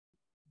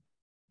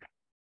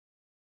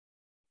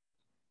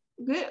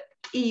Good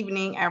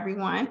evening,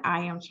 everyone. I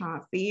am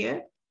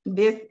Chauncey.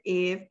 This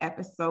is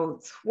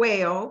episode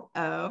 12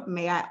 of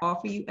May I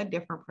Offer You a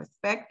Different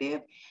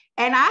Perspective?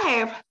 And I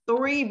have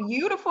three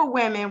beautiful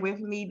women with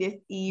me this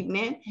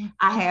evening.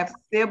 I have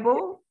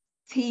Sybil,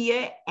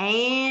 Tia,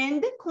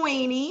 and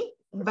Queenie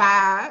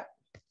vibe.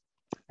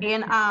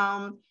 And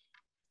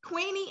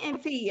Queenie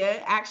and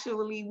Tia,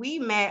 actually, we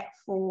met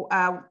for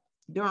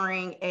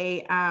during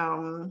a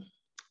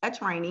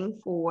training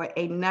for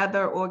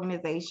another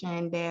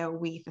organization that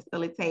we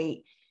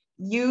facilitate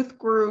youth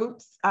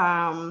groups.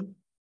 And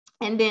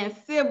then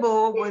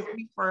Sybil was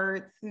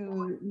referred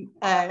to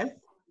us.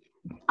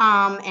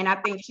 And I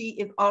think she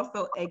is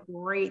also a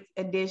great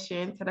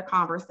addition to the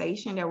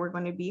conversation that we're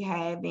going to be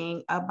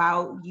having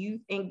about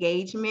youth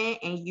engagement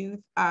and youth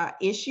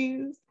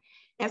issues.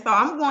 And so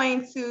I'm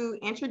going to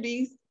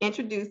introduce,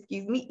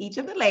 each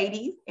of the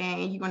ladies,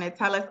 and you're going to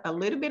tell us a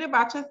little bit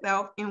about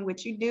yourself and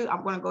what you do.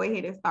 I'm going to go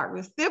ahead and start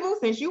with Sybil,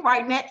 since you're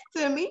right next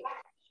to me.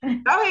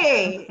 Go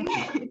ahead.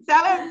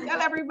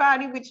 tell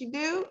everybody what you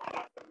do.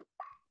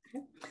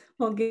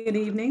 Well, good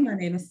evening. My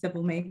name is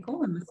Sybil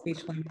Makel. I'm a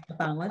speech language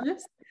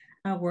pathologist.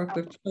 I work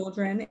with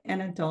children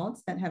and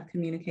adults that have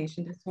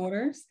communication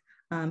disorders,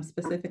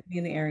 specifically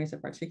in the areas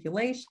of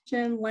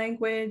articulation,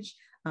 language,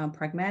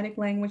 pragmatic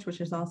language,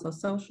 which is also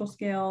social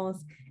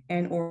skills,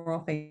 and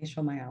oral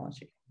facial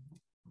myology.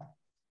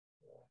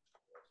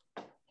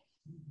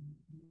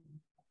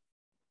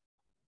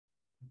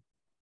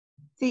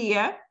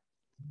 Tia.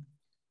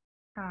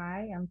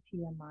 Hi, I'm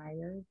Tia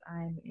Myers.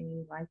 I'm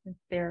a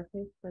licensed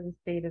therapist for the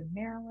state of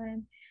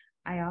Maryland.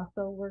 I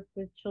also work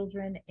with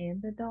children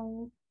and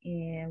adults,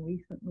 and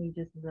recently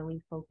just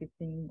really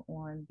focusing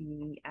on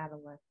the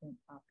adolescent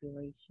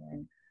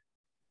population.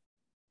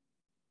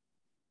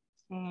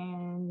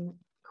 And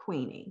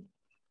Queenie.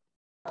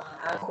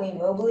 I'm Queen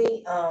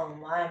Mobley.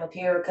 I am a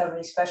peer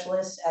recovery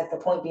specialist at the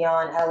Point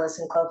Beyond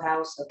Adolescent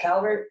Clubhouse of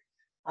Calvert.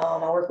 I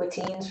work with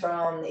teens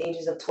from the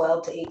ages of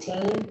 12 to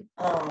 18.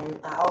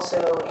 I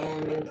also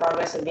am in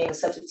progress of being a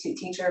substitute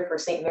teacher for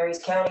St.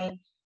 Mary's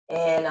County,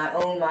 and I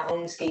own my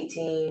own skate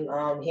team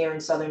here in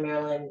Southern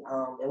Maryland,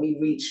 and we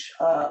reach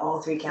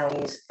all three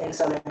counties in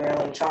Southern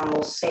Maryland: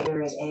 Charles, St.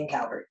 Mary's, and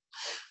Calvert.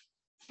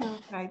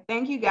 Okay,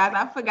 thank you guys.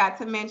 I forgot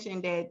to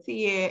mention that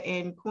Tia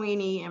and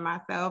Queenie and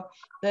myself,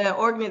 the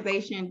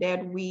organization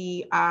that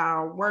we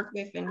work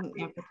with and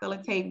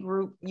facilitate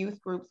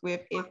youth groups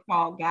with is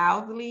called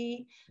Gals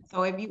League.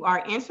 So if you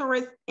are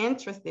interested,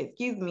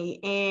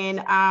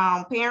 in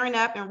pairing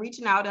up and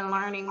reaching out and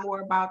learning more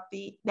about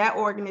that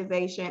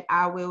organization,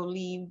 I will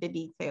leave the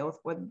details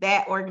for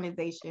that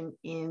organization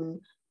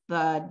in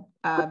the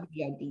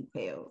video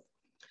details.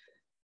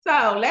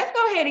 So let's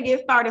go ahead and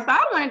get started. So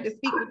I wanted to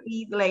speak with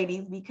these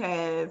ladies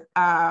because,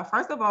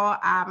 first of all,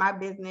 my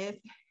business,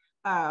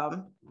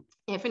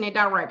 Infinite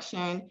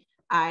Direction,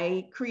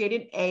 I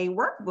created a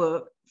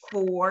workbook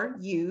for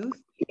youth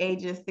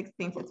ages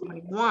 16 to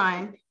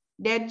 21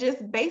 that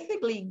just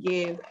basically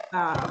gives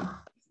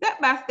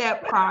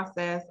step-by-step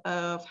process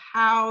of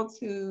how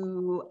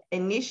to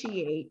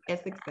initiate a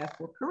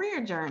successful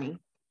career journey.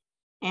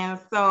 And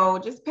so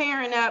just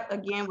pairing up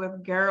again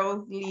with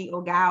Girls League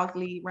or Gals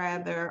League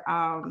rather,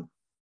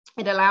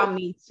 it allowed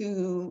me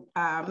to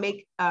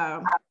make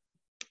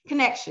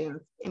connections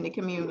in the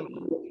community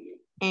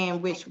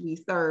in which we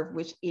serve,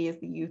 which is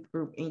the youth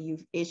group and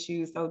youth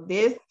issues. So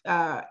this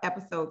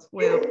episode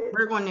 12,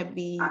 we're going to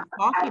be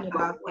talking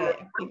about that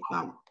in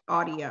some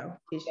audio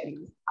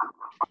issues.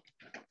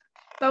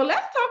 So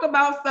let's talk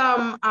about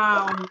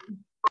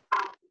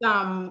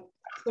some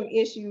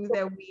issues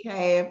that we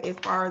have as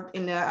far as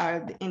in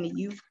the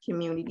youth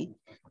community.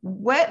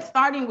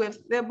 Starting with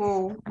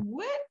Sybil,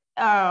 what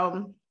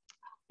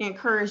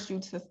encouraged you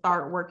to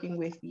start working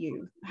with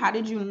youth? How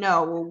did you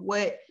know, or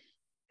what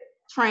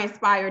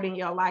transpired in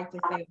your life to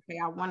say, okay,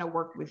 I want to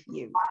work with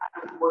you?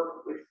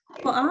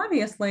 Well,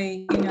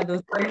 obviously,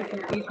 those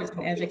wonderful teachers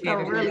and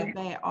educators. So really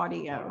bad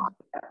audio.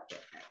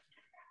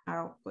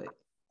 I'll put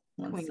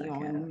Queenie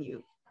on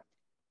mute.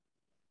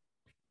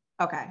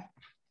 Okay.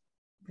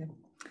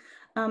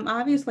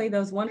 Obviously,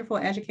 those wonderful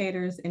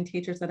educators and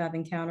teachers that I've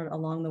encountered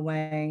along the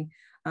way,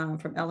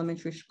 from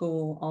elementary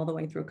school all the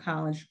way through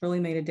college, really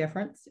made a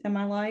difference in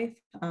my life.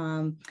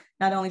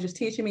 Not only just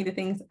teaching me the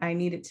things I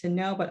needed to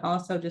know, but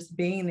also just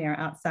being there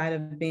outside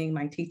of being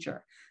my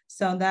teacher.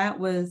 So that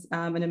was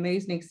an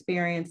amazing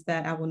experience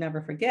that I will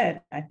never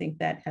forget. I think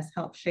that has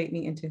helped shape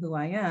me into who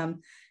I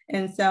am.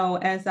 And so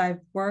as I've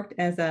worked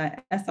as a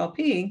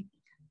SLP,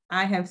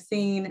 I have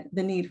seen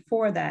the need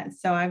for that.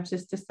 So I've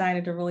just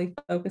decided to really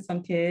focus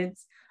on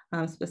kids,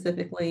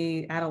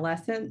 specifically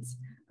adolescents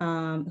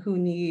who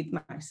need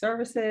my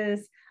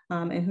services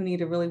and who need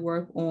to really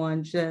work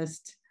on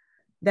just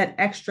that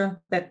extra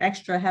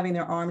having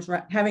your arms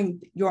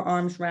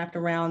wrapped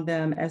around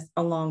them as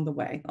along the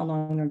way,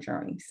 along their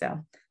journey. So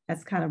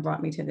that's kind of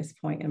brought me to this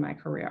point in my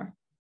career.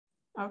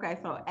 Okay,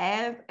 so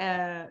as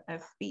a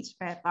speech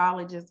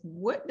pathologist,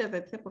 what does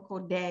a typical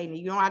day, and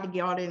you don't have to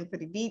get all into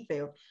the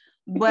details,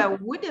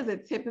 But what does a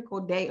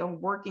typical day of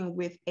working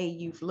with a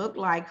youth look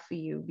like for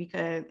you?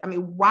 Because, I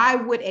mean, why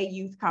would a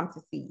youth come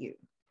to see you?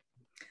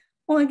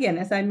 Well, again,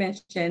 as I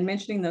mentioned,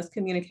 mentioning those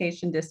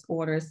communication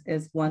disorders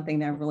is one thing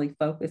that I really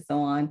focus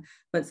on.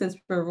 But since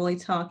we're really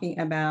talking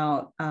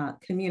about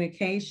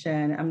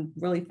communication, I'm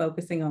really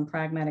focusing on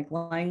pragmatic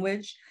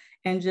language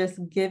and just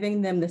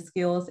giving them the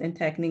skills and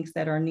techniques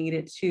that are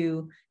needed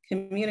to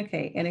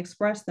communicate and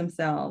express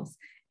themselves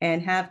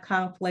and have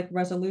conflict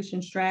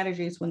resolution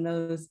strategies when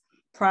those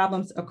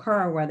problems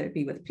occur, whether it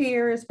be with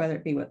peers, whether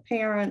it be with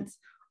parents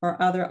or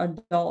other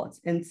adults.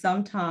 And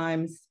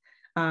sometimes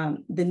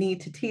the need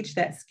to teach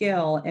that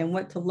skill and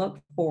what to look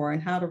for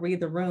and how to read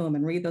the room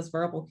and read those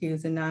verbal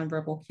cues and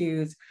nonverbal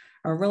cues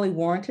are really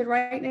warranted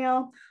right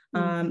now.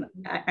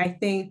 I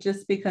think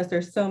just because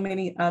there's so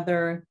many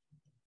other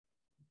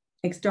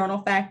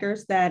external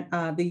factors that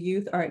the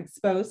youth are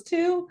exposed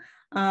to,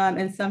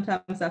 and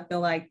sometimes I feel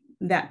like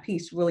that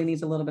piece really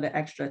needs a little bit of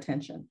extra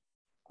attention.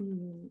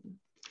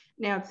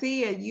 Now,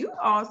 Tia, you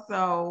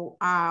also,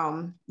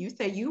 you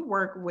said you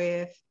work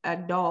with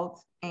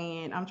adults,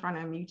 and I'm trying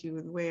to unmute you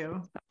as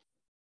well.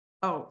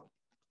 Oh,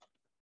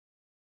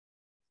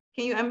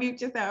 can you unmute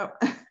yourself?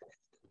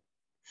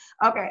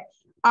 Okay.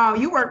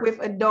 You work with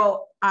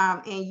adult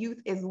and youth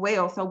as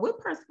well. So what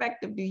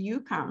perspective do you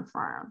come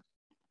from?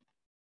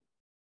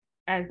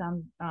 As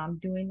I'm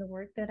doing the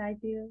work that I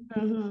do.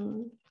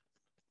 Mm-hmm.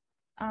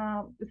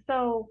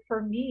 So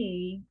for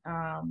me,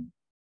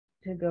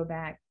 to go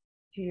back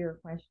to your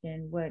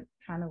question, what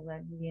kind of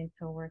led me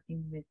into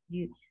working with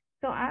youth?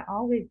 So I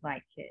always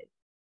liked kids.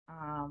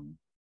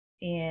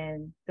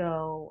 And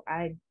so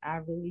I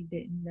really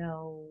didn't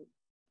know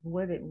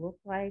what it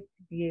looked like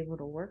to be able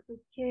to work with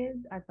kids.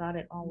 I thought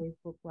it always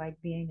looked like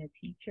being a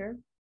teacher,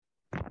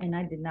 and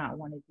I did not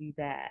want to do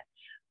that.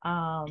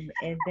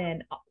 And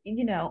then,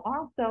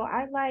 also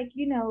I like,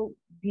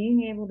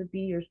 being able to be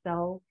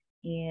yourself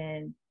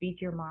and speak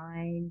your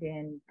mind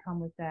and come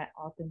with that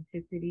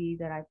authenticity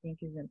that I think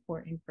is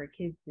important for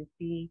kids to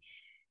see.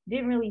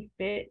 Didn't really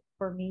fit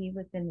for me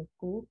within the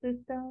school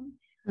system.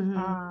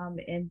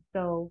 And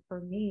so for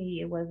me,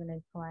 it wasn't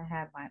until I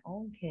had my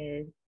own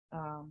kids,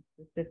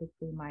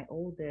 specifically my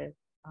oldest,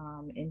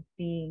 and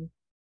seeing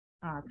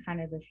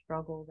kind of the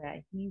struggle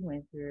that he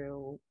went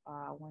through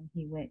when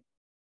he went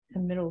to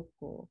middle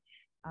school.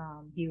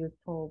 He was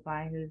told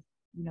by his,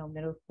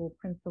 middle school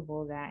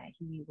principal that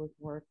he was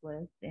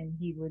worthless and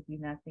he would do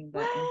nothing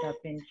but end up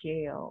in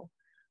jail.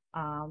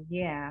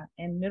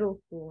 In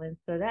middle school. And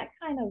so that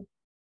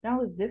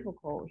was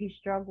difficult. He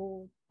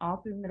struggled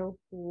all through middle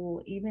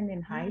school, even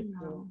in high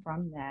school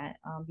from that,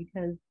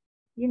 because,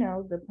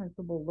 the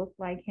principal looked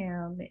like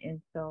him.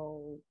 And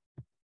so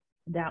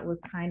that was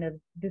kind of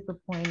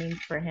disappointing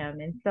for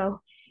him. And so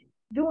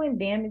doing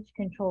damage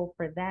control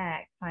for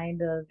that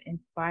kind of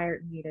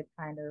inspired me to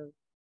kind of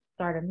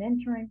start a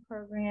mentoring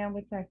program,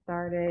 which I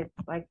started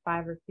like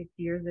 5 or 6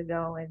 years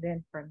ago. And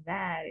then from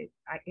that,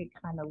 it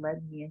kind of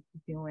led me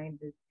into doing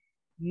this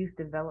youth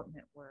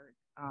development work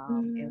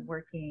and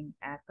working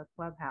at the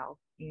clubhouse.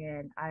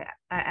 And I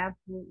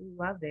absolutely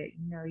love it.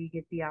 You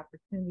get the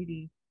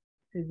opportunity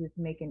to just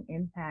make an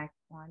impact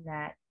on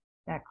that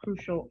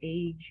crucial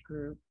age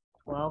group,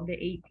 12 to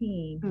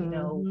 18,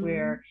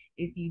 where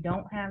if you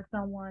don't have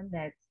someone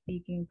that's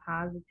speaking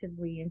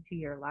positively into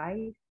your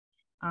life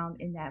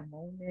in that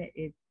moment,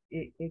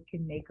 it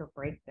can make or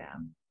break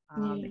them.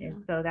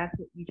 And so that's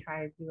what we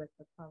try to do at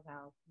the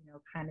clubhouse,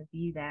 kind of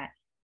be that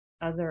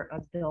other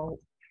adult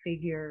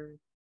figures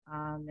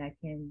that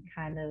can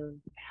kind of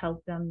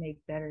help them make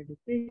better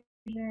decisions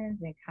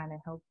and kind of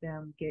help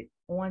them get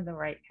on the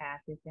right path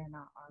if they're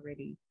not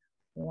already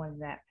on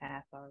that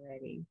path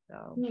already.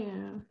 So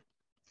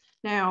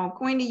Now,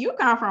 Queenie, you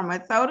come from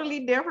a totally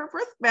different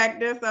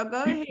perspective. So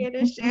go ahead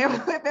and share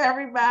with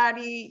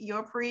everybody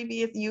your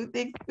previous youth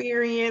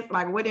experience,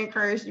 like what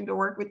encouraged you to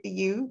work with the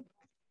youth.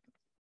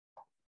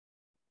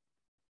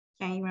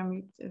 Can you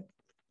remember?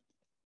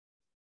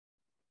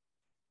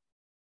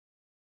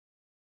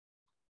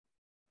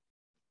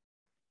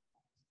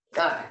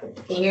 All right.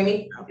 Can you hear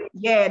me?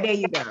 Yeah, there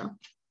you go.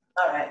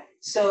 All right.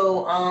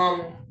 So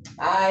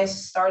I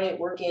started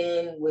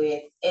working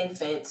with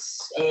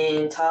infants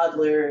and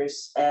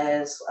toddlers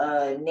as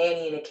a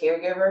nanny and a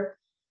caregiver,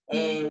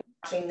 and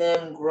watching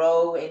them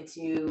grow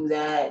into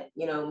that,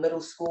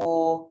 middle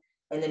school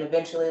and then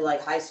eventually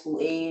like high school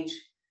age.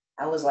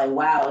 I was like,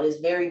 wow, it is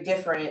very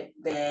different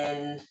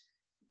than,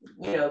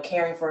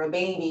 caring for a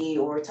baby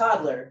or a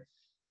toddler.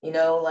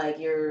 Like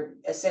you're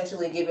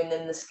essentially giving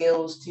them the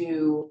skills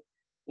to,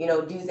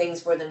 do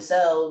things for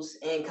themselves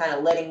and kind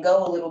of letting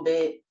go a little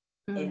bit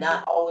and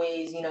not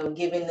always,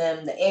 giving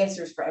them the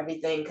answers for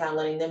everything, kind of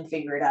letting them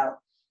figure it out.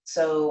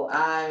 So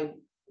I,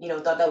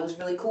 thought that was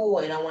really cool,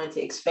 and I wanted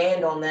to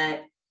expand on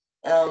that.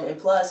 And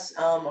plus,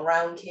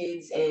 around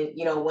kids and,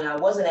 when I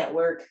wasn't at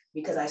work,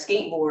 because I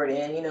skateboard,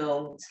 and,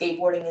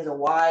 skateboarding is a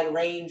wide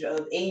range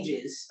of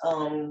ages,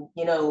 from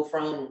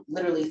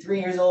literally 3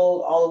 years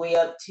old all the way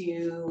up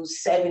to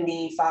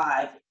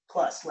 75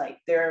 plus. Like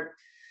they're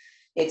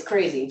it's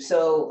crazy.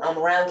 So I'm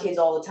around kids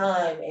all the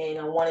time, and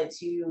I wanted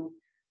to,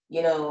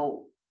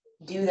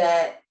 do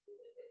that,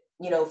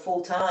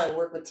 full time,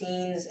 work with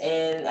teens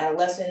and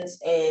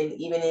adolescents, and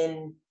even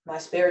in my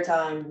spare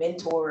time,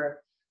 mentor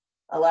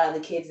a lot of the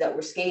kids that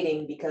were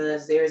skating,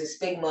 because there's a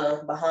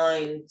stigma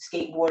behind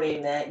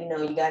skateboarding that,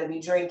 you got to be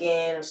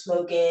drinking or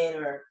smoking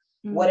or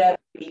whatever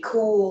to be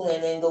cool,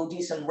 and then go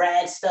do some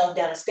rad stuff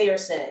down a stair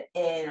set.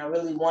 And I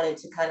really wanted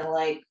to kind of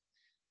like,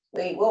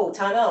 wait, whoa,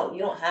 time out. You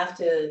don't have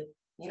to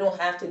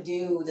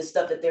do the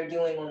stuff that they're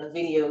doing on the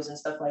videos and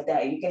stuff like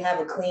that. You can have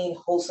a clean,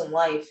 wholesome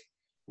life,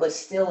 but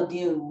still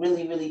do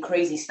really, really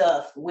crazy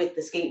stuff with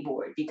the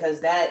skateboard,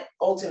 because that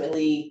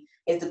ultimately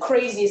is the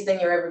craziest thing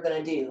you're ever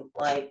going to do.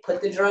 Like,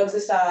 put the drugs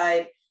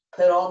aside,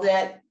 put all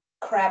that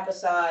crap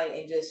aside,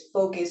 and just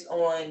focus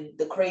on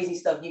the crazy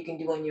stuff you can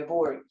do on your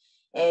board.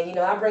 And,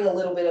 I bring a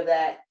little bit of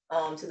that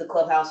to the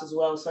clubhouse as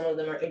well. Some of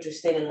them are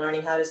interested in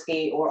learning how to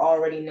skate or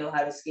already know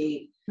how to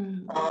skate.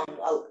 And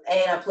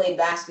I played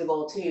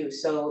basketball too.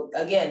 So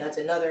again, that's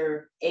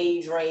another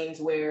age range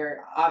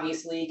where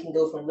obviously it can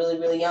go from really,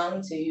 really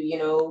young to,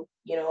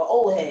 an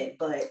old head.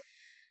 But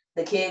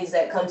the kids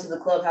that come to the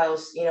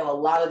clubhouse, a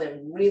lot of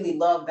them really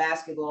love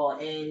basketball.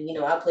 And,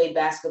 I played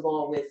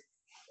basketball with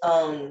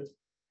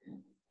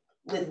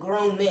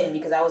grown men,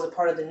 because I was a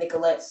part of the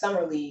Nicolette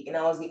Summer League and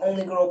I was the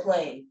only girl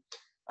playing.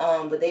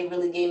 But they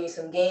really gave me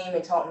some game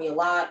and taught me a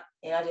lot.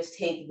 And I just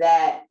take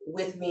that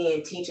with me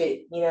and teach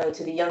it,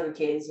 to the younger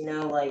kids,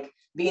 like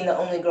being the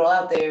only girl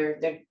out there,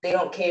 they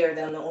don't care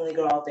that I'm the only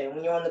girl out there.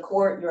 When you're on the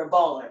court, you're a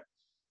baller.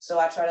 So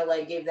I try to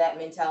like give that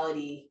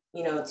mentality,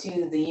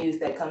 to the youth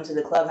that come to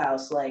the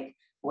clubhouse. Like,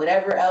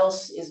 whatever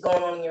else is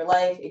going on in your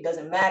life, it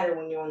doesn't matter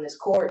when you're on this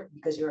court,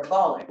 because you're a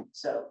baller.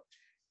 So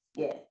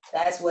yeah,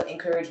 that's what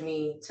encouraged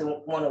me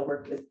to want to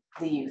work with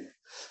the youth.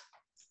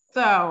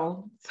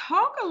 So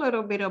talk a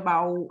little bit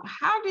about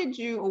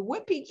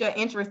what piqued your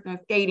interest in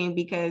skating?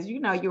 Because,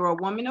 you're a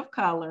woman of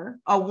color,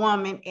 a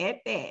woman at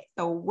that.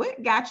 So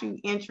what got you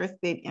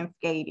interested in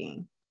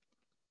skating?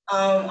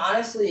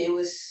 Honestly, it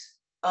was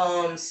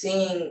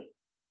seeing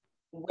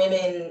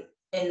women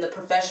in the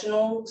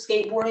professional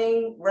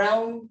skateboarding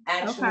realm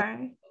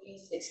actually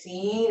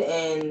succeed.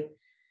 And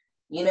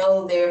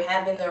they're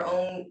having their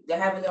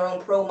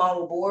own pro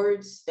model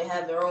boards, they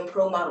have their own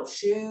pro model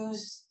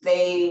shoes,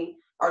 they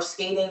are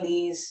skating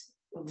these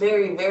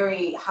very,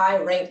 very high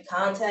ranked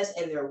contests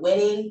and they're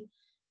winning.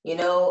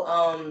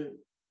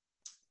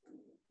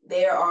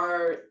 There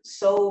are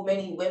so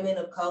many women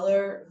of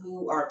color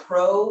who are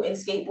pro in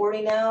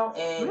skateboarding now.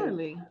 And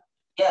really?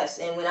 Yes,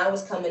 and when I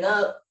was coming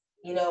up,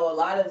 a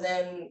lot of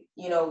them,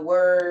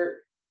 were,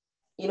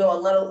 a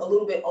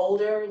little bit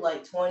older,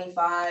 like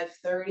 25,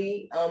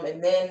 30.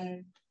 And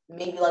then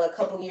maybe like a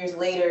couple years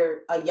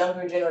later, a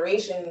younger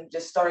generation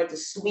just started to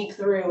sweep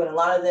through. And a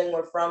lot of them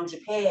were from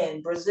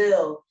Japan,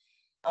 Brazil,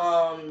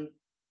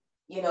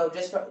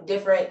 just from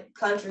different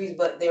countries,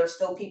 but they're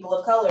still people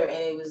of color. And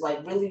it was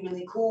like really,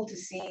 really cool to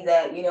see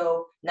that,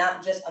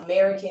 not just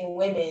American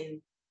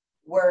women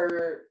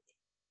were,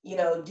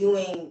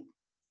 doing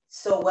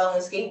so well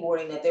in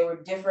skateboarding, that there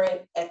were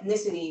different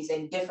ethnicities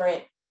and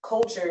different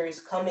cultures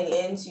coming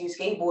into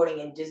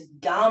skateboarding and just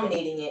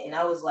dominating it. And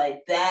I was like,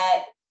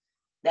 that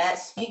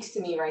speaks to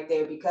me right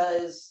there,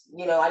 because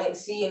I didn't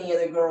see any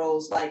other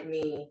girls like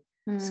me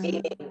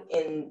skating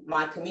in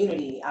my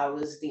community. I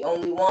was the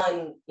only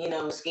one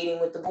skating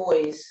with the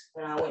boys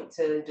when I went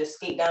to just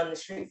skate down the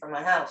street from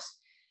my house.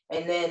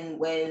 And then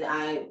when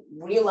I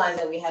realized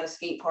that we had a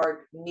skate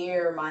park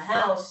near my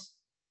house,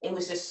 it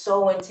was just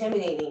so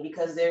intimidating,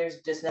 because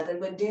there's just nothing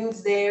but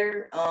dudes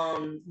there,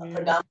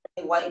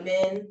 predominantly white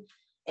men.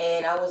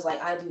 And I was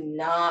like, I do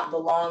not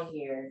belong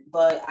here.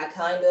 But I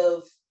kind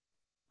of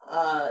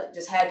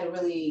just had to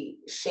really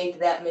shake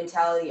that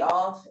mentality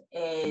off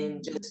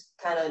and just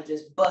kind of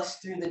just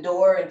bust through the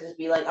door and just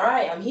be like, all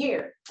right, I'm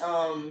here.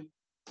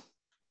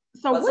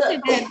 So what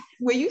did that,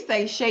 when you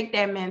say shake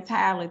that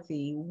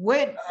mentality,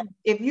 what,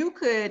 if you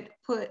could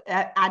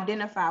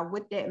identify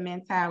what that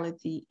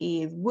mentality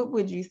is, what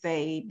would you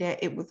say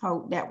that it was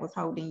that was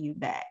holding you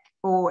back,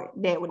 or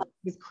that was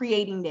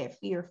creating that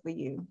fear for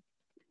you?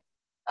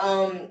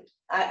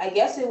 I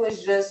guess it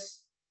was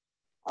just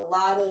a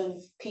lot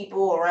of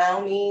people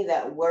around me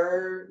that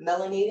were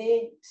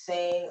melanated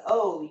saying,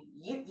 oh,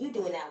 you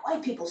doing that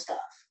white people stuff.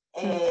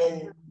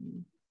 And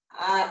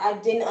I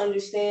didn't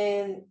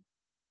understand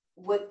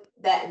what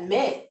that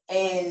meant.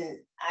 And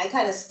I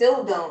kind of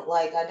still don't.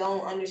 Like, I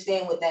don't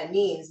understand what that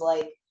means.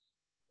 Like,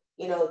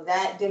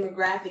 that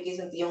demographic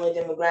isn't the only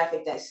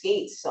demographic that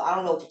skates. So I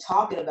don't know what you're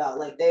talking about.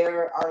 Like,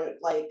 there are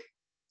like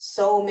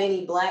so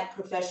many Black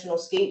professional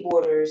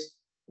skateboarders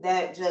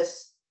that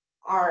just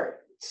are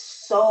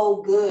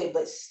so good,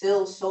 but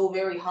still so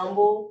very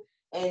humble,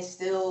 and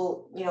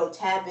still,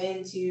 tap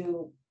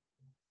into,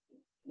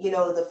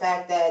 the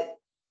fact that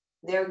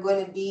they're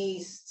going to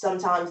be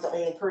sometimes the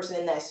only person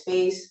in that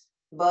space,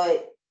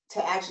 but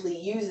to actually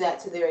use that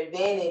to their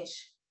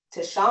advantage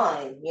to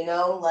shine,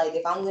 like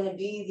if I'm going to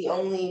be the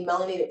only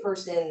melanated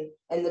person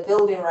in the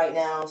building right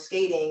now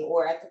skating,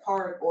 or at the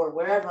park, or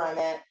wherever I'm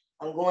at,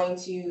 I'm going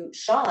to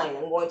shine.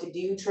 I'm going to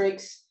do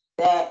tricks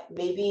that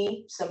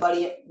maybe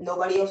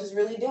nobody else is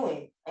really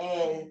doing.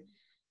 And,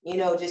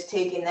 just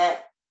taking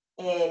that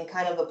and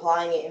kind of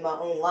applying it in my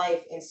own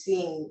life and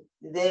seeing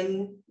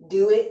them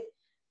do it,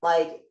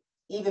 like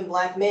even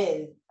Black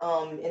men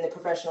in the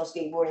professional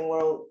skateboarding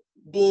world,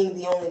 being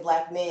the only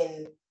Black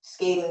men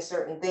skating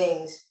certain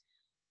things,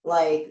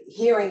 like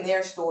hearing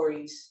their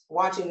stories,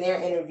 watching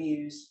their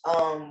interviews,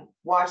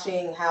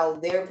 watching how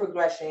their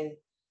progression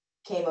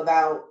came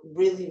about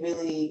really,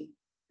 really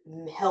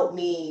helped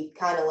me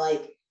kind of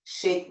like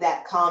shake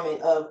that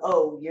comment of,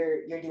 oh,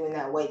 you're doing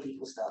that white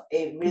people stuff.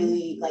 It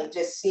really like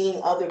just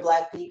seeing other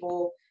Black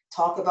people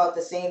talk about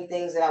the same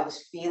things that I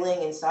was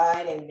feeling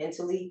inside and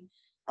mentally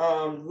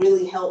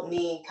really helped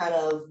me kind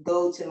of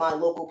go to my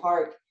local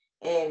park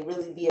and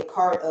really be a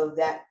part of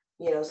that,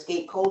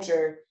 skate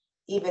culture,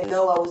 even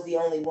though I was the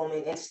only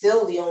woman and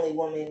still the only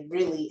woman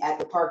really at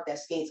the park that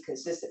skates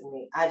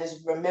consistently. I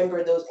just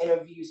remember those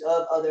interviews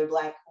of other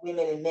Black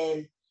women and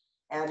men.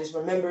 And I just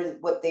remember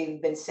what they've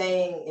been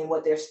saying and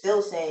what they're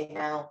still saying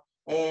now,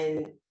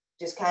 and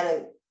just kind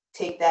of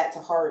take that to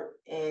heart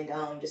and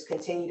just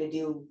continue to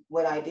do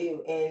what I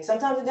do. And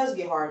sometimes it does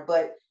get hard,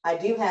 but I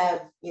do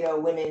have,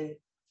 women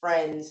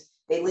friends.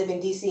 They live in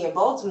DC and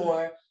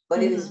Baltimore,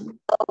 but it is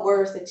well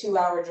worth a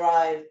 2-hour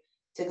drive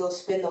to go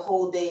spend the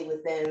whole day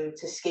with them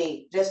to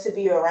skate, just to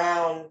be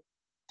around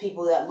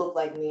people that look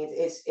like me.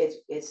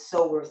 It's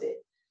so worth it.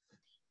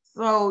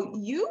 So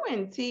you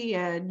and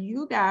Tia,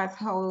 you guys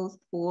host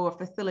or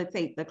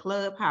facilitate the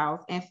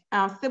clubhouse, and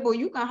Sybil,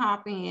 you can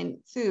hop in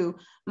too.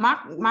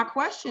 My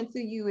question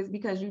to you is,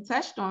 because you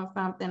touched on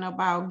something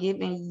about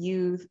giving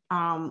youth,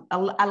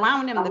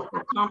 allowing them to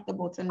feel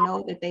comfortable to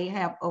know that they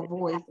have a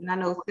voice. And I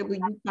know, Sybil,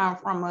 you come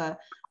from a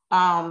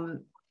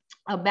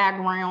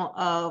background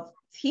of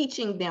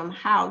teaching them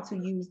how to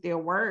use their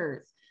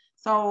words.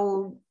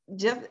 So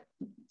just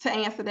to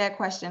answer that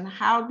question,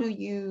 how do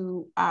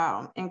you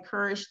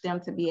encourage them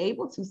to be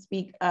able to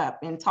speak up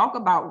and talk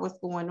about what's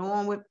going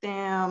on with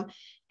them,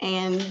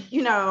 and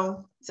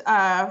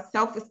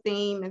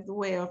self-esteem as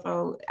well?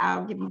 So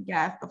I'll give you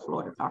guys the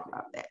floor to talk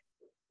about that.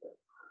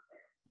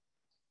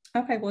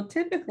 Okay, well,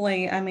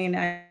 typically, I mean,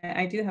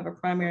 I do have a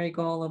primary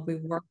goal of we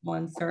work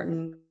on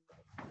certain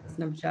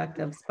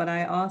objectives, but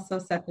I also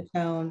set the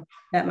tone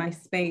that my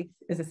space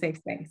is a safe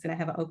space, and I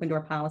have an open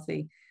door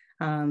policy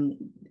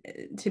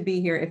to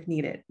be here if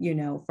needed,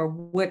 for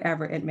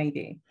whatever it may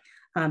be.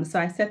 So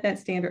I set that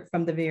standard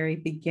from the very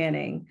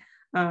beginning.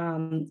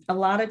 A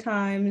lot of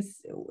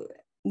times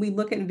we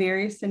look at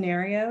various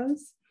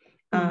scenarios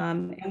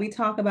and we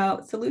talk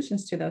about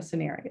solutions to those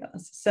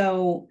scenarios.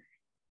 So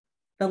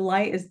the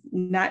light is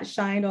not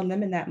shined on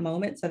them in that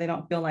moment, so they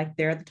don't feel like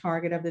they're the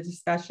target of the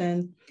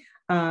discussion.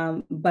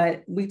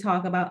 But we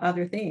talk about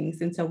other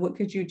things. And so what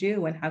could you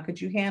do, and how could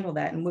you handle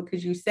that? And what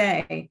could you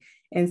say?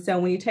 And so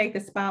when you take the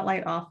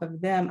spotlight off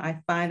of them, I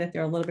find that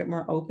they're a little bit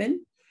more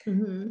open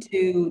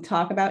to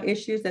talk about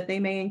issues that they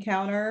may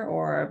encounter,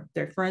 or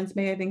their friends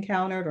may have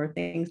encountered, or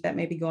things that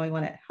may be going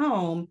on at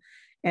home.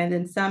 And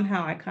then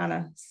somehow I kind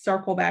of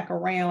circle back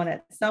around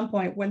at some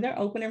point when they're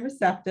open and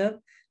receptive,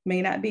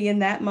 may not be in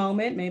that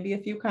moment, maybe a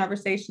few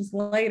conversations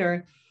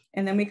later.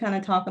 And then we kind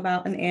of talk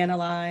about and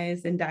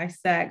analyze and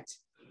dissect,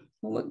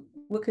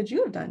 what could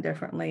you have done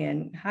differently?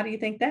 And how do you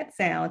think that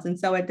sounds? And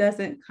so it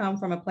doesn't come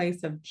from a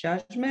place of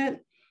judgment,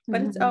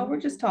 but it's, oh, we're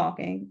just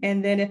talking.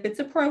 And then if it's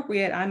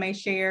appropriate, I may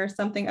share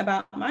something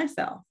about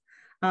myself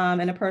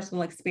and a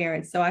personal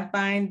experience. So I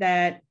find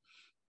that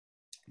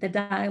the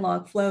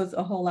dialogue flows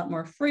a whole lot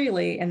more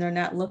freely, and they're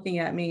not looking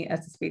at me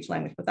as a speech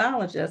language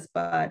pathologist,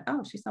 but,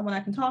 oh, she's someone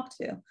I can talk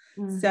to.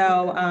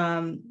 So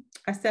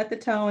I set the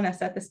tone, I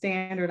set the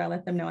standard, I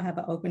let them know I have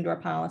an open door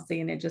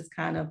policy, and it just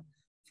kind of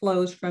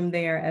flows from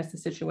there as the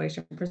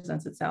situation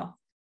presents itself.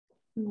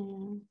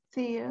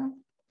 Tia?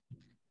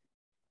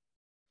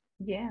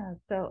 Yeah,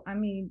 so I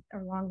mean,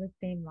 along the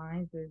same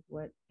lines as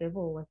what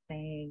Sybil was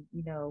saying,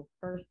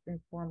 first and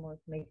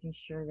foremost, making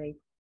sure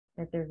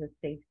that there's a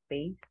safe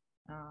space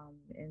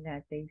and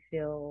that they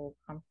feel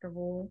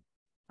comfortable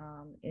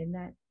in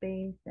that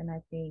space. And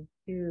I think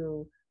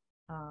too,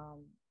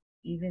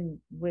 even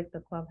with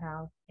the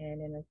clubhouse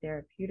and in a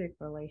therapeutic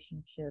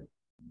relationship,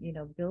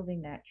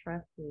 building that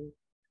trust is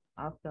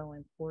also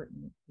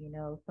important.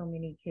 So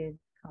many kids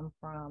come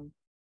from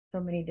so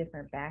many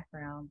different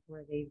backgrounds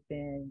where they've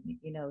been,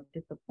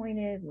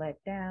 disappointed,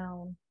 let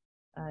down,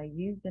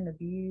 used and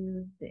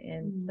abused.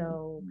 And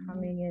so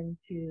coming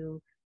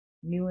into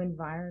new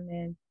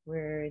environments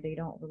where they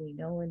don't really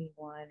know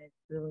anyone, it's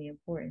really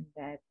important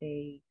that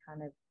they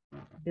kind of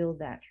build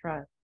that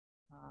trust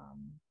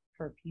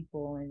for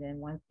people. And then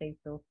once they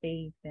feel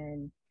safe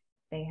and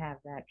they have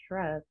that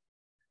trust,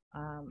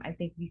 I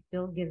think we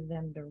still give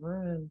them the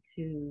room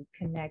to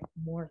connect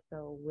more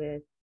so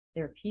with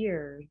their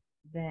peers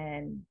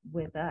than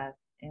with us.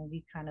 And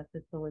we kind of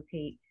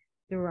facilitate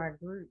through our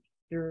groups,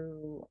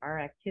 through our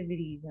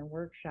activities and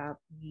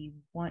workshops. We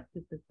want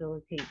to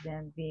facilitate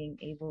them being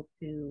able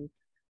to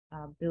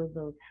build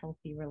those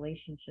healthy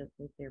relationships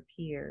with their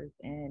peers.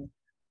 And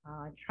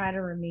try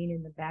to remain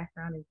in the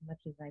background as much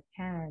as I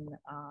can,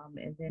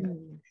 and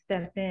then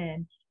step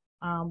in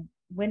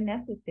when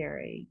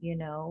necessary,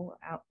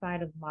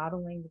 outside of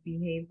modeling the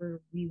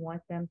behavior we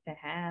want them to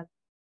have.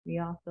 We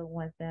also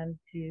want them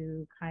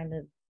to kind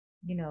of,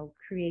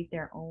 create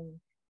their own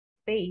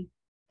space,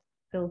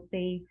 feel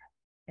safe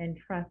and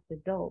trust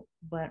adults,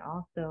 but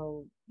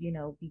also,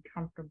 be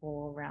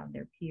comfortable around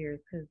their peers.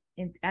 Because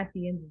at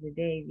the end of the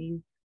day,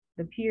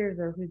 the peers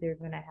are who they're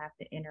going to have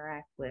to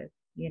interact with,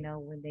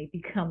 when they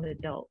become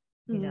adults,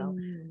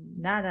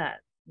 not us,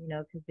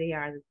 because they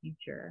are the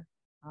future.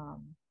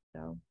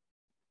 So,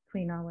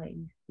 Queen, I'll let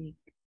you speak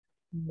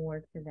more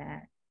to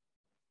that.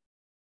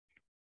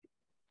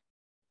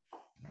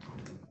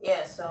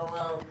 Yeah,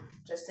 so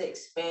just to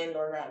expand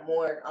on that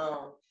more,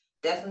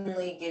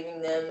 definitely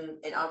giving them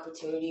an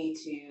opportunity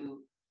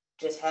to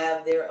just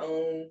have their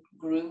own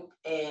group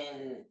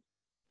and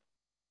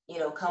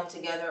come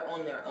together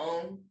on their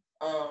own,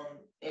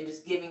 and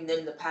just giving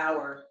them the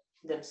power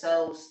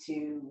themselves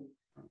to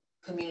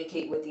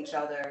communicate with each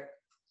other.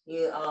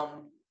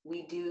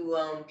 We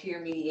do peer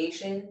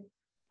mediation.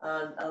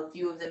 A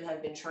few of them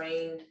have been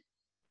trained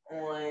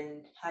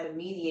on how to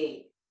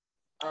mediate.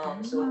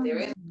 So if there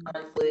is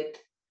conflict,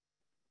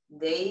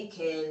 they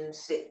can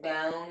sit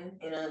down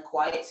in a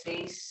quiet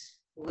space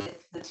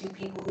with the two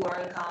people who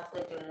are in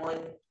conflict and one,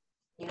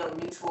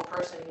 neutral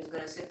person who's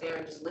going to sit there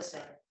and just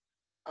listen,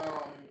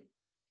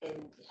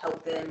 and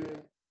help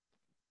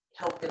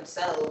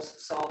themselves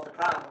solve the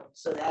problem.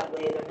 So that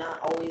way they're not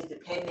always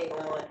depending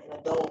on an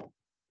adult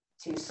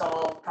to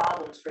solve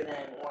problems for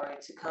them or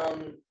to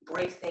come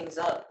break things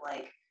up.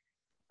 Like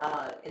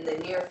in the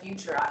near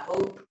future, I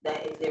hope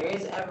that if there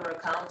is ever a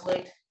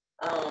conflict,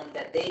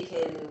 that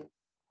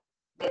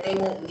they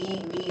won't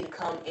need me to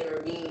come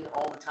intervene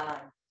all the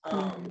time.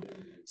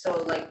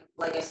 So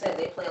like I said,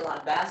 they play a lot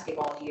of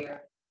basketball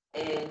here,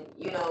 and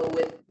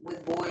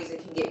with boys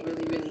it can get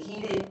really, really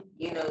heated.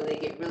 They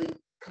get really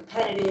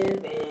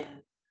competitive,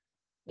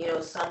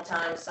 and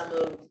sometimes some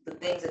of the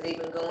things that they've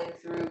been going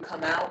through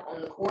come out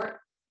on the court.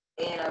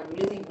 And I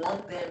really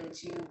want them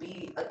to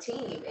be a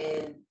team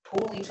and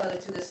pull each other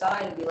to the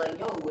side and be like,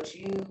 yo, what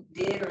you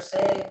did or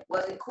said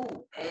wasn't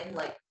cool. And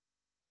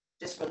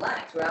just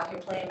relax. We're out here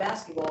playing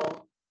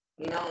basketball,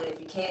 and if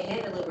you can't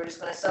handle it, we're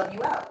just going to sub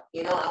you out.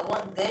 I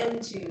want them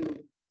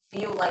to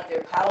feel like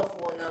they're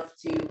powerful enough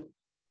to,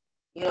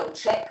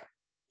 check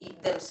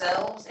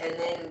themselves and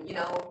then,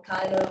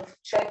 kind of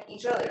check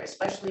each other,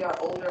 especially our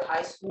older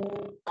high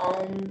school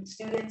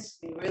students.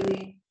 We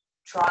really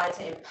try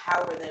to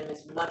empower them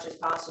as much as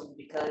possible,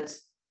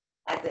 because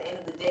at the end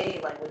of the day,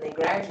 like when they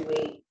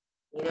graduate,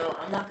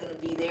 I'm not going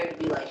to be there to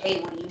be like, hey,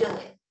 what are you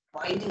doing?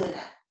 Why are you doing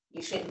that?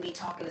 You shouldn't be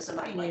talking to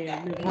somebody like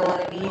that. You know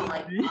what I mean?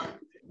 Like,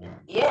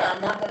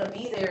 I'm not going to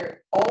be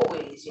there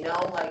always,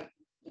 like,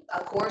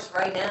 of course,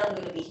 right now I'm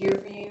going to be here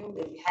for you.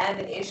 If you have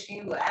an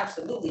issue,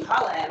 absolutely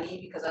holla at me,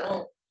 because I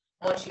don't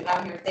want you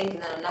out here thinking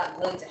that I'm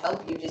not going to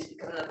help you just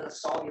because I'm not going to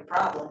solve your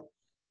problem.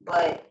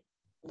 But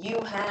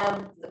you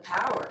have the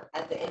power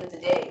at the end of the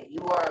day.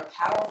 You are a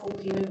powerful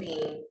human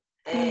being,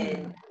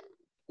 and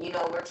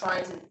we're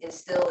trying to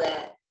instill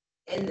that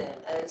in them.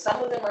 And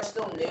some of them are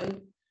still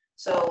new,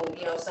 so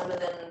some of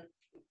them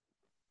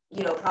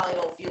probably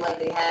don't feel like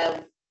they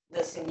have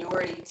the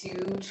seniority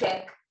to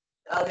check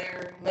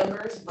other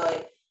members.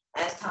 But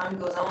as time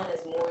goes on,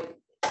 as more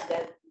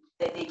that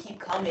they keep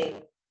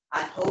coming,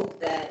 I hope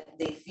that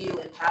they feel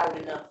empowered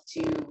enough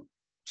to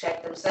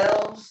check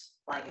themselves.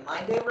 Like, am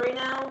I good right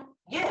now?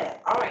 Yeah,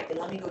 all right, then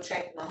let me go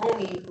check my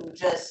homie who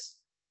just,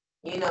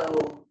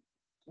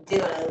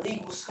 did an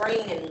illegal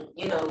screen and,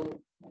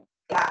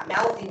 got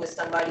mouthy with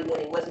somebody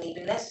when it wasn't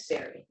even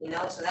necessary,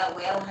 so that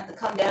way I don't have to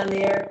come down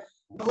there,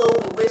 blow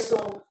the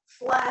whistle,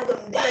 flag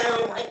them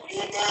down, like, what are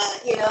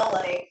you doing?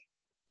 Like,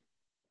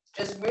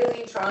 just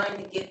really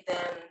trying to get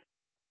them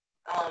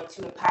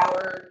to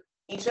empower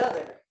each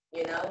other,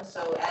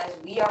 so as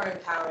we are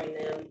empowering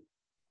them,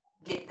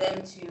 get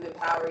them to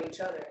empower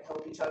each other,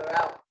 help each other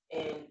out,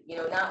 and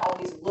not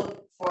always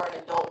look for an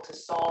adult to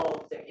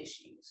solve their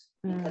issues,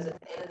 because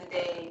at the end of the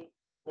day,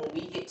 when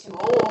we get too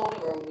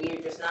old or we're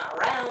just not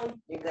around,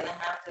 you're gonna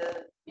have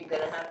to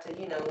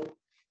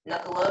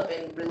knuckle up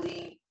and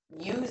really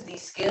use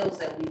these skills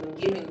that we've been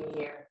giving you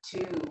here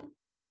to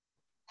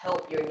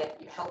help your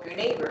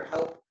neighbor,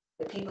 help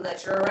the people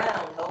that you're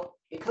around, help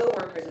your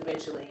coworkers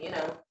eventually.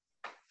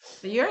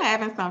 So you're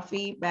having some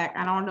feedback.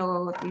 I don't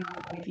know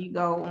if you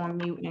go on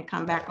mute and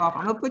come back off.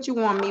 I'm gonna put you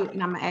on mute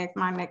and I'm gonna ask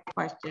my next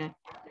question.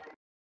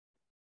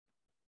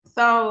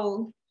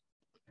 So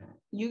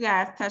you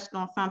guys touched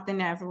on something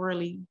that's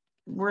really,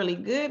 really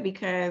good,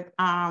 because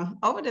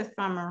over the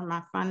summer,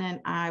 my son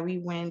and I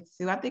went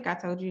to, I think I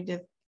told you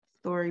this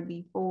story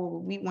before,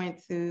 we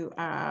went to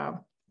a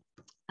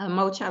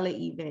Mochella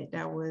event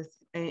that was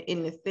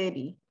in the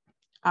city.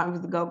 It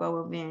was a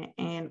go-go event,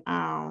 and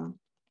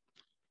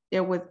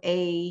there was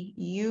a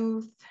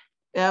youth,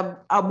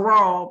 a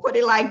brawl, put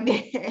it like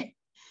that.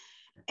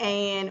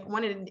 And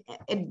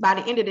by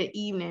the end of the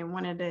evening,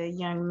 one of the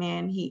young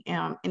men, he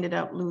ended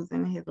up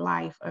losing his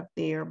life up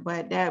there.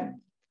 But that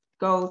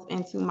goes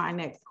into my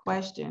next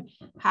question.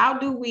 How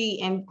do we,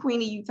 and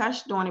Queenie, you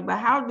touched on it, but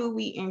how do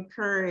we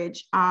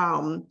encourage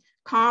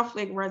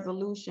conflict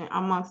resolution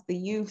amongst the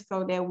youth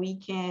so that we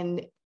can,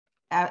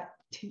 I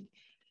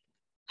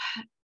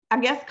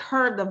guess,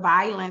 curb the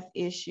violence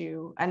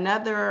issue?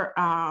 Another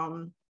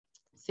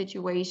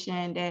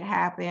situation that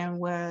happened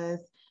was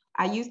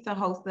I used to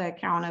host an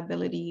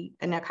accountability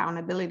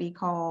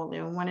call,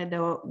 and one of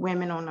the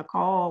women on the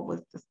call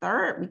was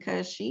disturbed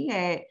because she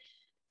had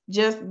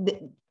just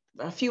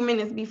a few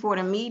minutes before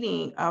the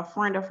meeting, a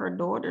friend of her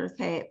daughter's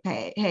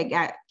had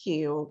got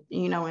killed,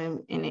 you know,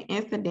 in an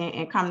incident,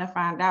 and come to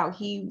find out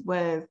he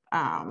was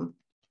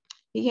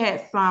he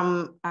had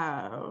some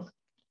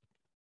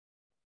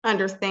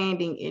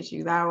understanding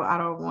issues. I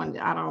don't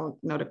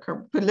know the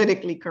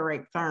politically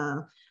correct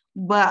term,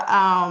 but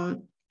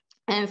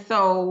and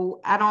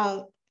so I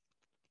don't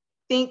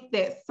think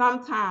that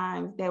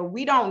sometimes that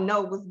we don't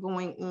know what's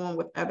going on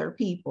with other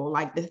people,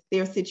 like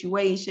their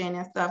situation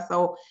and stuff.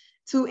 So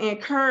to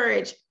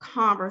encourage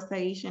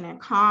conversation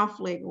and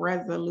conflict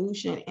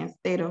resolution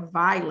instead of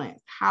violence,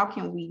 how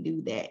can we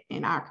do that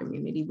in our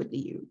community with the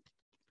youth?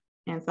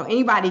 And so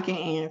anybody can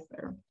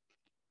answer.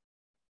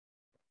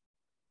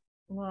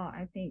 Well,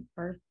 I think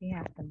first we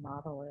have to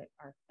model it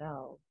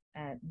ourselves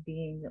at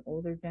being the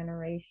older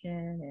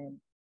generation and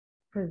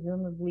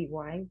presumably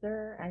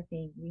wiser. I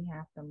think we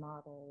have to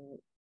model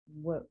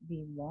what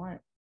we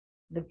want,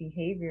 the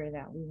behavior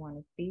that we want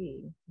to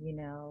see, you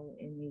know,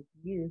 in these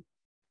youth.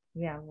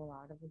 We have a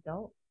lot of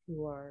adults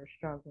who are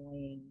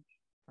struggling,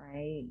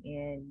 right?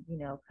 And, you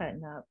know,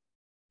 cutting up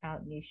out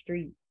in these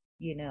streets,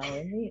 you know,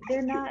 and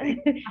they're not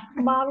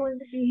modeling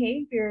the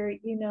behavior,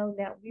 you know,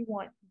 that we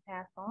want to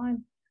pass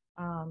on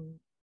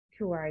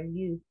to our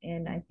youth.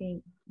 And I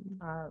think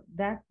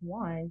that's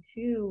one.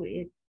 Two,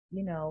 it's,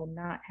 you know,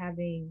 not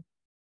having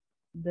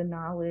the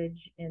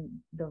knowledge and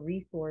the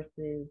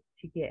resources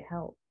to get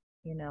help,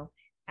 you know,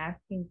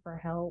 asking for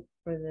help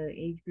for the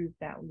age group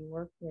that we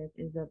work with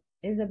is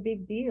a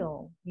big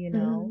deal, you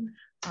know.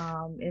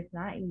 It's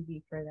not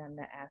easy for them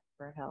to ask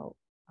for help.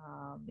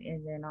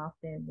 And then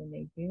often when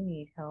they do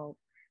need help,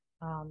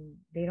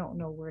 they don't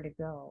know where to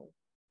go.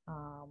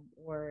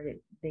 Or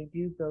they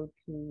do go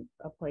to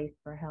a place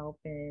for help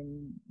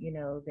and, you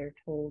know, they're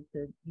told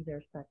to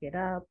either suck it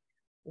up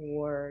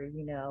or,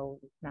 you know,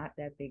 it's not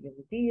that big of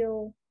a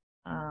deal.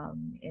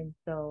 And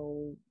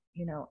so,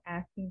 you know,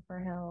 asking for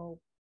help,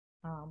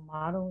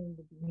 modeling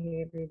the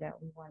behavior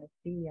that we want to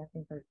see, I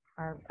think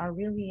are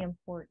really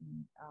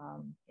important.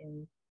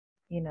 In,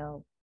 you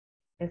know,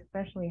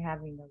 especially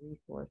having the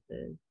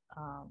resources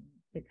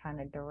to kind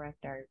of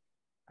direct our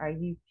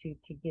youth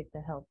to get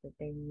the help that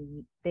they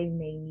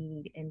may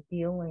need in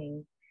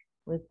dealing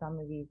with some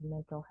of these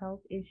mental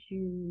health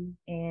issues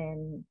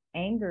and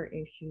anger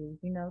issues.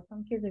 You know,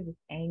 some kids are just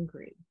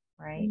angry,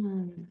 right?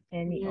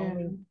 And the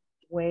only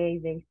way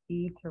they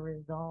see to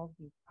resolve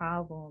these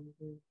problems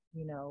is,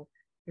 you know,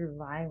 through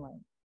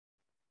violence.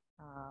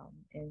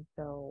 And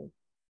so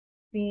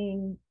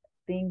seeing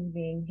things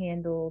being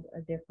handled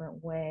a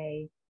different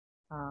way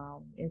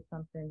is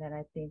something that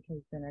I think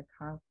has been a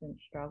constant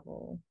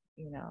struggle,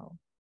 you know,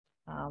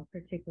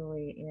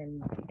 particularly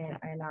in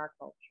our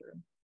culture.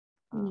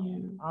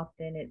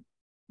 Often it's,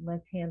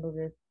 let's handle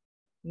this,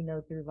 you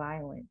know, through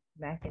violence.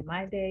 Back in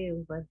my day, it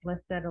was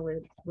let's settle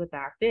it with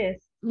our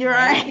fists. You're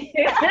right.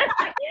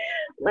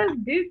 Let's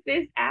duke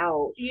this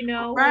out, you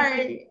know.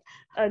 Right.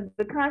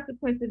 The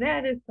consequence of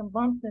that is some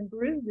bumps and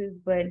bruises,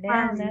 but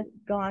now that's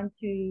gone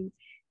to,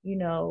 you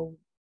know,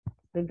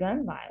 the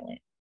gun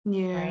violence.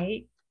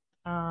 Right.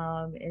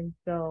 And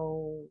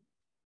so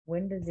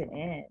when does it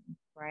end?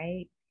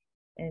 Right.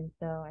 And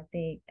so I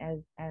think as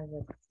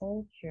a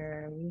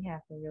culture, we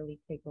have to really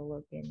take a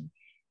look and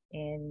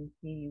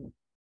see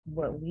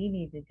what we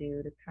need to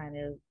do to kind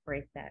of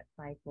break that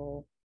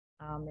cycle,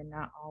 and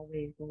not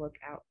always look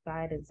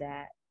outside of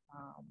that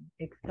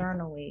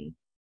externally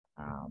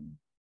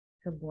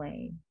to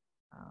blame.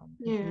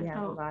 We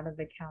have a lot of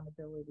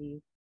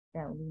accountability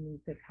that we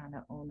need to kind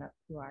of own up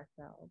to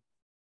ourselves.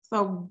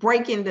 So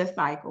breaking the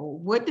cycle,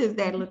 what does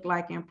that look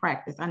like in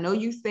practice? I know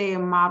you say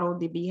model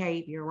the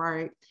behavior,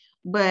 right?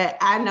 But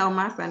I know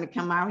my son to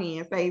come out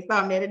here and say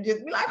something that'll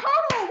just be like,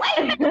 hold on, wait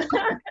a minute.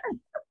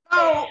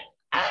 So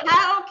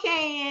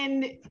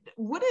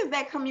what is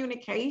that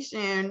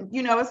communication,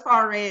 you know, as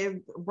far as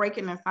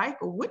breaking the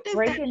cycle? What does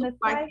that look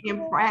like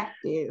in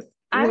practice?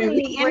 I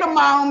mean, in the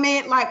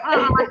moment, like, I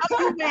know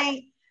you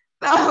ain't.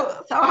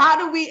 So how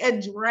do we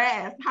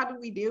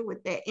deal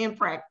with that in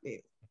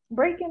practice?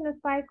 Breaking the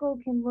cycle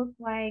can look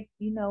like,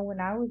 you know, when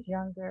I was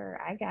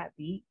younger, I got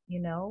beat, you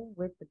know,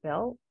 with the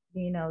belt.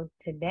 You know,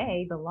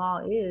 today the law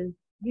is,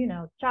 you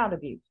know, child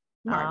abuse.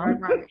 Right.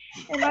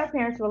 And my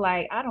parents were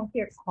like, I don't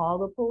care, call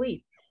the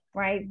police,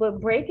 right? But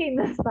breaking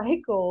the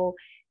cycle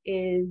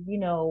is, you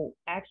know,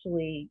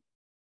 actually,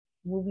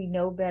 when we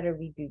know better,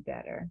 we do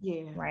better.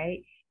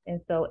 Right.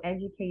 And so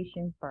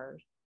education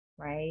first,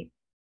 right?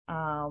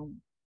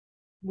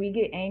 We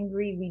get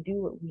angry, we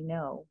do what we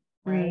know,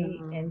 right?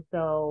 And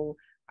so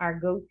our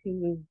go-to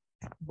is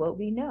what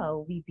we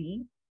know. We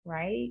beat,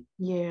 right?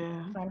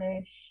 Yeah.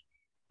 Punish.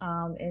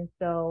 And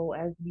so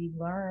as we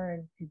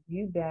learn to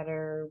do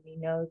better, we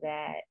know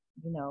that,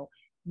 you know,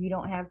 we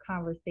don't have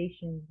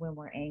conversations when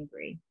we're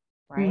angry,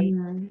 right?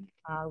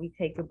 Mm-hmm. We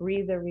take a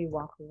breather, we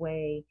walk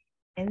away,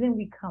 and then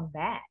we come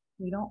back.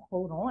 We don't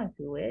hold on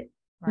to it,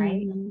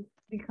 right? Mm-hmm.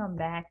 We come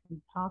back, we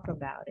talk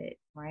about it,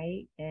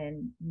 right?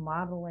 And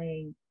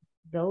modeling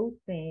those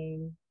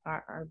things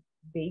are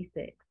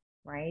basics,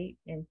 right?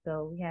 And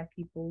so we have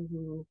people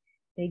who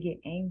they get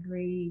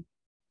angry,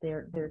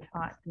 they're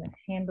taught to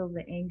handle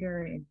the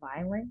anger in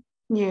violence,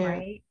 Yeah.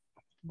 right?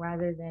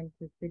 Rather than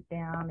to sit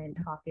down and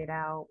talk it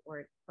out or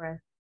express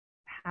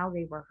how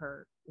they were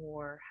hurt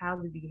or how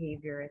the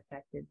behavior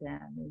affected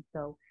them. And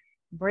so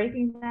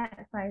breaking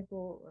that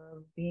cycle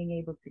of being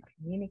able to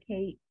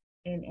communicate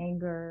in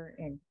anger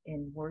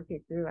and work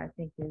it through, I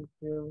think is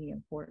really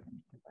important.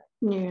 But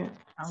Yeah.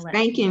 I'll let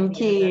some of Spanking the other,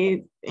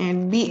 kids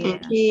and beating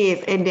yeah,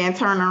 kids and then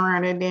turn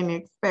around and then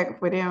expect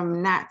for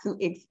them not to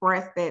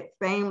express that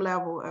same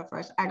level of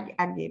frustration.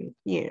 I get it.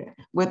 Yeah.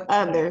 With yeah.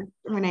 others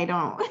when they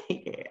don't.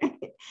 Yeah.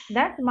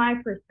 That's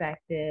my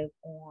perspective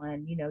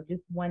on, you know,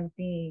 just one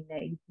thing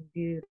that you can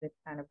do to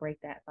kind of break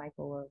that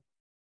cycle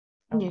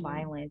of Yeah.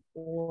 violence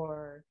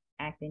or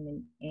acting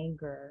in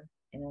anger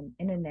in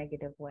a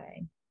negative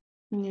way.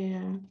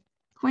 Yeah.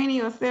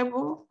 Queenie or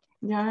Sybil,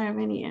 y'all have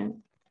any?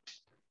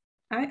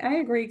 I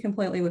agree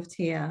completely with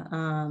Tia.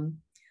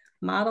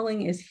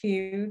 Modeling is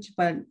huge,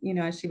 but you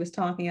know, as she was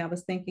talking, I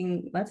was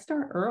thinking, let's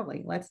start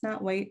early. Let's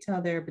not wait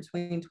till they're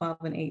between 12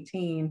 and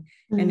 18.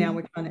 And now Mm-hmm.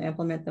 we're trying to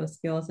implement those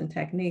skills and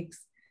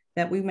techniques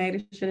that we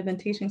maybe should have been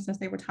teaching since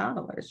they were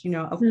toddlers, you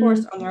know, of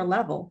course, on their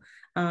level.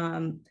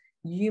 Um,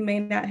 you may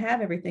not have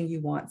everything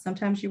you want.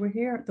 Sometimes you will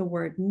hear the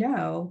word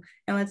no,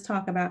 and let's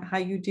talk about how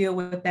you deal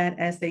with that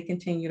as they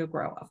continue to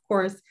grow. Of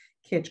course,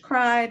 kids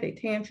cry, they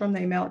tantrum,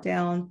 they melt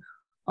down,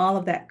 all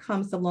of that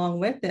comes along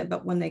with it.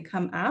 But when they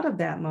come out of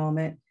that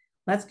moment,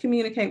 let's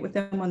communicate with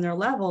them on their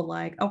level,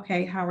 like,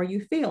 okay, how are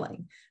you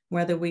feeling?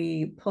 Whether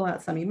we pull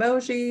out some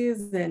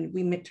emojis and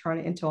we turn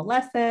it into a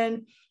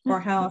lesson, or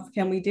how else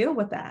can we deal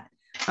with that?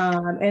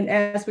 And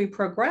as we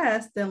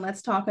progress, then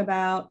let's talk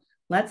about,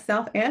 let's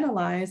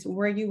self-analyze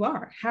where you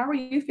are. How are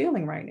you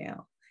feeling right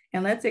now?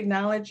 And let's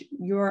acknowledge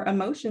your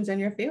emotions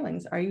and your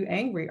feelings. Are you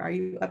angry? Are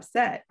you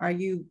upset? Are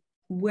you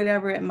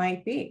whatever it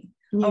might be?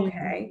 Yeah.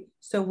 Okay,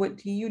 so what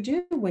do you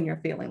do when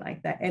you're feeling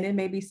like that? And it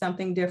may be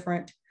something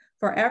different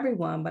for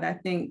everyone, but I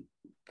think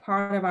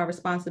part of our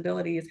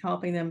responsibility is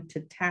helping them to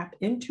tap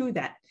into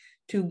that,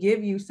 to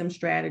give you some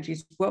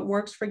strategies. What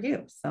works for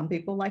you? Some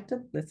people like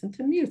to listen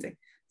to music.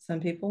 Some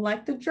people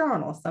like to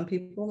journal. Some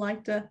people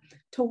like to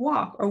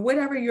walk, or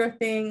whatever your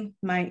thing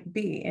might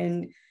be.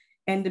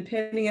 And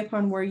depending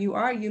upon where you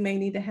are, you may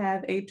need to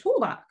have a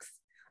toolbox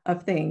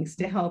of things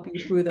to help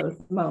you through those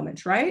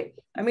moments, right?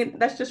 I mean,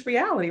 that's just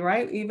reality,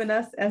 right? Even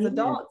us as Yeah.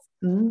 adults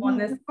on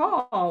this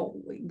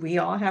call, we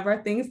all have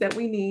our things that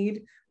we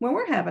need when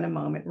we're having a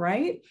moment,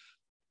 right?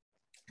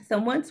 So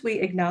once we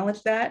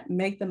acknowledge that,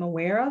 make them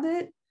aware of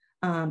it,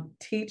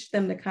 teach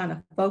them to kind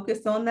of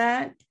focus on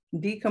that,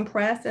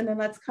 decompress, and then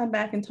let's come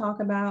back and talk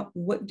about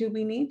what do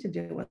we need to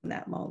do in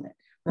that moment,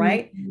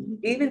 right? Mm-hmm.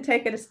 Even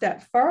take it a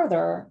step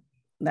further,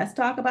 let's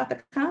talk about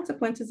the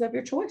consequences of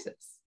your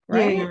choices,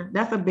 right? Yeah,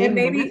 that's a big And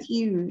one. That's maybe,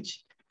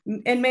 huge.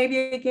 and maybe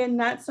again,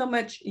 not so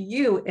much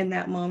you in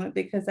that moment,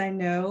 because I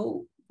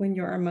know when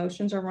your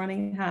emotions are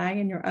running high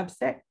and you're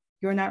upset,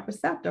 you're not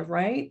receptive,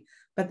 right?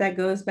 But that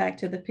goes back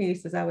to the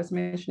piece, as I was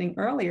mentioning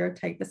earlier,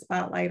 take the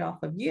spotlight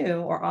off of you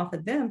or off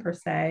of them per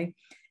se,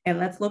 and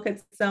let's look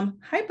at some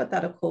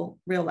hypothetical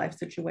real life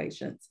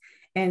situations.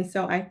 And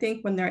so I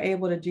think when they're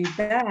able to do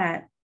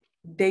that,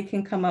 they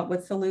can come up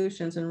with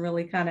solutions and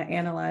really kind of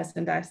analyze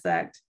and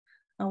dissect,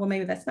 oh, well,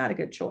 maybe that's not a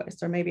good choice,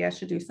 or maybe I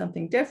should do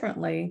something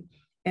differently.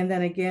 And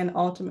then again,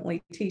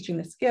 ultimately teaching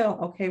the skill,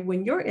 okay,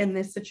 when you're in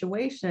this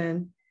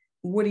situation,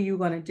 what are you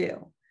going to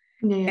do?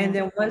 Yeah. And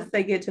then once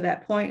they get to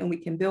that point and we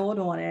can build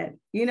on it,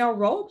 you know,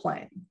 role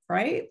playing,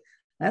 right?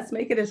 Let's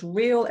make it as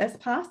real as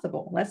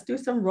possible. Let's do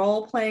some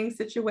role playing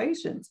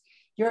situations.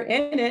 You're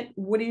in it,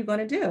 what are you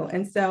going to do?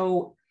 And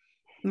so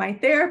my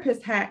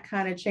therapist hat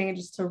kind of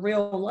changes to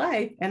real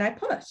life, and I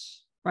push,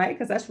 right?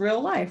 Because that's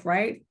real life,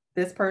 right?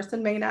 This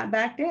person may not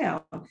back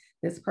down.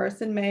 This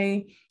person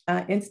may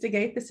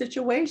instigate the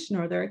situation,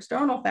 or there are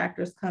external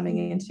factors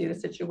coming into the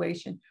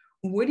situation.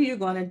 What are you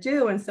going to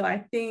do? And so I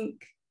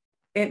think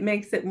it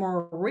makes it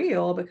more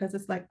real, because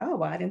it's like, oh,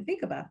 well, I didn't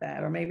think about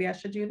that, or maybe I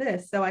should do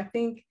this. So I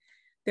think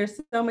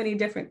there's so many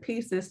different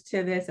pieces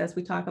to this as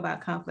we talk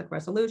about conflict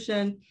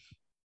resolution,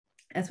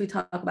 as we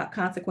talk about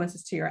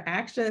consequences to your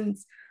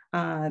actions.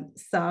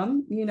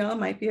 Some, you know,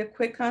 might be a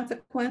quick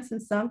consequence,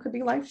 and some could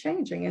be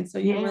life-changing. And so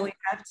you really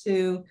have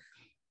to,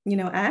 you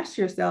know, ask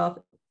yourself,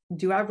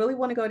 do I really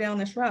want to go down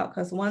this route?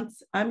 Because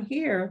once I'm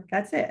here,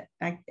 that's it.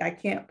 I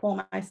can't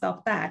pull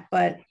myself back.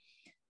 But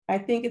I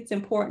think it's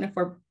important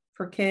for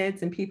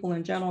kids and people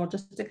in general,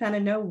 just to kind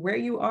of know where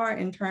you are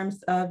in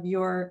terms of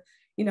your,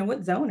 you know,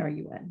 what zone are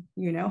you in?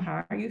 You know,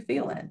 how are you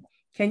feeling?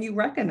 Can you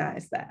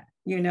recognize that?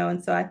 You know,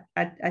 and so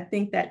I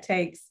think that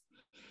takes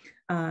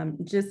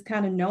just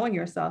kind of knowing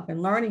yourself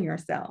and learning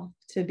yourself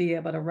to be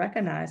able to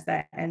recognize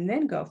that and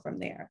then go from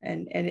there.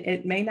 And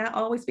it may not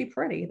always be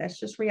pretty. That's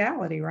just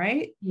reality,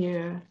 right?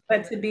 Yeah.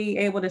 But to be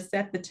able to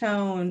set the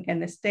tone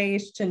and the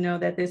stage to know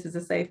that this is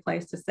a safe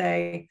place to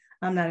say,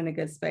 I'm not in a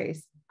good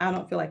space. I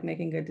don't feel like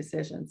making good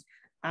decisions.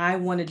 I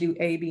want to do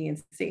A, B,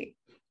 and C.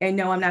 And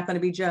no, I'm not going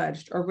to be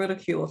judged or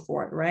ridiculed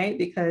for it, right?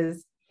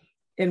 Because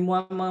in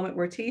one moment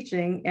we're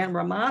teaching and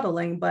we're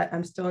modeling, but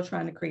I'm still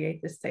trying to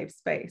create this safe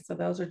space. So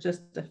those are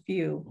just a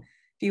few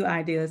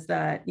ideas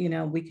that, you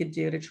know, we could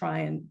do to try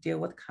and deal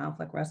with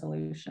conflict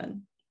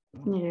resolution.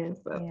 Yeah,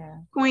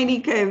 so Queenie,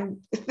 because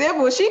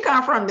Sybil, she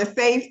come from the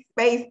safe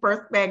space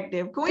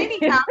perspective. Queenie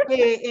come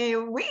here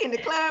and we in the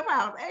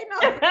clubhouse. Ain't no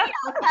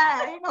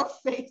outside, ain't no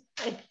safe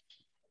space.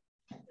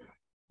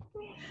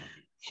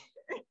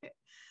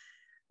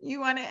 You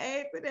want to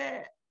add to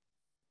that?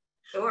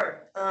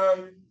 Sure.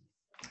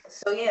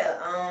 So yeah,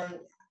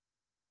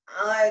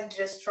 I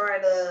just try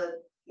to,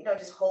 you know,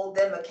 just hold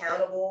them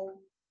accountable,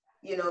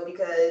 you know,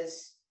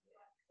 because,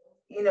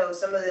 you know,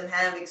 some of them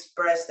have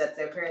expressed that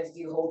their parents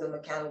do hold them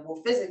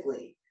accountable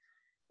physically.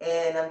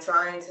 And I'm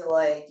trying to,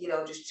 like, you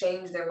know, just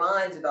change their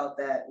minds about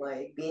that.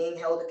 Like, being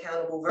held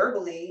accountable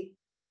verbally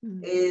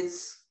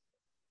is,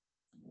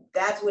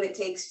 that's what it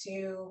takes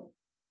to,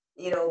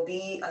 you know,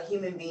 be a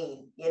human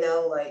being, you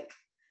know, like,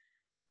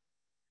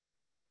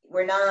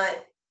 we're not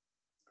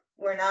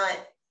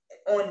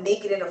on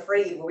Naked and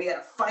Afraid where we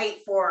gotta fight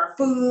for our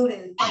food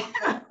and fight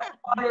for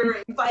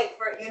water and fight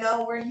for, you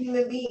know, we're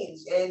human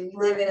beings and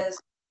we live in a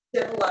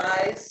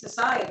civilized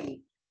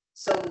society.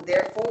 So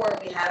therefore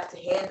we have to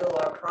handle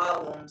our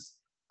problems,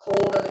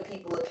 hold other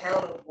people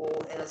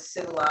accountable in a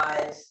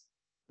civilized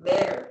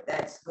manner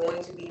that's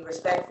going to be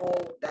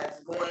respectful,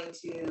 that's going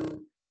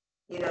to,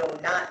 you know,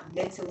 not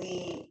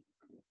mentally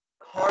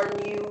harm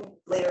you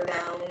later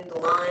down the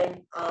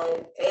line,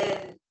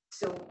 and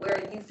to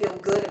where you feel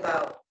good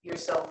about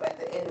yourself at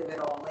the end of it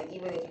all. Like,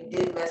 even if you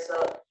did mess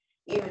up,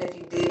 even if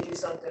you did do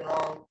something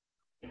wrong,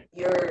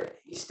 you're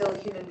still a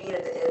human being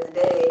at the end of the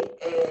day,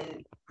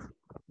 and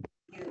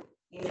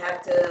you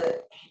have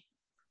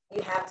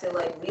to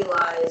like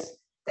realize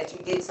that you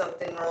did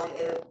something wrong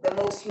in the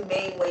most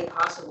humane way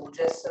possible,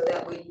 just so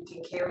that way you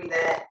can carry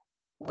that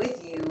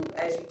with you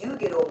as you do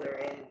get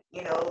older. And,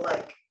 you know,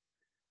 like,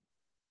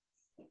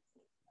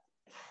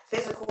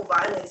 physical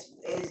violence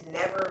is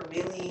never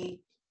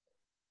really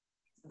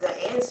the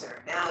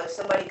answer. Now, if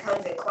somebody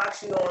comes and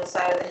clocks you on the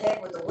side of the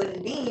head with a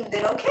wooden beam,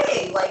 then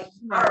okay, like,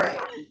 all right.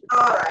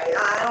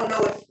 I don't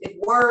know if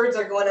words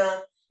are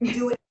gonna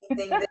do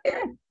anything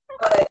there,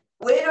 but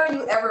when are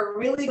you ever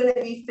really gonna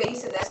be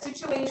facing that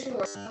situation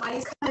where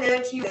somebody's coming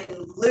at you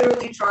and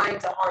literally trying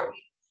to harm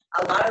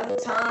you? A lot of the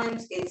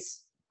times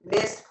it's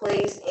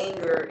misplaced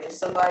anger. If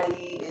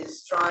somebody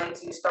is trying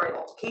to start an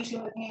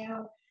altercation with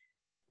you,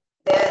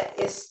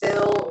 there's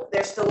still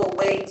a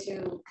way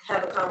to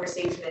have a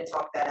conversation and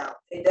talk that out.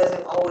 It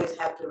doesn't always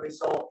have to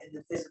result in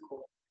the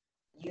physical.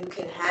 You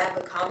can have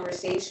a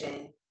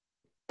conversation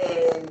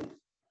and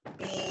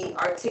be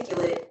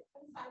articulate.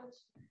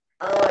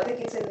 I think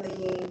it's in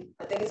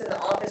the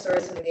office, or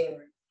it's in the game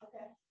room.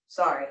 Okay.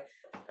 Sorry.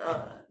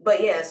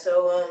 But yeah,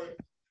 so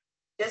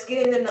just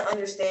getting them to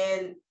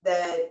understand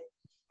that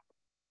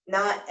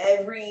not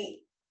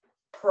every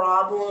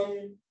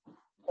problem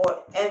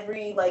or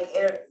every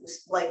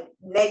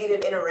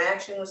negative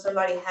interaction with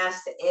somebody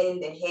has to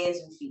end in hands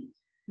and feet.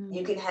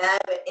 You can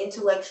have an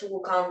intellectual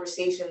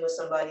conversation with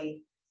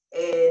somebody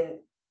and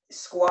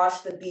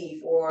squash the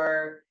beef,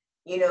 or,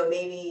 you know,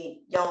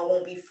 maybe y'all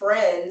won't be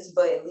friends,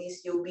 but at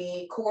least you'll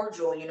be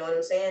cordial. You know what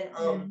I'm saying?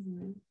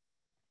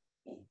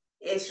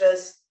 It's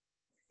just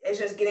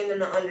getting them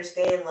to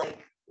understand, like,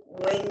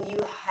 when you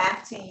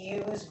have to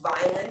use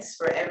violence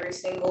for every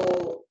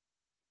single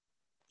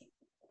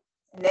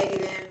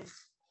negative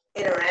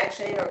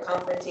interaction or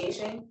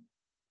confrontation,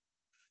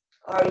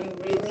 are you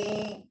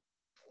really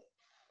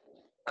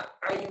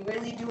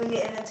doing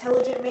it in an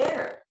intelligent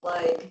manner?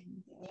 Like,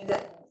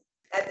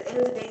 at the end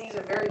of the day, these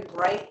are very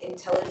bright,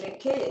 intelligent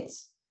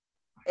kids,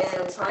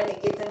 and I'm trying to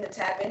get them to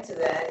tap into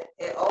that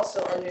and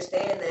also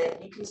understand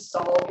that you can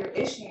solve your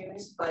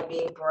issues by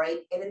being bright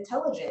and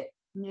intelligent.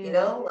 You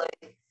know,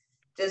 like,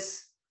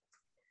 just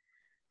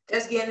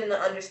getting them to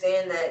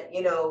understand that,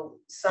 you know,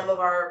 some of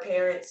our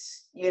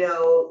parents, you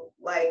know,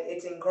 like,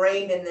 it's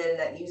ingrained in them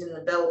that using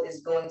the belt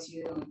is going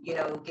to, you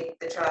know, get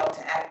the child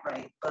to act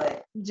right.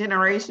 But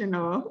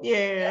generational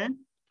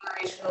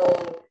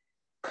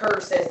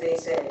curse, as they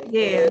say.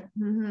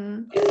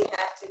 Really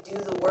have to do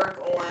the work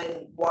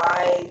on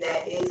why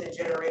that is a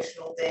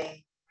generational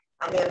thing.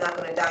 I mean, I'm not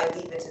going to dive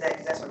deep into that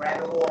because that's a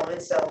rabbit hole on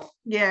itself.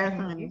 You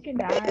can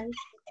dive.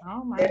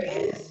 Oh my God. There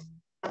is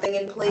something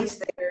in place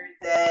there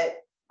that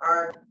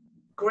our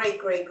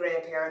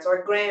great-great-grandparents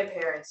or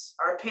grandparents,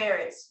 our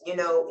parents, you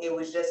know, it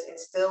was just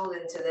instilled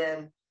into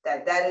them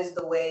that that is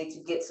the way to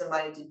get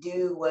somebody to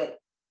do what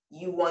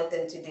you want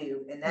them to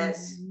do. And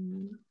that's,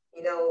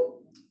 you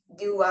know,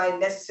 do I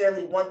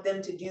necessarily want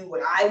them to do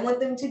what I want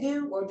them to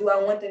do, or do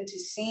I want them to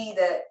see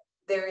that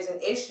there is an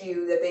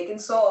issue that they can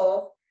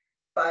solve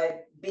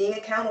by being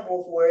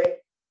accountable for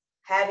it,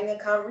 having a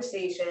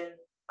conversation,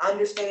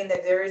 understanding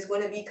that there is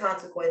going to be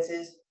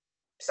consequences.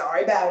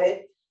 Sorry about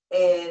it.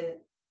 And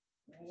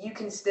we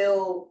can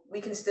still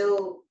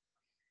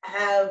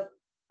have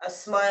a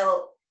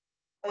smile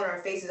on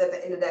our faces at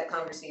the end of that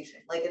conversation.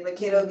 Like if a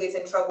kiddo gets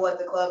in trouble at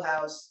the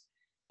clubhouse,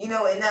 in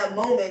that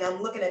moment,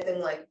 I'm looking at them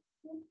like,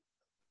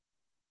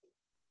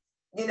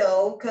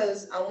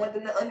 because I want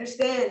them to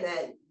understand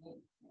that,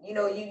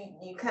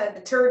 you kind of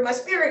deterred my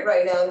spirit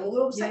right now. I'm a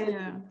little upset with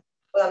you.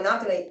 But I'm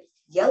not going to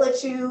yell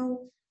at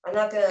you. I'm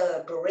not going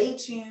to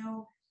berate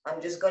you. I'm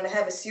just going to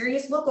have a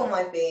serious look on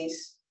my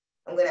face.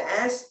 I'm going to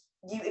ask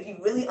you if you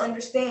really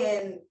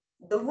understand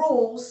the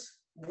rules,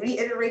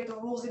 reiterate the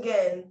rules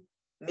again,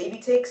 maybe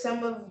take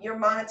some of your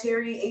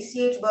monetary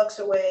ACH bucks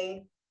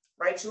away,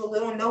 write you a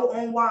little note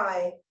on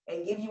why,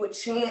 and give you a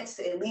chance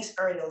to at least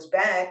earn those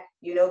back,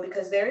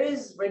 because there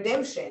is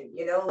redemption,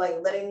 like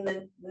letting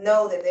them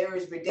know that there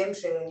is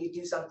redemption when you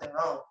do something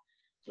wrong.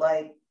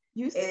 Like,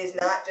 it is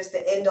not just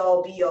the end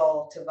all be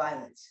all to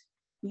violence.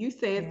 You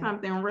said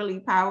something really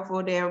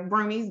powerful that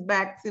brings me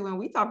back to when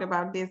we talked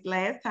about this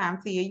last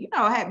time, Tia.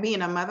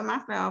 Being a mother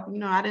myself,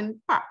 I didn't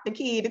pop the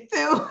kid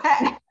too.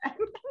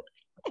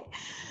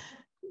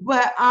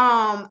 But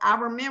I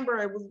remember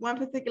it was one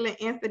particular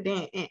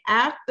incident, and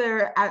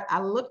after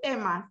I looked at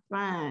my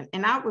son,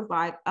 and I was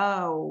like,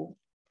 oh,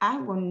 I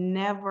will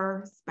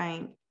never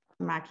spank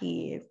my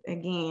kids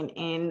again.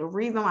 And the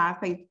reason why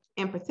I say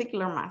in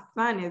particular my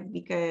son is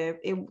because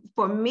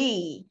for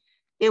me,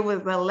 it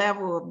was a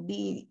level of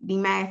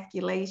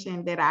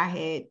demasculation that I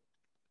had.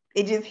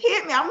 It just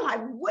hit me. I'm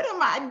like, what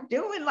am I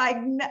doing? Like,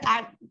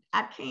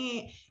 I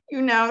can't,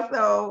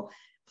 so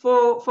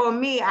for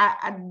me,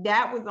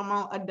 that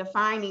was a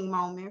defining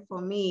moment for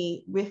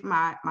me with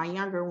my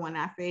younger one.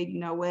 I said, you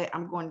know what,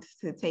 I'm going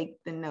to take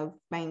the no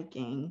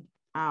spanking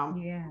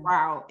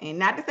route. And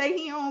not to say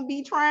he don't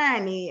be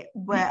trying it,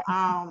 but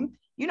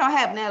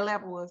having that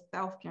level of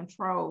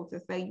self-control to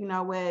say, you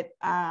know what,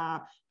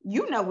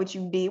 what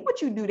you did,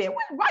 what you do that,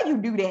 why you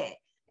do that?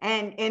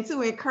 And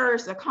to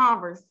encourage the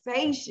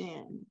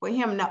conversation for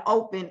him to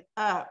open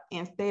up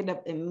instead of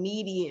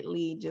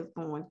immediately just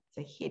going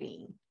to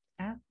hitting.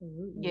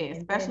 Absolutely. Yeah,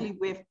 especially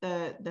with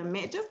the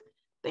men. Just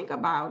think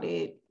about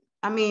it.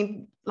 I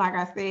mean, like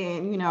I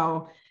said,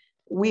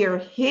 we're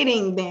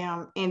hitting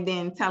them and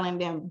then telling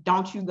them,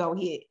 don't you go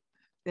hit.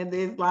 And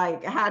it's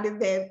like, how does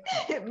that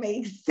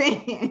make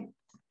sense?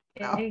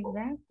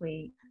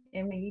 Exactly.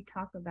 And when you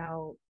talk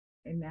about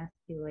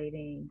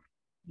emasculating,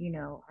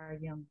 our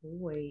young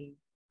boys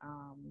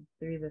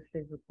through the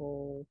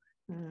physical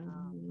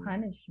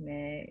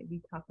punishment,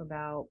 we talk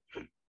about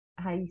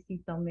how you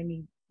see so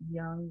many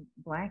young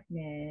Black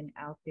men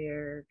out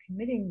there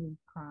committing these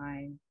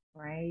crimes,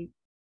 right?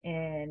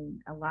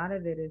 And a lot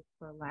of it is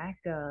for lack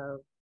of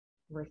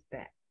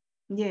respect,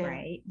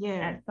 right? Yeah.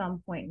 At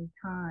some point in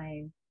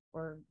time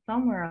or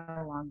somewhere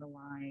along the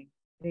line,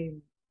 they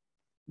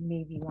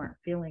maybe weren't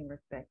feeling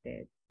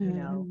respected,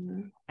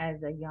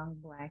 as a young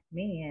Black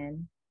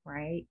man,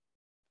 right?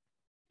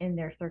 In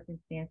their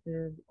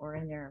circumstances or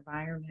in their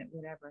environment,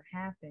 whatever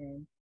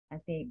happened, I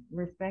think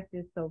respect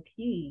is so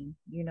key,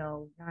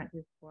 not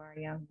just for our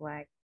young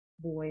Black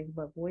boys,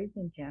 but boys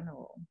in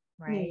general,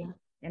 right? Yeah.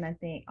 And I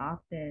think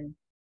often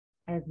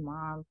as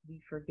moms,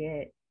 we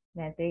forget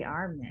that they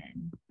are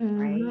men,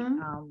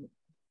 right?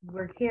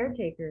 We're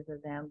caretakers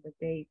of them, but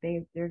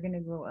they're going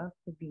to grow up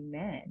to be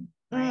men,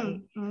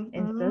 right?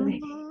 And so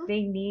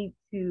they need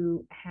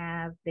to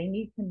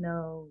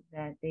know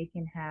that they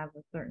can have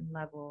a certain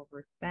level of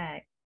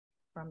respect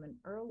from an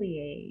early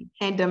age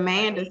and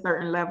demand a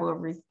certain level of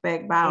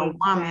respect by a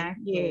woman.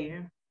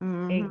 Yeah.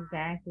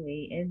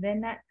 Exactly. And then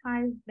that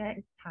ties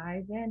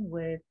in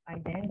with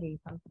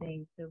identity,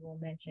 something Sybil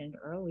mentioned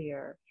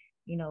earlier,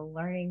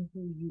 learning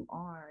who you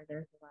are.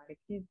 There's a lot of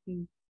kids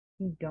who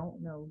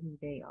don't know who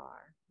they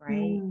are,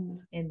 right?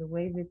 And the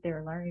way that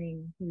they're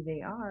learning who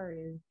they are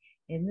is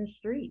in the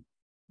streets,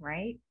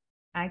 right?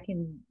 I'm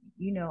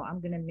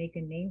going to make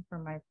a name for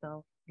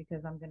myself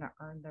because I'm going to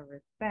earn the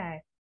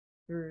respect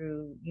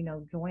through,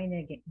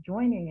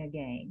 joining a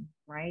gang,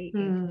 right?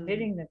 And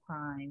committing the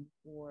crime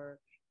or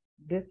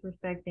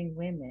disrespecting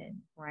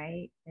women,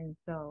 right? And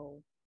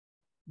so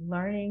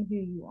learning who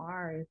you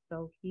are is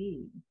so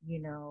key,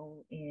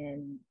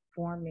 in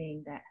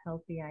forming that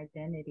healthy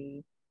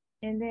identity.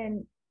 And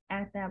then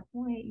at that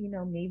point,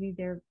 maybe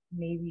they're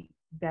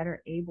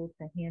better able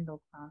to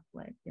handle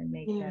conflict and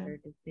make better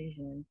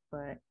decisions.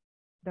 But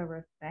the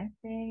respect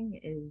thing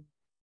is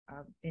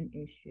an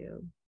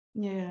issue.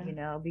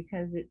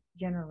 Because it's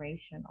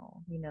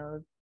generational,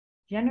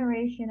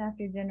 generation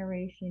after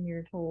generation,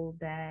 you're told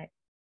that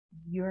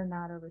you're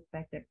not a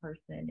respected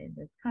person in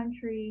this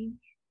country,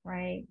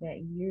 right?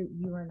 That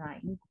you are not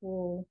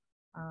equal,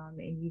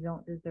 and you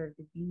don't deserve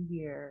to be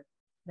here.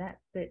 That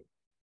sits,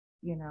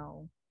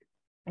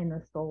 in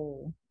the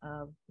soul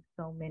of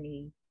so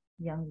many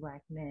young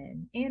Black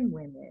men and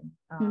women,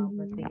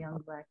 but the young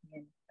Black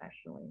men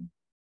especially.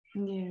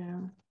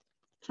 Yeah.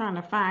 Trying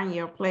to find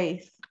your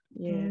place.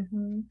 Yeah.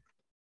 And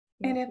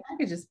if I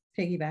could just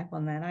piggyback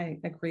on that. I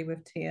agree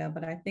with Tia,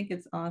 but I think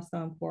it's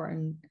also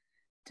important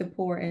to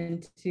pour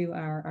into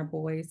our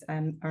boys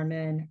and our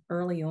men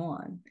early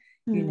on,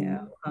 you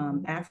know,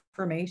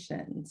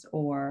 affirmations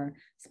or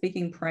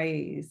speaking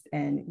praise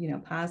and, you know,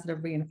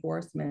 positive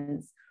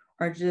reinforcements,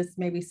 or just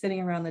maybe sitting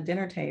around the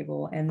dinner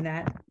table and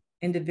that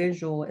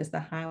individual is the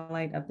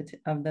highlight of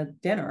the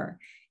dinner,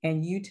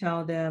 and you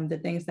tell them the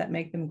things that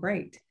make them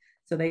great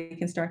so they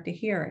can start to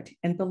hear it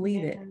and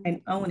believe it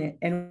and own it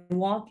and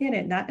walk in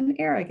it, not in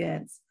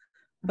arrogance,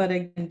 but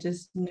again,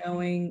 just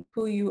knowing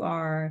who you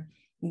are,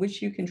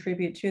 which you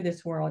contribute to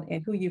this world,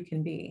 and who you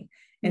can be.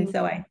 And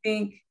so I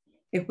think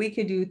if we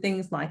could do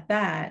things like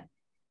that,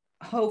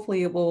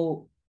 hopefully it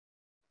will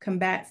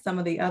combat some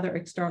of the other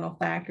external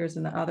factors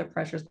and the other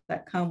pressures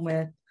that come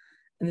with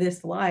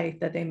this life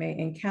that they may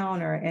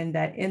encounter, and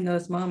that in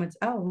those moments,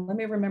 oh, let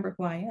me remember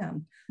who I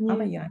am.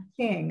 I'm a young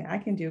king. I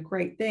can do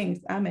great things.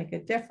 I make a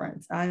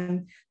difference.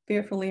 I'm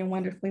fearfully and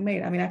wonderfully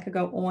made. I mean, I could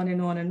go on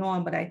and on and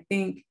on, but I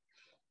think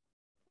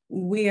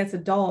we as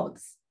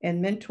adults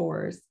and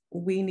mentors,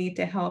 we need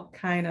to help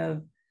kind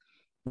of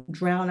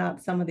drown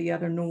out some of the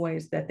other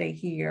noise that they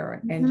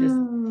hear and just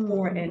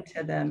pour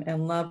into them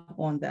and love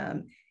on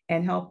them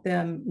and help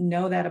them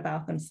know that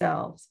about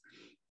themselves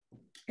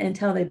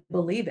until they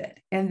believe it.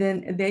 And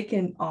then they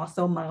can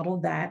also model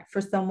that for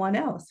someone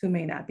else who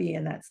may not be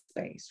in that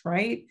space,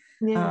 right?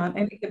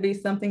 And it could be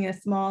something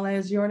as small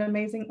as you're an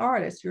amazing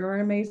artist, you're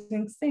an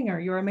amazing singer,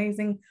 you're an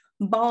amazing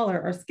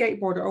baller or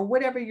skateboarder or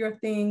whatever your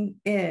thing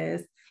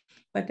is,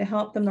 but to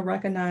help them to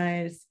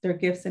recognize their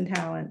gifts and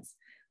talents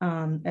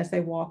as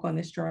they walk on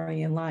this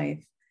journey in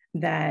life,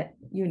 that,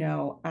 you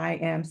know, I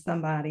am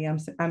somebody,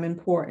 I'm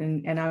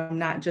important, and I'm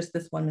not just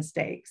this one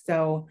mistake.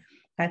 So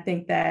I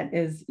think that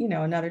is, you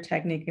know, another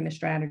technique and a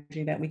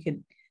strategy that we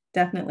could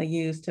definitely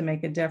use to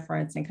make a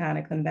difference and kind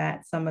of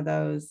combat some of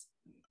those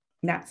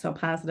not so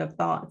positive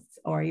thoughts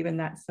or even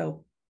not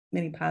so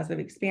many positive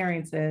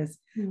experiences,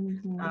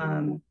 you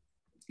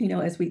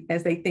know, as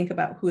they think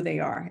about who they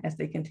are as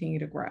they continue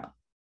to grow.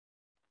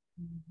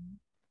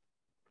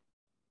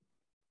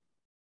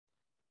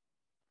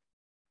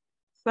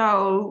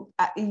 So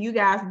you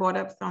guys brought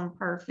up some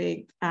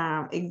perfect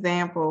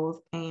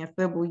examples, and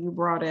Sybil, you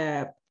brought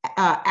up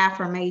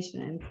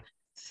affirmations.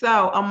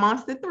 So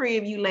amongst the three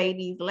of you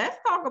ladies, let's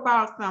talk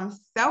about some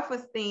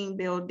self-esteem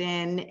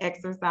building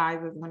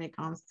exercises when it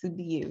comes to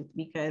the youth,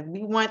 because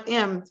we want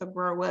them to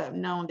grow up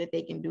knowing that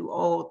they can do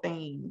all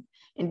things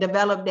and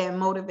develop that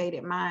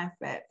motivated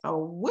mindset. So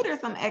what are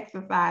some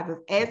exercises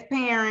as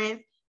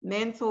parents,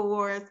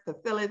 mentors,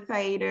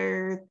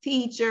 facilitators,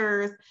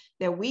 teachers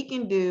that we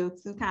can do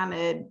to kind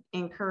of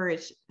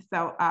encourage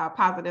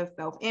positive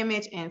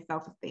self-image and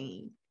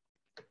self-esteem?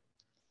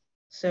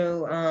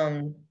 So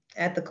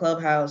at the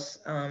clubhouse,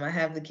 I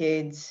have the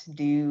kids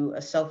do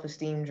a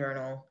self-esteem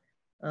journal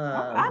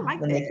I like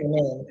when that. they come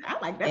in. I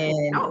like that.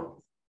 And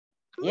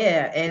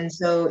yeah, and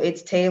so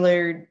it's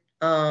tailored.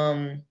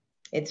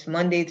 It's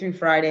Monday through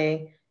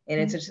Friday, and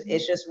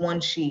it's just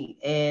one sheet,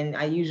 and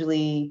I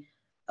usually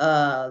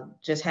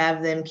just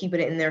have them keep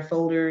it in their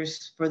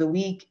folders for the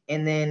week,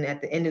 and then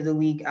at the end of the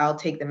week I'll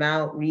take them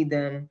out, read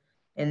them,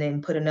 and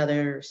then put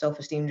another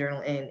self-esteem journal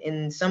in.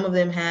 And some of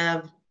them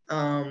have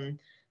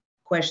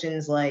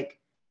questions like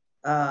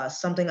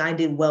something I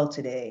did well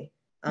today,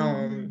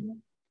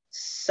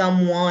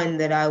 someone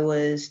that I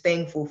was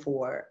thankful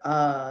for,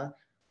 a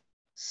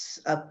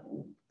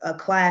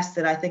class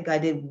that I think I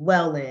did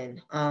well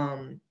in,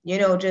 you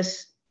know,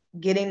 just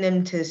getting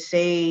them to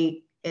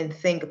say and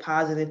think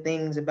positive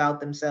things about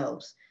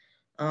themselves.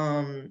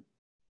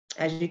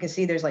 As you can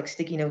see, there's like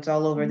sticky notes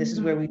all over. This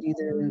is where we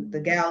do the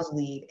gals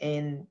lead,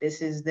 and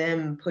this is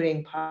them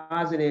putting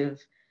positive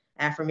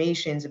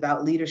affirmations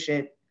about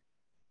leadership,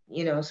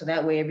 you know, so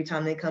that way every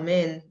time they come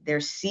in, they're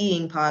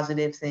seeing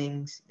positive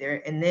things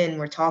there, and then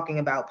we're talking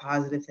about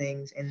positive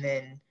things, and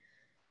then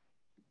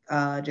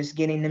just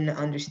getting them to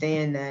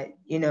understand that,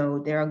 you know,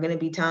 there are going to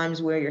be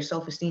times where your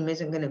self-esteem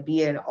isn't going to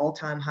be at an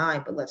all-time high,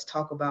 but let's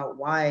talk about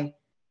why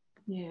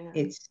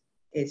it's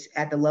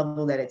at the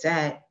level that it's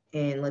at,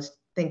 and let's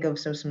think of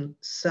some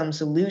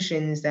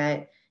solutions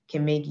that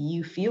can make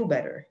you feel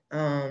better.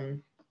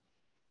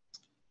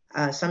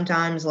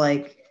 Sometimes,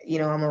 like, you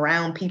know, I'm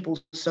around people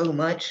so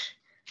much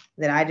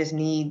that I just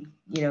need,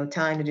 you know,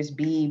 time to just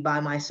be by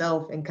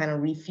myself and kind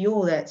of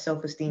refuel that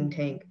self-esteem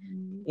tank.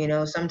 You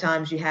know,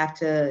 sometimes you have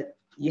to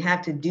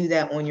do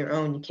that on your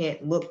own. You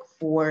can't look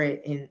for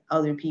it in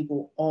other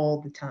people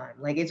all the time.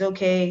 Like, it's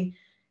okay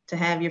to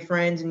have your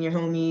friends and your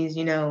homies,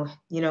 you know,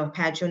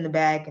 pat you in the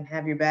back and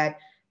have your back.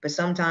 But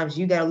sometimes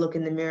you got to look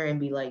in the mirror and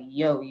be like,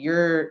 yo,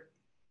 you're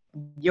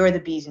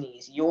the bee's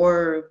knees. You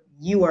are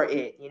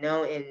it, you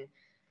know. And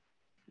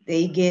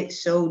they get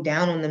so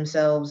down on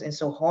themselves and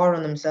so hard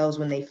on themselves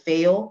when they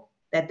fail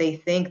that they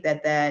think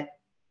that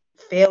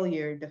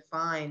failure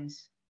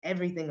defines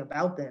everything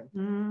about them.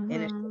 And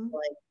it's just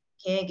like,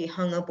 can't get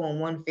hung up on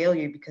one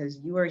failure, because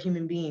you are a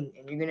human being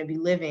and you're going to be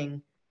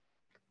living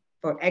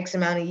for X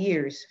amount of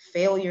years.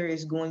 Failure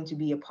is going to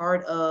be a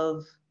part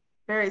of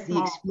very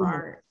small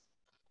part.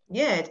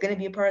 yeah, it's going to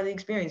be a part of the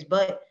experience.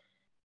 But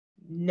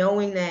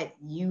knowing that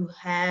you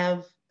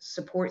have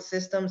support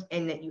systems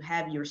and that you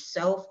have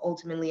yourself,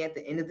 ultimately at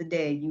the end of the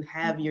day, you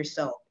have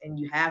yourself, and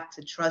you have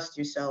to trust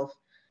yourself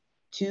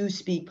to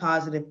speak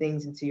positive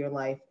things into your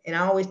life. And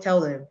I always tell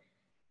them,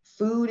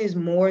 food is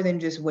more than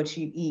just what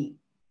you eat.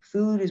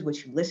 Food is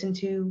what you listen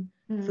to.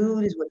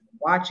 Food is what you're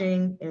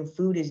watching, and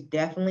food is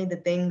definitely the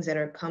things that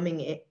are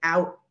coming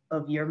out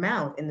of your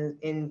mouth,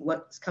 and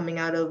what's coming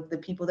out of the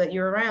people that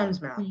you're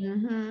around's mouth.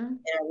 And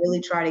I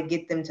really try to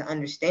get them to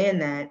understand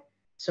that,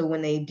 so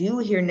when they do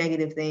hear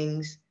negative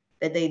things,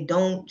 that they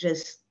don't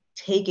just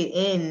take it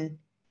in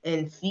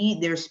and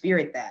feed their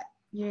spirit that.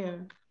 Yeah.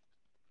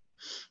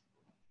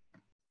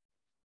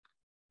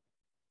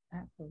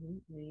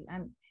 Absolutely.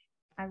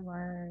 I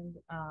learned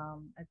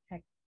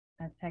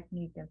a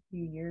technique a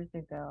few years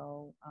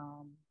ago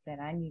that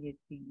I needed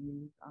to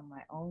use on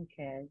my own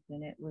kids,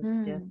 and it was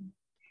just,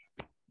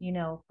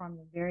 from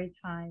the very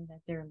time that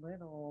they're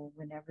little,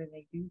 whenever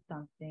they do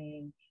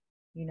something,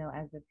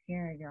 as a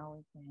parent, you're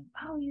always saying,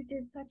 "Oh, you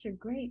did such a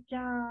great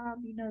job.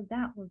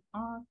 That was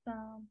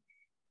awesome."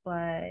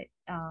 But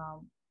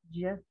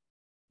just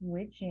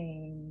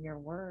switching your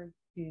words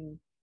to,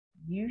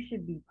 "You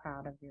should be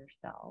proud of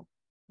yourself,"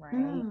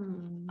 right?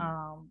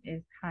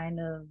 Is kind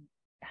of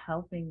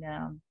helping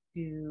them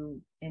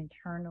to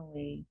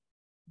internally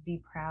be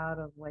proud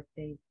of what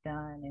they've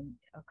done and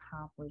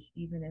accomplished,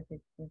 even if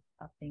it's just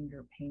a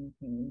finger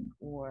painting,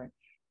 or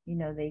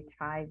they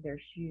tied their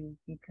shoes,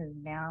 because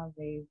now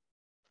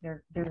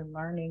they're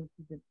learning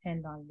to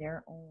depend on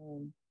their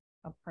own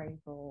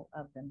appraisal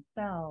of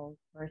themselves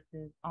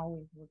versus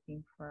always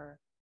looking for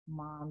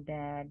mom,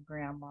 dad,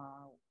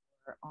 grandma,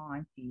 or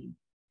auntie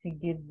to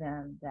give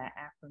them that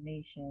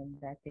affirmation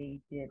that they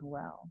did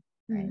well,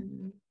 right?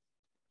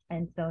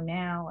 And so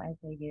now as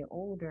they get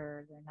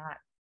older, they're not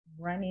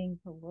running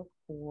to look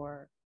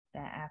for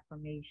that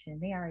affirmation.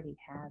 They already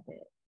have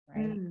it,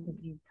 right? Because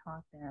you've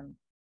taught them,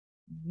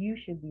 you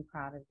should be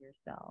proud of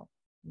yourself,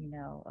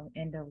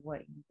 and of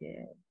what you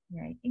did,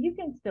 right? And you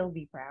can still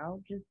be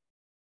proud, just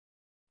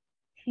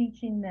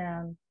teaching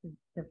them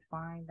to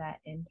find that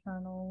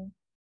internal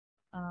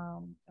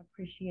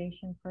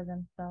appreciation for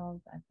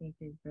themselves, I think,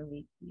 is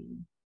really key.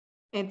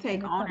 And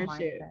take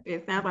ownership.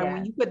 It sounds like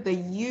when Yes. you put the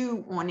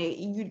you on it,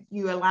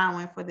 you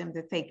allowing for them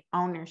to take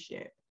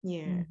ownership.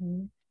 Yeah.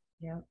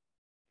 Yep.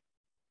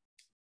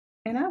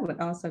 And I would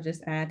also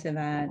just add to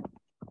that,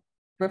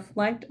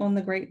 reflect on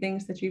the great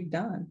things that you've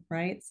done,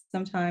 right?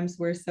 Sometimes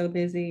we're so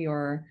busy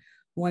or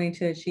wanting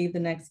to achieve the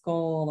next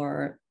goal,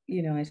 or,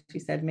 as you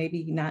said,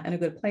 maybe not in a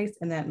good place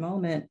in that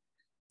moment.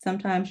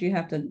 Sometimes you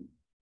have to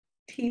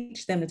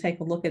teach them to take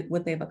a look at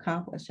what they've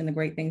accomplished and the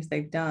great things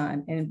they've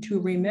done, and to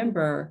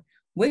remember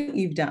what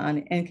you've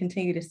done and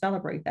continue to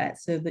celebrate that,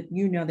 so that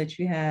that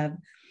you have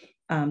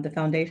the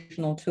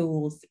foundational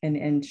tools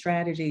and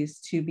strategies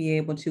to be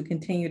able to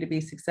continue to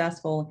be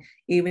successful,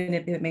 even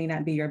if it may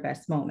not be your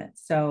best moment.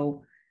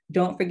 So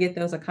don't forget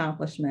those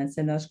accomplishments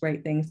and those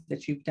great things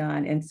that you've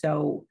done. And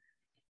so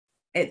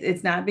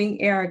it's not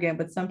being arrogant,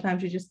 but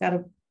sometimes you just got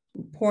to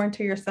pour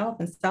into yourself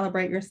and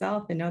celebrate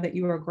yourself and know that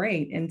you are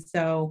great. And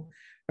so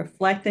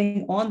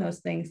reflecting on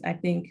those things, I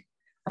think,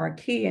 are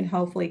key, and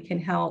hopefully can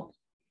help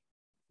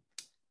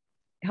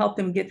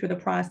them get through the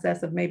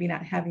process of maybe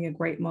not having a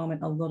great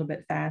moment a little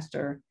bit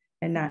faster,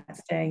 and not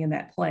staying in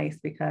that place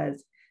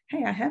because,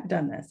 hey, I have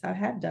done this, I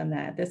have done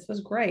that, this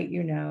was great,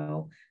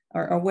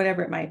 or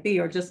whatever it might be,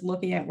 or just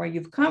looking at where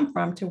you've come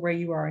from to where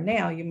you are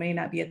now. You may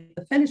not be at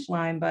the finish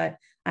line, but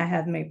I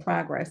have made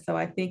progress. So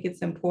I think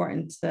it's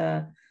important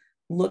to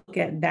look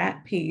at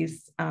that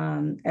piece,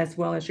 as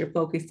well as you're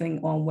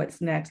focusing on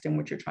what's next and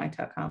what you're trying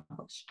to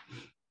accomplish.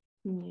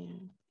 Yeah.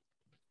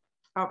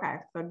 Okay,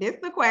 so this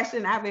is the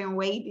question I've been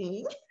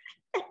waiting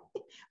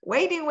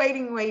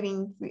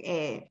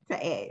to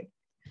ask.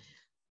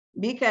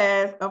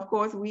 Because, of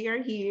course, we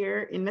are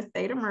here in the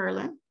state of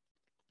Maryland,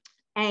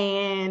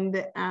 and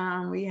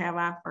we have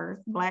our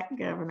first Black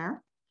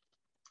governor.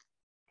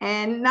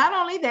 And not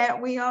only that,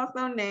 we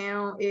also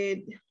now,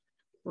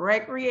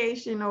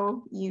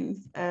 recreational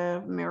use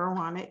of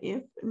marijuana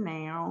is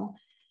now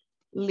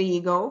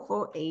legal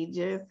for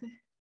ages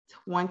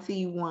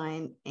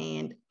 21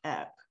 and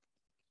up.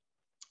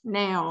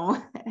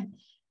 Now,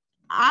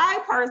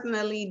 I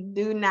personally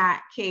do not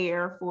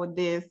care for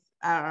this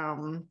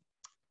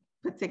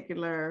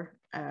particular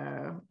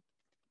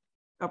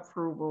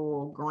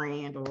approval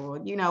grant, or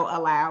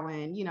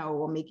allowing,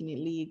 or making it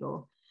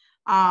legal.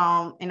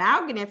 And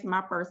I'll get into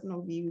my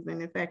personal views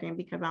in a second,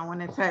 because I want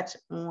to touch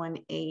on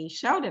a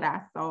show that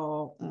I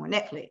saw on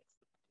Netflix.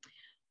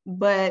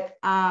 But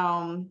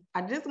I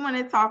just want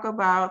to talk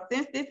about,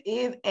 since this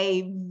is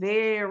a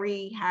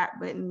very hot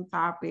button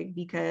topic,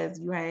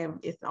 because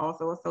it's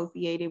also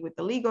associated with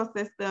the legal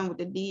system, with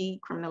the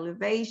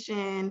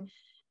decriminalization,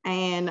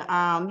 and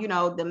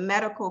the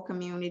medical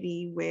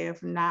community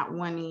with not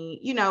wanting,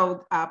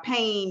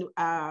 pain,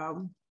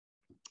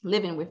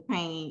 living with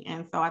pain.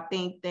 And so I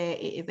think that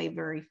it is a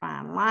very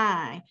fine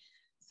line.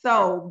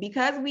 So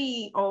because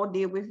we all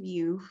deal with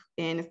youth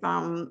in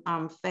some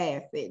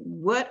facet,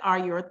 what are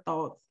your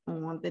thoughts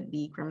on the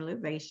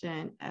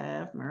decriminalization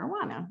of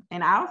marijuana?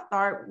 And I'll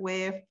start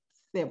with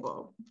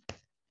Sybil.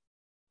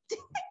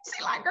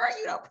 She's like, girl,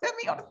 you don't put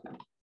me on the.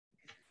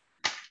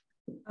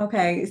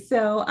 Okay,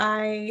 so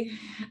I'm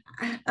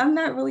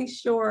not really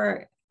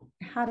sure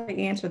how to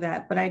answer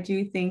that, but I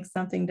do think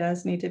something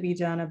does need to be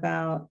done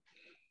about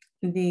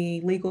the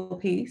legal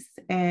piece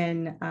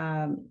and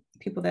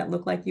people that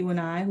look like you and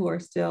I who are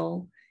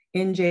still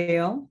in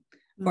jail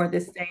for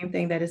the same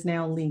thing that is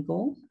now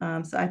legal.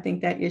 So I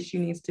think that issue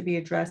needs to be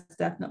addressed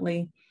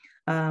definitely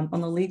from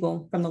the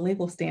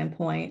legal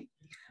standpoint.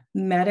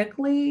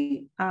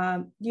 Medically,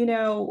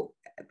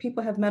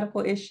 people have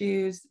medical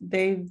issues.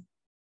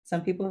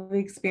 Some people have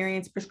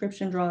experienced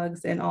prescription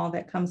drugs and all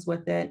that comes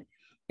with it,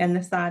 and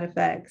the side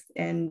effects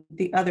and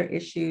the other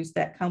issues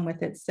that come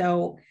with it.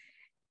 So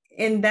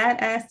in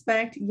that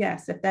aspect,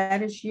 yes, if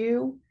that is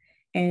you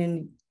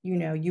and you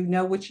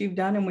know what you've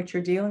done and what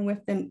you're dealing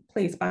with, then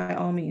please, by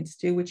all means,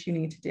 do what you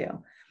need to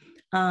do.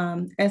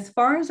 As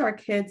far as our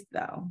kids,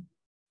 though,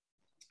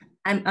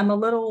 I'm a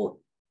little,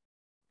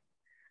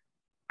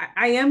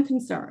 I am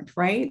concerned,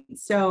 right?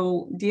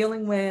 So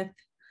dealing with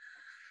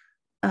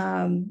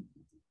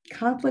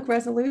conflict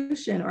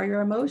resolution or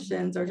your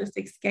emotions or just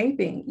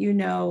escaping,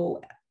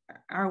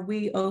 are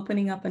we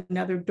opening up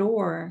another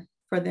door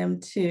for them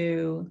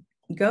to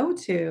go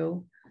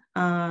to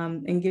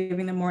and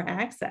giving them more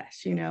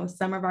access?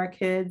 Some of our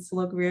kids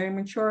look very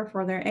mature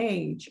for their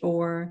age,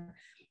 or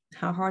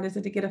how hard is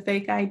it to get a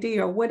fake ID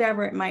or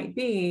whatever it might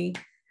be.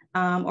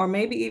 Or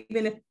maybe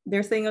even if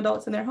they're seeing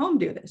adults in their home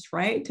do this,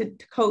 right? To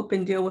cope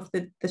and deal with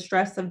the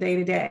stress of day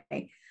to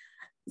day.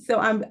 So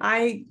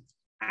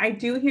I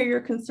do hear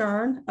your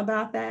concern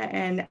about that.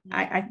 And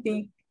I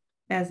think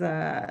as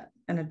an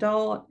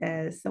adult,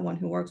 as someone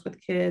who works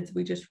with kids,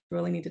 we just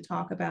really need to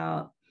talk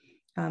about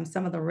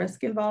some of the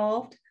risk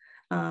involved.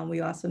 We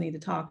also need to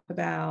talk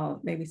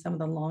about maybe some of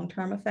the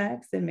long-term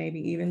effects and maybe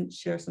even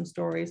share some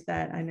stories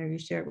that I know you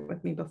shared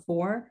with me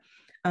before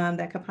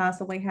that could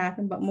possibly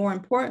happen. But more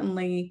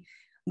importantly,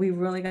 we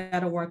really got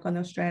to work on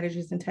those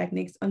strategies and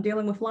techniques on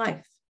dealing with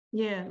life.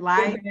 Yeah,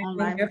 life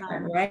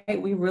different,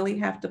 right? We really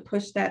have to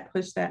push that.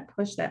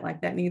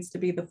 Like that needs to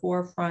be the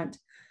forefront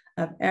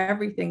of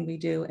everything we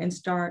do and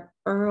start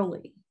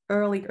early.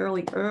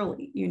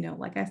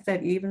 Like I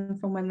said, even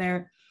from when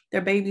they're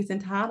babies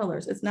and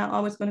toddlers, it's not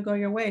always going to go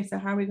your way. So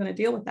how are we going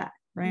to deal with that,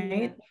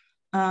 right?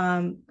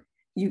 Yeah.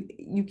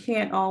 You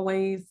can't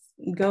always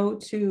go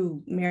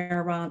to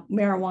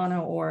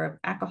marijuana or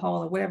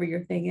alcohol or whatever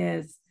your thing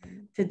is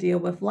to deal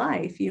with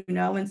life,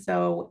 and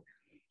so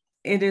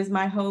it is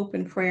my hope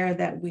and prayer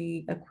that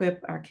we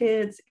equip our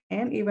kids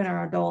and even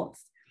our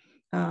adults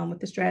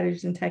with the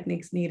strategies and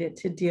techniques needed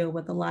to deal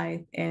with the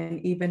life and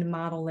even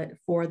model it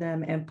for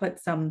them and put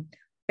some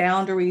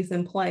boundaries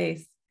in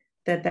place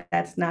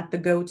that's not the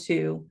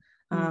go-to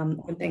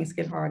when things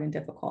get hard and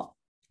difficult.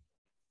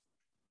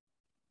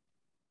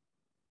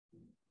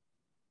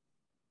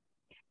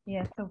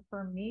 Yeah, so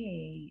for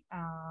me,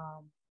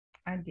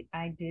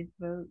 I did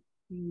vote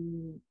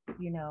to,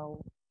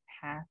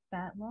 pass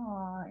that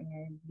law.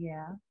 And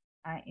yeah,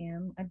 I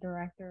am a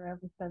director of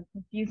the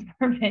substance use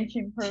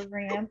prevention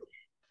program.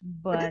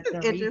 But the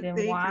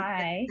reason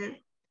why,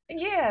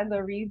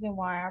 the reason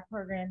why our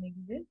program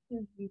exists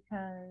is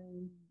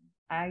because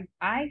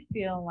I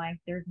feel like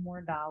there's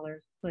more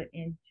dollars put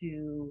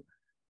into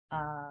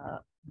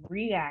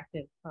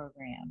reactive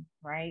programs,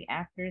 right?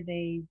 After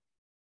they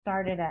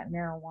started at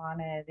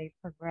marijuana, they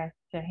progressed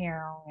to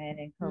heroin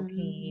and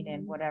cocaine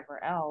and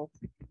whatever else.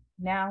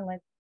 Now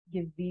let's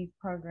give these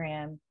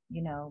programs,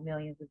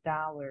 millions of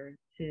dollars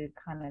to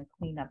kind of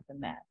clean up the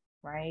mess,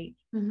 right?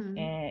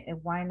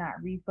 And why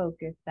not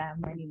refocus that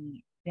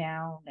money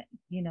down,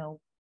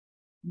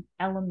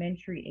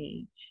 elementary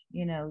age,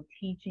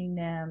 teaching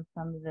them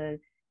some of the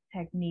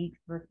techniques,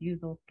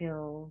 refusal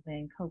skills,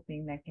 and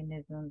coping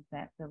mechanisms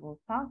that Sybil's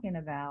talking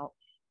about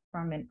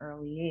from an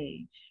early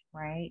age,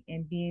 right?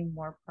 And being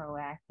more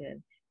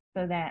proactive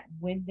so that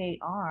when they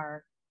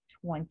are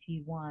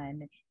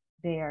 21,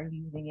 they are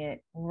using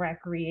it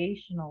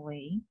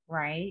recreationally,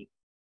 right?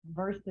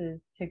 Versus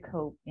to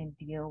cope and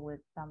deal with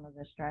some of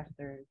the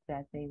stressors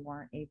that they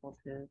weren't able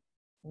to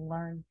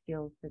learn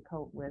skills to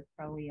cope with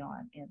early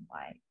on in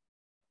life.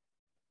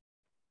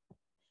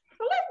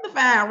 So let's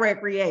define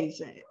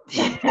recreation.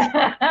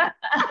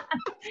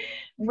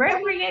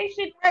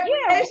 Recreation.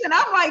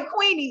 I'm like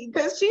Queenie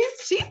because she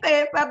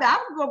said something. I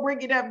was gonna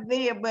bring it up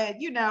there, but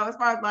as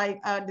far as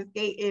like the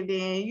skating,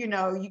 then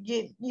you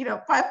get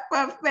puff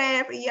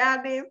fast and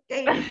y'all then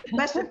skate,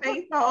 bust your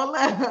face all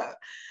up.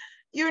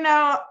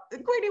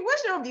 Queenie,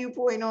 what's your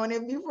viewpoint on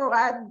it before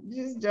I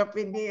just jump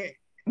in there?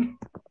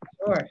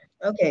 Sure.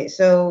 Okay,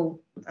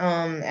 so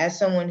as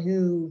someone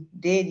who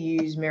did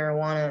use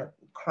marijuana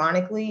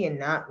chronically and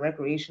not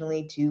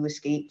recreationally to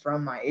escape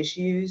from my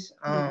issues,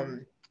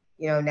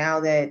 now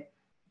that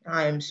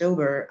I am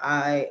sober,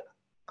 I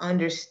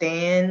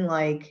understand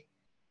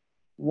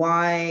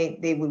why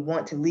they would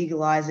want to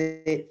legalize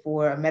it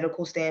for a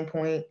medical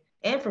standpoint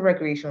and for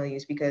recreational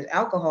use, because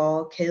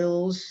alcohol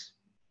kills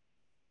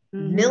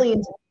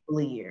millions of people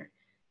a year.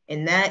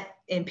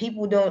 And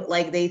people don't,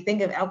 like, they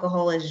think of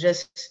alcohol as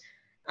just,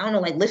 I don't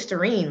know, like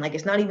Listerine, like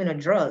it's not even a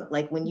drug.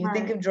 Like when you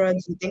think of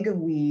drugs, you think of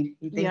weed,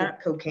 you think of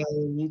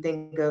cocaine, you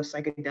think of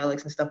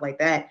psychedelics and stuff like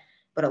that.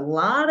 But a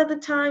lot of the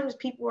times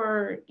people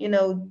are,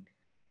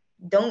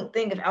 don't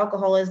think of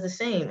alcohol as the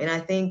same. And I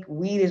think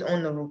weed is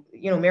on the,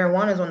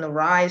 marijuana is on the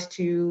rise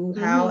to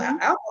how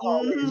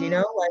alcohol is,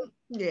 like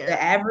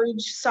the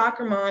average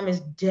soccer mom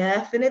is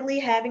definitely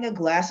having a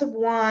glass of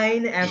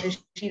wine after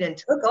she done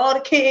took all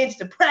the kids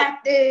to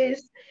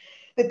practice.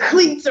 The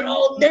cleats are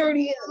all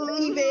dirty and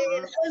leaving.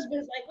 And the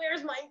husband's like,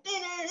 "Where's my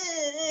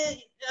dinner?"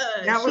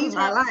 That was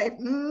my life.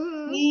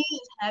 She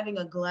is having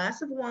a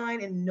glass of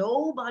wine, and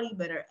nobody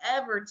better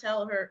ever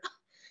tell her,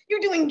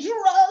 "You're doing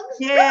drugs."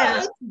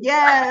 Yes.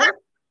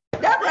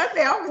 That's what I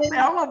said. I'm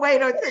gonna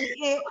wait until the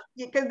end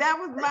because that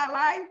was my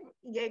life.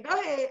 Yeah, go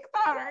ahead.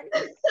 Sorry.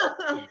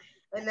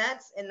 and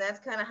that's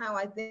kind of how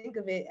I think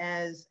of it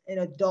as an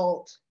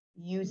adult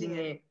using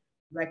it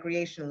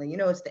recreationally.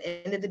 It's the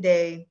end of the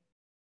day.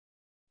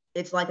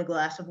 It's like a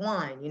glass of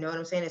wine, you know what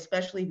I'm saying?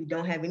 Especially if you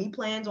don't have any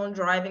plans on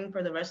driving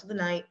for the rest of the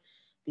night,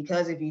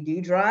 because if you do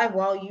drive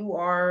while you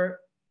are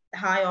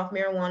high off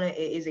marijuana,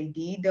 it is a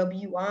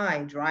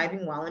DWI,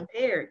 driving while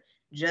impaired.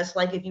 Just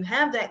like if you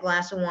have that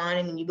glass of wine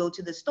and then you go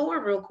to the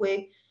store real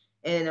quick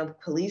and a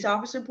police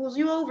officer pulls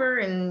you over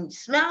and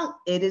smell,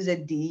 it is a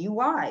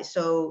DUI.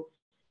 So,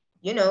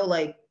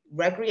 like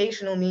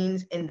recreational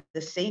means in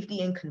the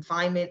safety and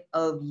confinement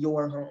of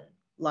your home.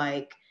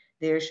 Like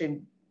there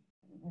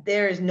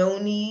is no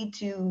need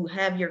to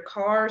have your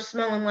car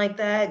smelling like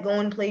that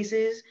going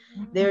places.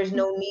 There's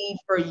no need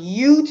for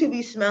you to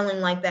be smelling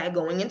like that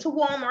going into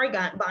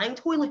Walmart, buying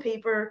toilet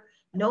paper.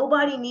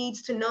 Nobody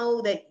needs to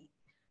know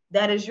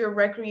that is your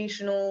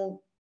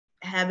recreational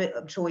habit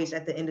of choice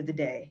at the end of the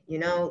day,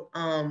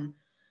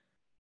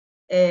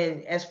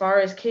 and as far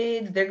as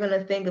kids, they're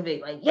gonna think of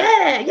it like,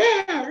 they're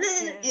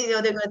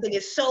gonna think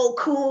it's so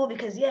cool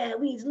because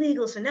weed's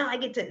legal. So now I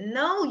get to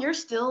know you're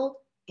still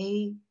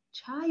a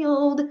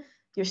child.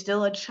 You're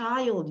still a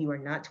child. You are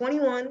not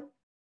 21.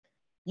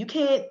 You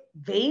can't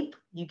vape.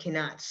 You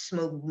cannot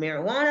smoke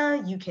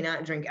marijuana. You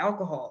cannot drink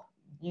alcohol.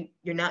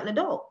 You're not an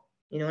adult.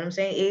 You know what I'm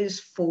saying? It is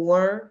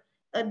for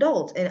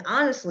adults. And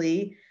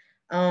honestly,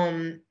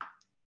 when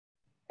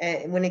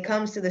it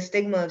comes to the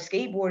stigma of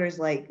skateboarders,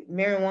 like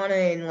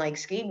marijuana and like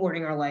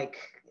skateboarding are like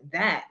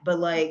that. But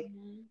like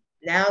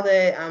now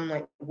that I'm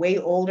like way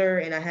older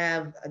and I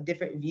have a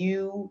different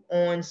view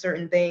on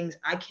certain things,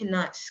 I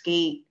cannot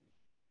skate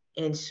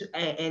and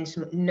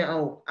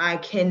no, I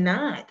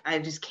cannot. I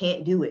just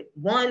can't do it.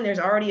 One, there's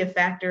already a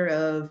factor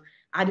of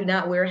I do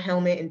not wear a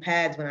helmet and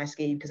pads when I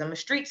skate because I'm a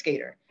street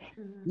skater.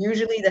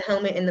 Usually the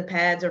helmet and the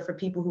pads are for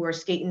people who are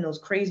skating those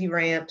crazy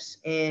ramps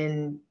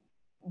and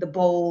the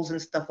bowls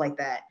and stuff like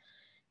that.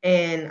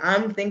 And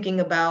I'm thinking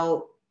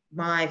about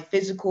my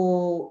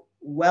physical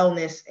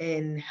wellness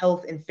and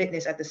health and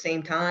fitness at the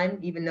same time.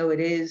 Even though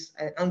it is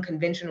an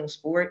unconventional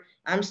sport,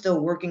 I'm still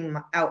working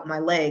out my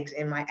legs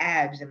and my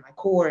abs and my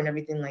core and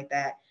everything like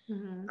that.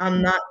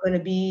 I'm not going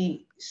to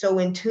be so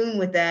in tune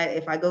with that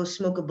if I go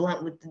smoke a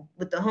blunt with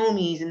the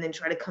homies and then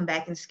try to come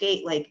back and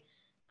skate. Like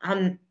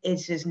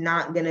it's just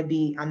not going to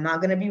be, I'm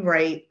not going to be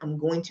right. I'm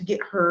going to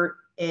get hurt.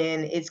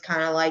 And it's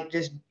kind of like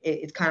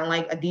it's kind of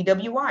like a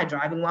DWI,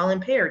 driving while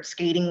impaired,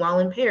 skating while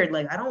impaired.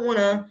 Like,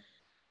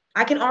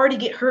 I can already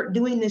get hurt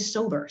doing this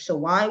sober. So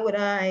why would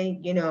I,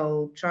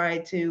 try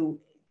to,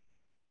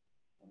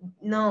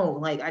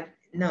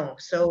 no.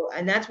 So,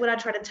 and that's what I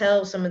try to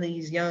tell some of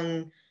these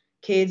young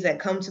kids that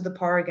come to the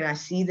park and I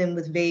see them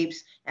with vapes.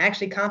 I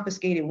actually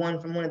confiscated one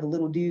from one of the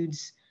little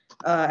dudes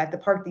at the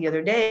park the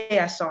other day.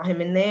 I saw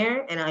him in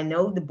there and I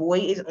know the boy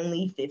is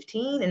only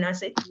 15 and I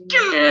said,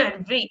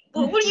 God, vape,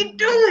 what are you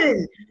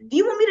doing? Do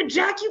you want me to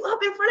jack you up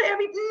in front of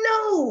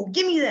no,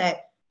 give me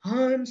that.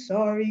 I'm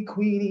sorry,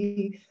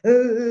 Queenie.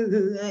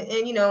 And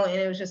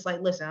it was just like,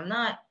 listen, I'm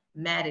not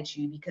mad at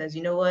you because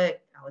you know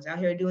what? I was out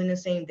here doing the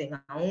same thing. I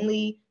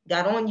only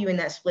got on you in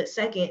that split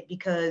second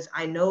because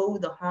I know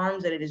the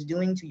harms that it is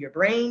doing to your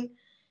brain.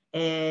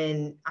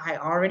 And I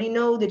already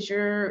know that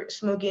you're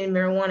smoking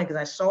marijuana because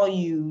I saw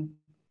you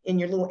in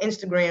your little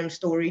Instagram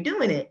story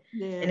doing it.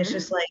 And it's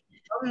just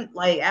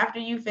like after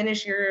you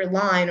finish your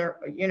line or,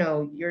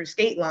 your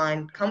skate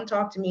line, come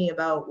talk to me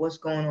about what's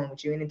going on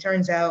with you. And it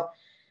turns out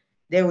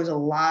there was a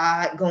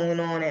lot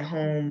going on at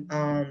home.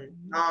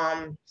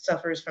 Mom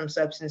suffers from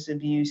substance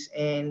abuse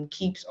and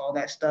keeps all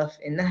that stuff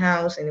in the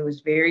house. And it was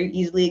very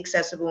easily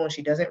accessible. And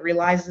she doesn't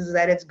realize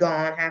that it's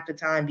gone half the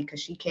time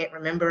because she can't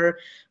remember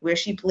where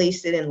she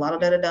placed it and la da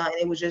da da. And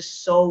it was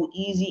just so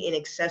easy and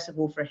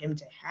accessible for him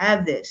to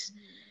have this.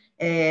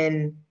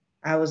 And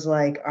I was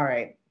like, all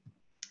right,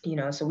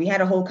 so we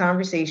had a whole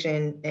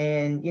conversation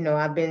and,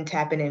 I've been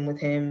tapping in with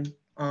him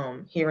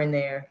here and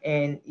there.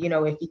 And,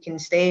 if he can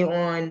stay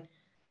on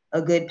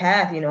a good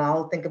path,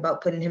 I'll think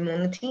about putting him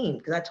on the team.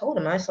 Because I told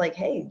him, I was like,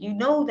 hey,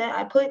 that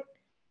I put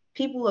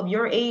people of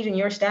your age and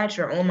your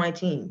stature on my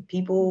team,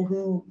 people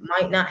who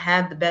might not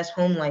have the best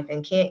home life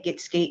and can't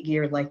get skate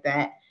gear like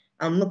that.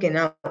 I'm looking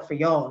out for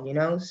y'all, you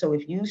know? So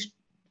if you,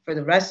 for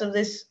the rest of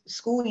this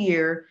school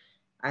year,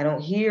 I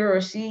don't hear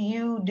or see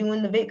you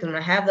doing the vape, because I'm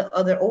gonna have the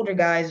other older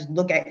guys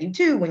look at you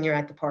too when you're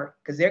at the park,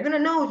 because they're gonna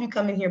know if you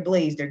come in here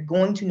blazed. They're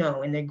going to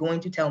know, and they're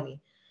going to tell me,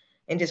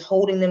 and just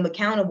holding them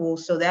accountable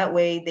so that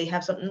way they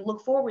have something to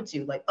look forward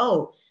to. Like,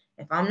 oh,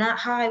 if I'm not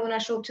high when I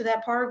show up to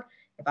that park,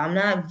 if I'm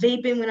not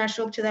vaping when I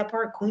show up to that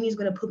park, Queenie's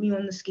gonna put me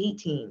on the skate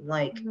team.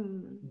 Like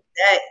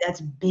that's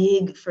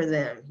big for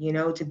them, you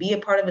know, to be a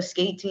part of a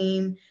skate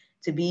team,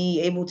 to be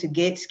able to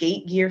get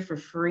skate gear for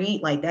free.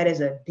 Like that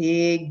is a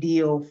big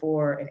deal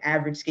for an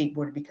average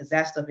skateboarder, because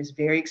that stuff is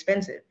very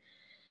expensive.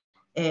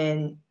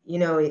 And, you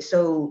know,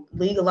 so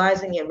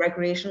legalizing it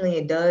recreationally,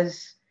 it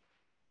does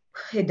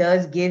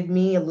give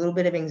me a little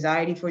bit of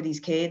anxiety for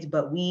these kids,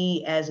 but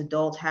we as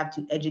adults have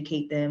to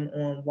educate them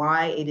on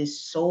why it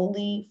is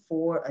solely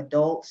for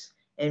adults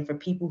and for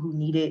people who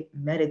need it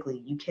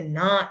medically. You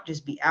cannot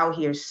just be out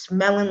here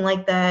smelling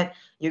like that.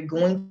 You're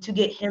going to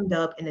get hemmed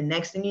up, and the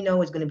next thing you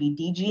know is going to be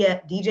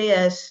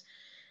DJS,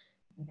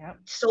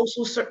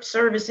 social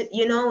service,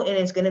 you know, and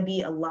it's going to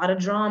be a lot of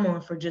drama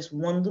for just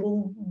one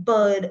little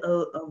bud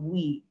of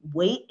weed.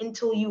 Wait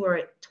until you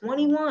are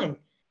 21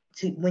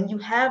 to when you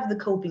have the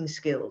coping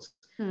skills,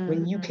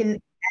 when you can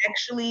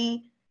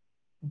actually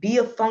be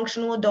a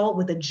functional adult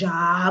with a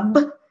job,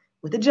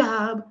 with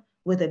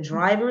a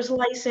driver's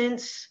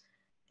license,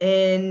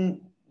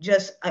 and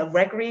just a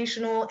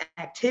recreational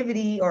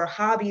activity or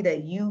hobby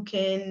that you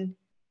can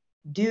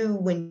do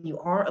when you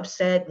are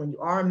upset, when you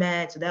are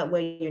mad, so that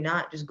way you're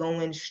not just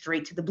going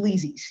straight to the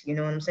bleezies. You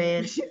know what I'm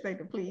saying? Like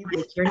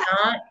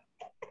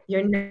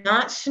you're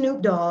not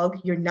Snoop Dogg,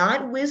 you're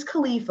not Wiz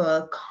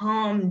Khalifa.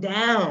 Calm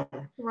down.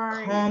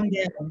 Right. Calm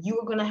down. You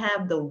are gonna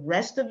have the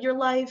rest of your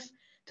life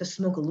to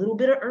smoke a little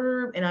bit of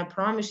herb, and I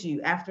promise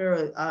you,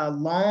 after a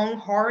long,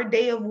 hard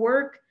day of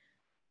work,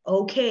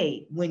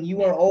 okay, when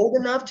you are old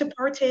enough to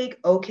partake,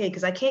 okay,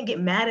 because I can't get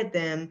mad at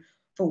them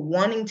for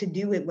wanting to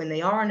do it when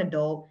they are an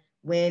adult.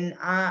 When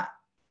I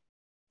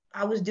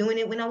was doing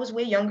it when I was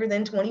way younger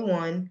than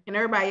 21. And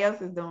everybody else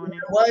is doing it.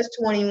 I was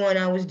 21,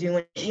 I was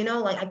doing it. You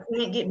know, like I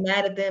can't get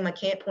mad at them. I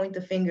can't point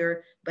the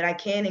finger, but I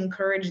can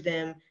encourage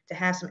them to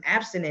have some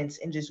abstinence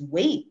and just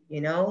wait,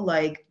 you know,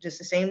 like just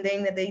the same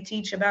thing that they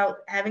teach about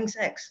having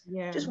sex.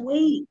 Yeah. Just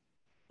wait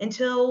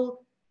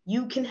until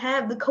you can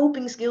have the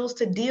coping skills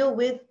to deal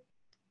with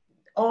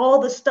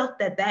all the stuff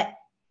that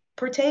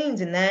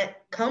pertains and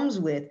that comes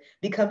with,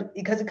 because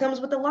it comes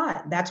with a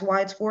lot. That's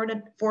why it's for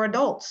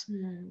adults.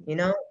 You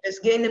know,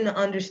 just getting them to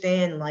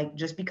understand, like,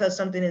 just because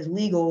something is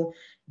legal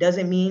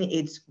doesn't mean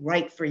it's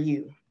right for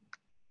you.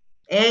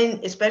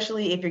 And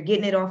especially if you're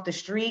getting it off the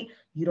street,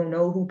 you don't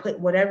know who put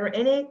whatever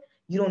in it,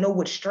 you don't know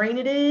what strain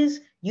it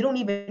is, you don't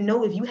even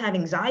know if you have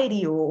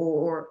anxiety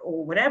or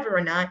whatever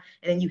or not,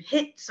 and then you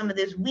hit some of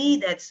this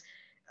weed that's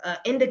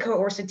indica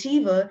or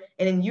sativa,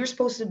 and then you're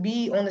supposed to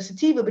be on the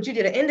sativa, but you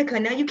did an indica,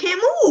 now you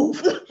can't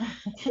move.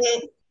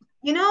 And,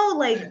 you know,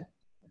 like,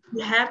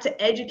 you have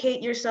to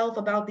educate yourself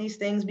about these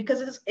things,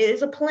 because it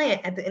is a plant.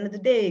 At the end of the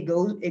day,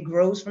 it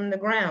grows from the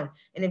ground.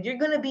 And if you're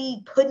going to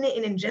be putting it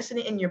and ingesting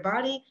it in your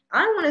body,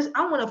 I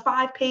want a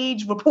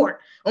 5-page report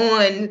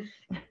on,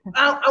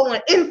 I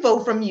want info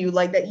from you,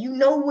 like that, you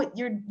know what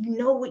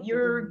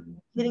you're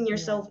getting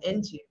yourself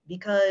into.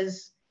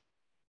 Because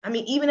I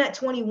mean, even at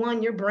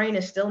 21, your brain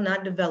is still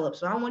not developed.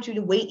 So I want you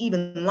to wait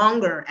even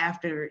longer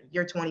after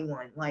you're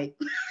 21. Like,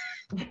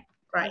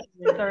 right.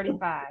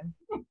 35.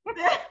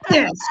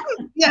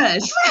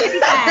 Yes.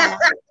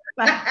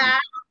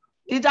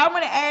 Did y'all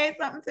want to add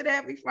something to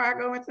that before I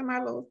go into my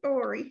little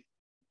story?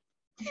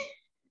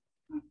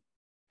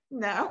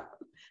 No?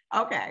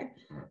 Okay.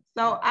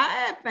 So I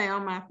had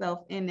found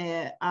myself in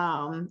the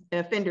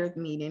offenders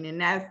meeting,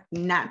 and that's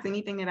not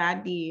anything that I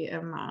did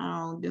of my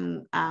own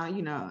doing,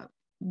 you know,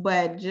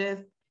 but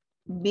just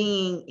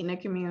being in a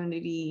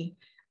community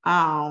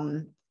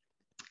and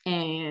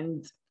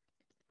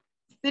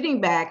sitting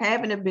back,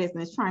 having a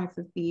business, trying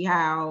to see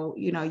how,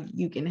 you know,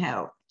 you can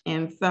help.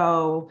 And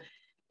so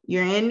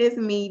you're in this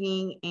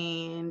meeting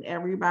and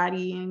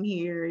everybody in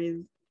here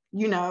is,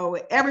 you know,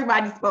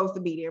 everybody's supposed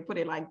to be there, put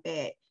it like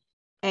that.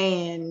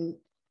 And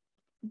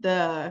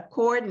the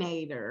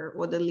coordinator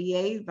or the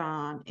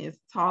liaison is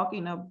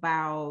talking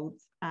about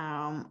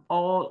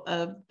all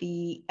of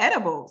the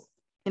edibles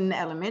in the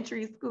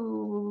elementary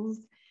schools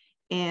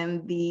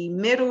and the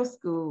middle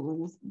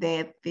schools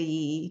that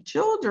the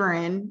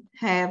children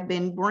have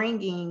been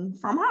bringing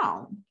from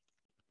home.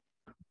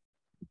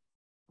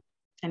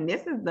 And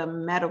this is the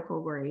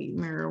medical grade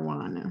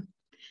marijuana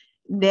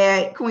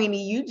that,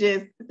 Queenie, you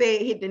just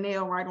said hit the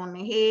nail right on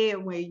the head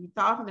when you're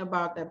talking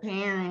about the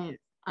parents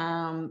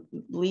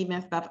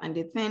leaving stuff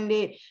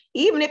unattended.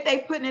 Even if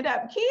they putting it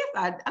up, kids,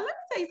 let me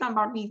tell you something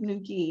about these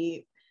new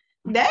kids.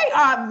 They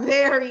are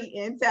very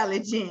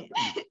intelligent.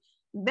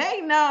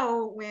 They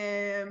know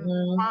when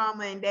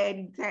mama and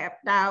daddy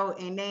tapped out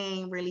and they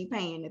ain't really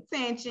paying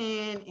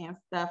attention and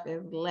stuff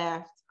is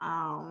left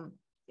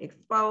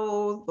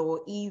exposed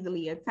or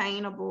easily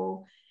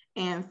attainable.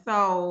 And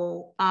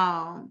so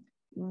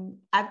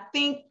I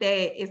think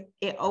that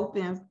it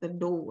opens the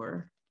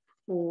door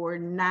for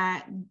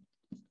not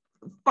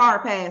far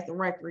past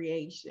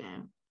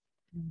recreation.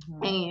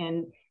 Mm-hmm.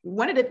 And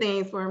one of the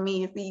things for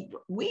me is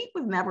weed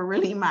was never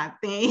really my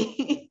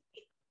thing.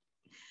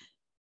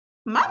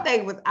 My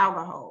thing was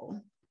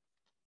alcohol.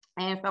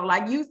 And so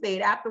like you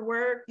said, after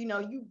work,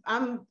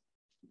 I'm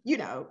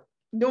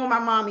doing my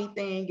mommy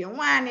thing and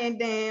winding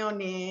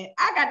down, and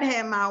I got to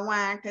have my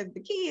wine because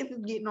the kids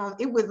is getting on.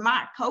 It was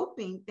my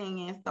coping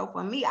thing. And so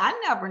for me, I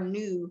never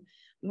knew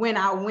when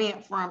I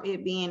went from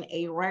it being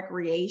a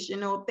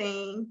recreational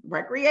thing,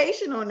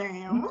 recreational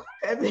now,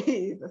 because it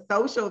is a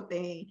social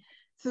thing,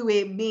 to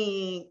it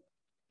being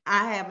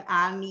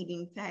I'm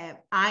needing to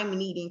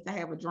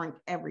have a drink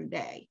every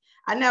day.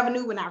 I never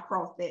knew when I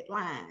crossed that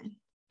line.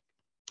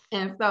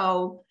 And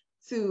so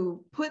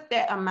to put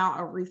that amount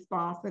of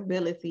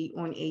responsibility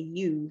on a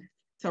youth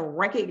to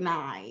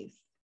recognize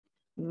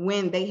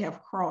when they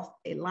have crossed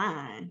a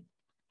line,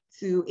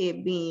 to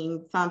it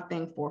being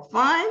something for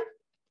fun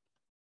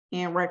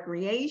and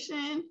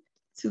recreation,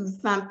 to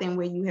something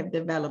where you have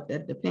developed a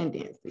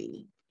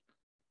dependency.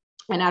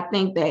 And I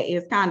think that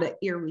it's kind of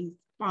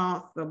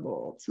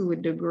irresponsible to a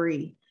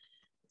degree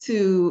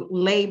to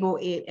label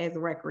it as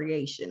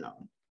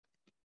recreational.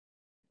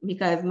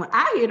 Because when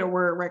I hear the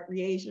word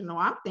recreational,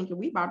 I'm thinking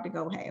we about to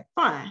go have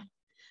fun.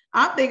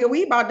 I'm thinking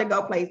we about to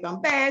go play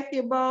some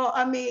basketball.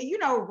 I mean,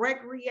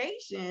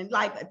 recreation,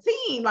 like a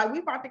team, like we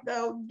about to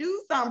go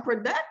do something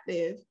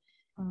productive.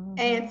 Mm-hmm.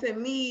 And to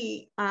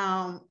me,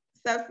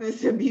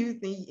 substance abuse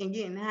and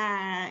getting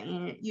high,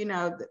 and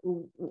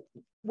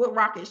what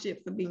rocket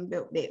ships are being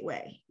built that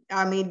way.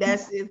 I mean,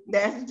 that's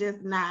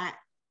just not,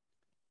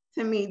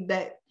 to me,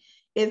 that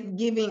it's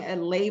giving a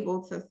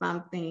label to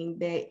something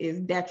that is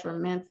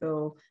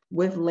detrimental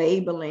with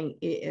labeling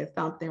it as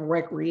something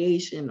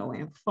recreational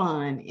and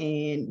fun.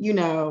 And,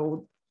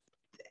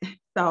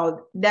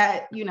 so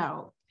that,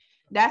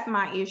 that's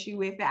my issue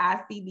with it.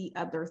 I see the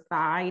other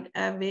side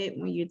of it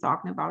when you're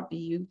talking about the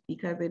youth,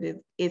 because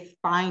it's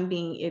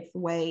finding its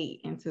way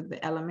into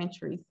the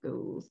elementary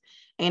schools,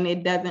 and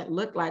it doesn't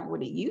look like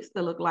what it used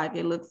to look like.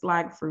 It looks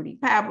like Fruity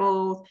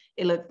Pebbles.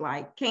 It looks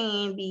like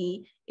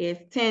candy.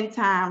 It's 10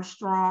 times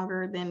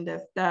stronger than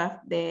the stuff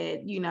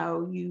that,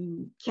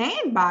 you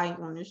can buy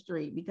on the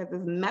street because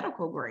it's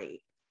medical grade.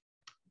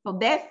 So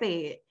that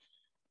said,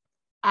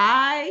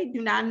 I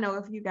do not know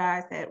if you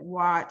guys had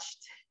watched,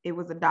 it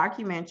was a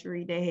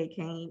documentary that had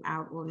came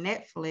out on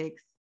Netflix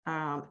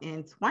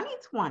in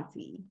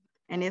 2020,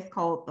 and it's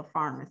called The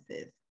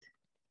Pharmacist.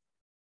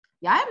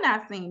 Y'all have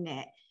not seen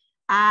that.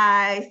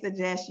 I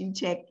suggest you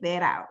check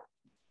that out.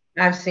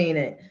 I've seen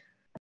it.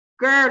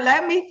 Girl,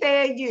 let me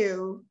tell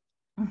you.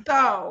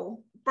 So,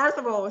 first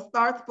of all, it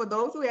starts, for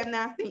those who have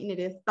not seen it,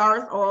 it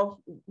starts off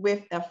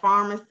with a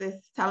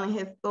pharmacist telling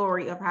his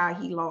story of how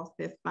he lost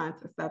his son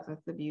to substance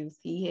abuse.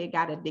 He had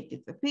got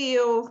addicted to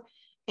pills,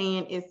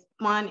 and it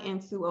spun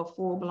into a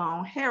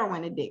full-blown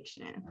heroin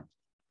addiction.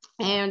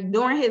 And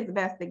during his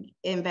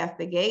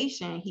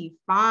investigation, he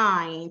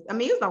finds,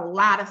 there's a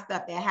lot of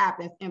stuff that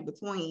happens in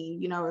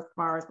between, as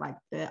far as like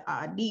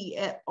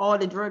all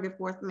the drug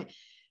enforcement.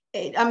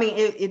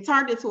 It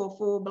turned into a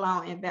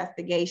full-blown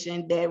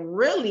investigation that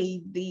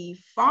really the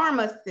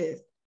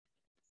pharmacist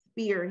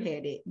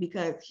spearheaded,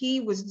 because he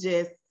was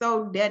just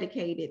so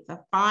dedicated to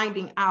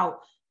finding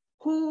out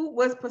who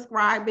was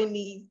prescribing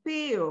these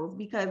pills,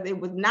 because it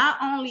was not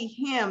only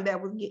him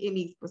that was getting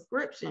these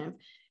prescriptions,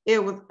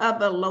 it was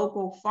other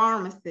local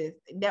pharmacists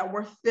that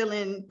were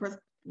fulfilling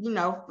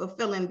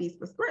these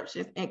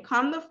prescriptions. And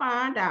come to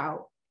find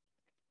out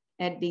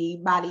by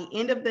the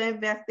end of the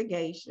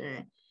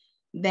investigation,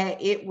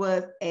 that it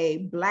was a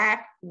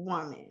Black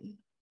woman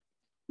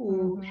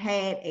who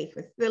had a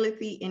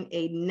facility in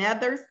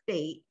another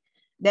state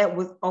that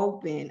was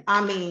open.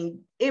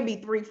 It'd be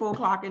 3-4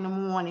 o'clock in the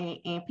morning,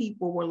 and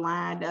people were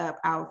lined up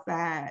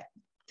outside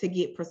to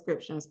get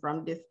prescriptions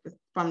from this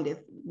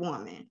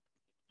woman.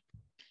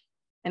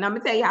 And I'm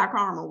gonna tell you how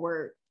karma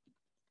worked.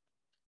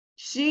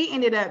 She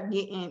ended up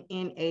getting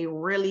in a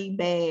really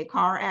bad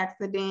car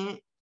accident,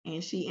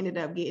 and she ended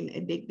up getting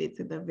addicted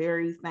to the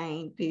very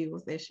same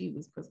pills that she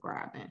was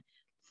prescribing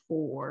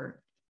for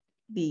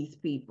these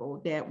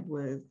people that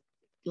was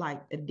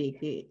like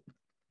addicted.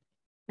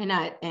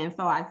 And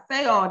so I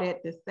say all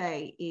that to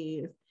say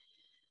is,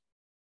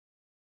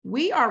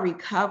 we are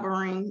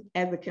recovering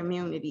as a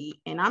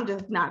community, and I'm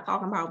just not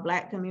talking about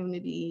Black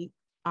community,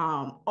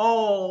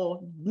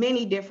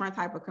 many different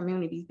type of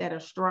communities that are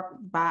struck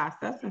by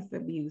substance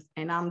abuse.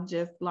 And I'm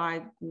just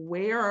like,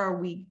 where are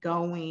we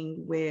going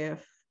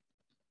with,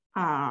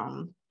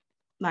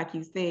 like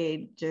you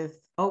said, just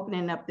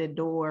opening up the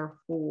door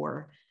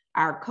for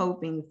our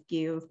coping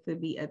skills to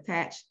be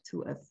attached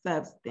to a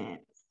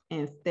substance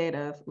instead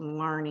of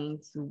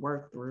learning to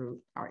work through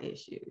our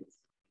issues.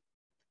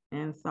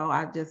 And so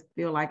I just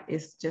feel like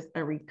it's just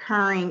a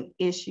recurring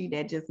issue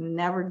that just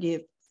never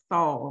gets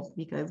solved,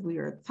 because we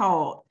are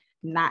taught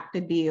not to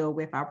deal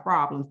with our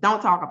problems.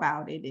 Don't talk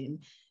about it.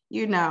 And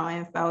you know,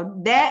 and so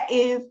that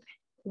is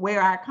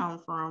where I come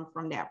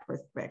from that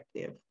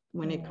perspective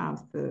when it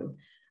comes to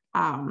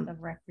the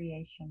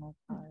recreational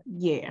part.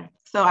 Yeah.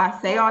 So I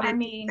say all that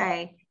to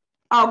say,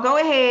 oh, go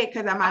ahead,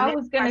 because I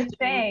was going to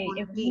say,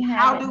 if you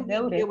how do haven't we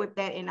noticed, deal with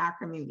that in our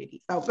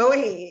community? So go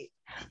ahead.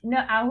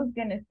 No, I was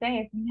going to say,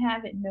 if you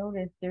haven't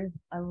noticed, there's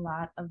a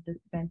lot of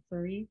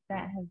dispensaries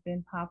that have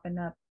been popping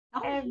up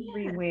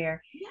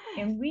everywhere,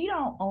 and we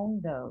don't own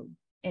those.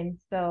 And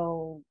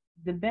so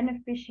the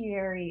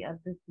beneficiary of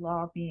this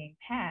law being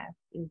passed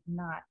is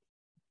not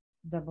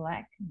the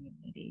Black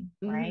community,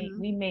 right?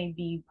 We may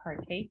be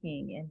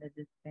partaking in the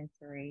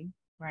dispensary,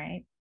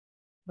 right?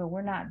 But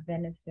we're not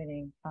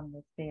benefiting from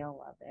the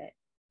sale of it,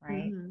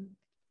 right?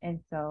 And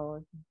so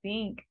if you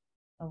think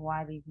of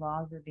why these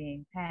laws are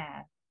being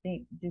passed,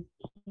 just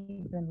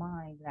keep in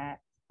mind that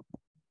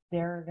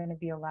there are going to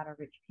be a lot of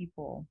rich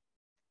people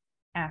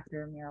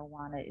after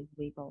marijuana is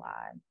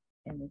legalized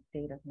in the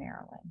state of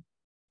Maryland,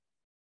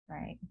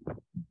 right?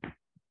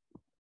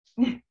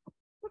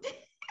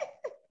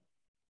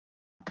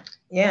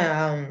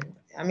 Yeah,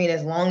 I mean,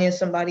 as long as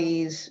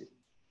somebody's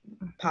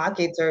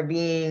pockets are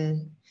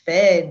being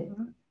fed,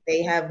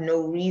 they have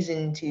no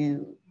reason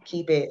to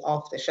keep it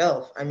off the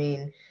shelf. I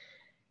mean,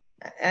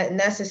 and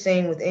that's the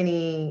same with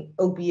any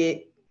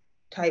opiate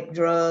type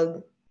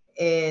drug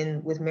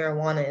and with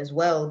marijuana as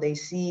well. They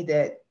see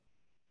that,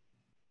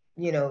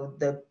 you know,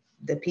 the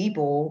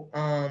people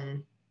are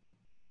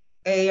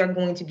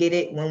going to get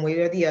it one way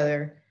or the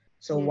other.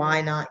 So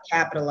why not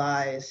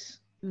capitalize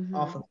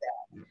off of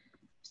that?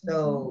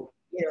 So,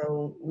 you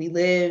know,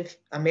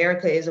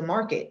 America is a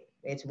market.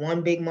 It's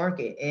one big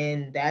market,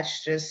 and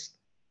that's just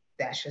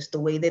the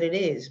way that it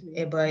is.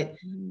 But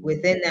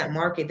within that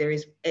market, there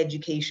is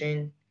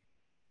education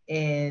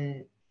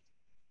and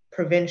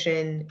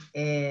prevention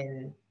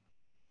and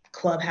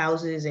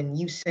clubhouses and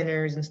youth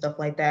centers and stuff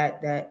like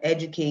that that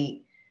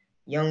educate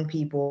young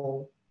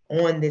people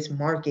on this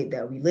market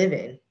that we live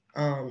in,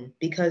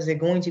 because they're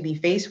going to be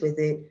faced with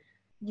it.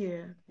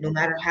 No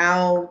matter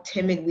how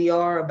timid we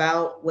are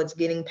about what's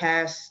getting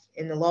passed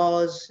in the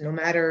laws, no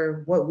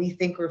matter what we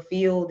think or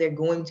feel, they're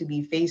going to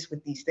be faced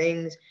with these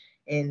things.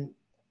 And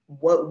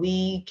what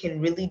we can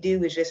really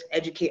do is just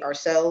educate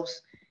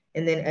ourselves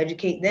and then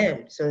educate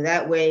them. So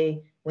that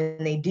way,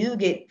 when they do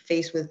get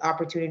faced with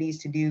opportunities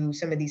to do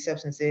some of these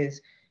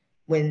substances,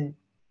 when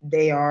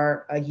they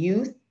are a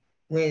youth,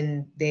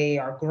 when they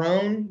are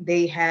grown,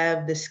 they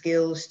have the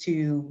skills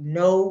to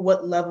know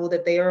what level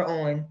that they are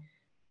on.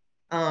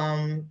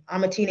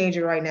 I'm a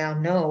teenager right now.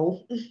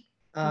 No,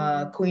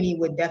 Queenie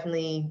would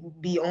definitely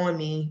be on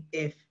me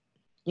if,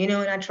 you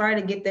know, and I try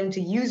to get them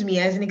to use me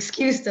as an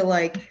excuse to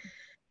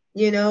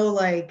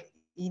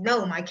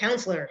my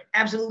counselor,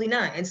 absolutely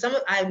not. And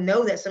I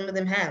know that some of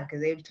them have,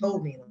 because they've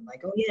told me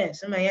like, oh yeah,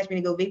 somebody asked me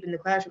to go vape in the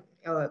classroom,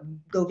 go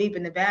vape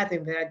in the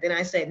bathroom. But then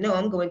I said, no,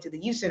 I'm going to the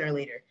youth center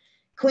later.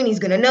 Queenie's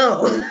gonna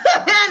know.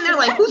 And they're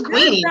like, who's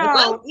Queenie?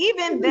 No,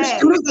 even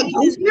that,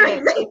 it's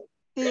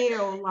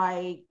still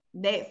like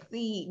that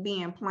seed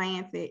being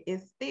planted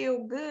is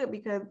still good,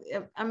 because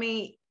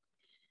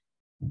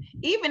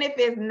even if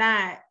it's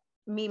not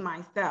me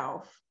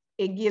myself,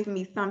 it gives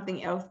me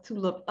something else to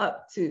look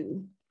up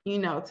to, you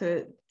know,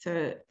 to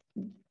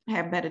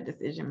have better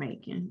decision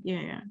making.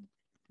 Yeah.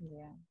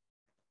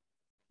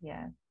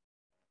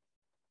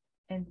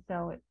 And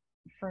so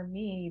for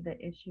me, the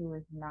issue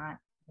is not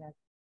that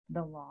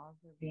the laws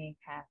are being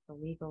passed to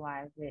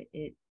legalize it.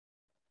 It's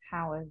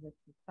how, as a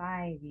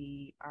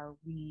society, are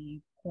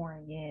we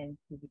pouring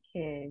into the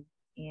kids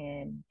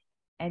and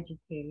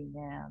educating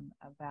them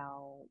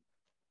about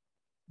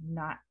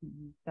not to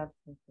use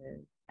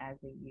substances as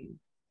a youth,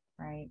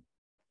 right?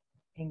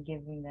 And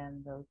giving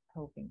them those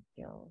coping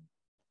skills.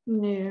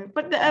 Yeah,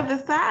 but the other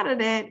side of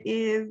that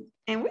is,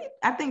 and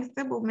I think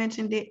Sybil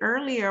mentioned it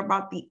earlier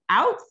about the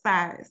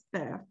outside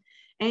stuff.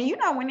 And you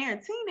know, when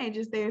they're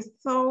teenagers, they're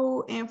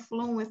so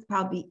influenced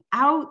by the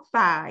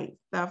outside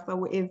stuff.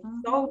 So it's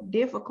so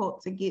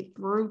difficult to get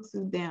through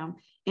to them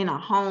in a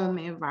home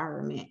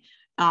environment.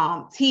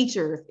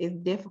 Teachers, it's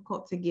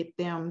difficult to get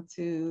them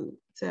to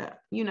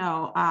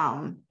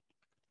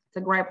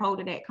grab hold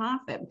of that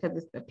concept, because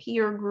it's the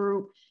peer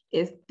group,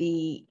 it's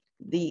the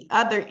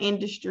other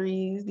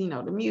industries, you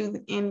know, the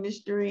music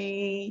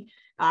industry,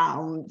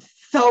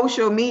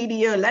 social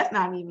media. Let's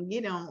not even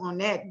get on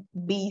that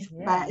beast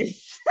by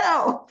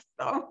itself.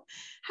 So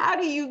how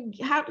do you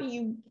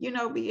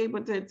be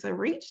able to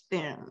reach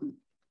them?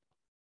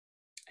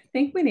 I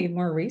think we need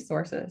more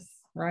resources,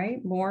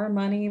 right? More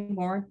money,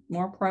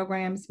 more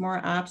programs, more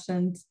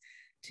options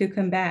to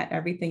combat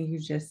everything you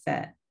just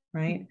said,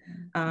 right?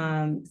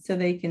 So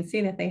they can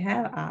see that they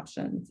have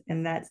options,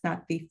 and that's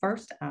not the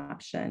first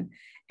option.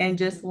 And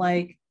just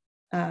like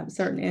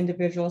certain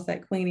individuals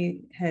that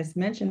Queenie has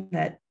mentioned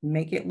that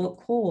make it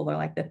look cool or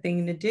like the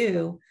thing to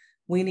do,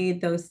 we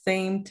need those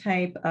same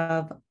type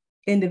of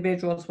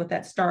individuals with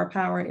that star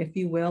power, if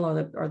you will,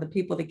 or the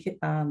people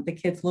the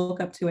kids look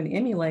up to and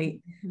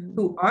emulate,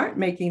 who aren't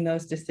making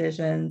those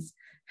decisions.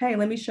 Hey,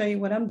 let me show you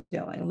what I'm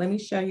doing. Let me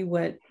show you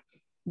what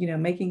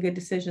making good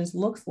decisions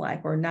looks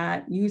like, or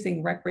not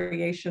using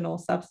recreational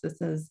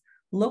substances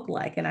look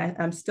like. And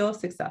I'm still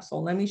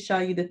successful. Let me show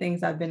you the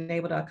things I've been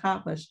able to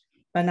accomplish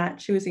by not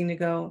choosing to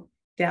go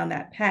down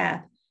that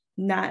path.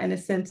 Not in a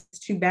sense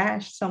to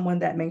bash someone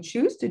that may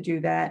choose to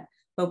do that,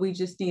 but we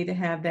just need to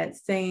have that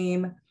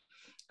same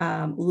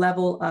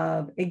level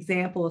of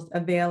examples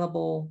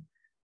available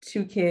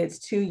to kids,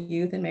 to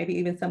youth, and maybe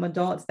even some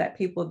adults, that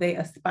people they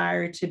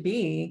aspire to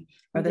be,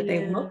 or that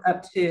they look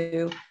up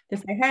to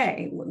say,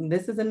 hey,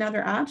 this is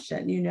another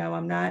option.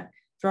 I'm not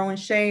throwing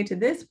shade to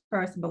this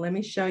person, but let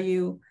me show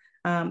you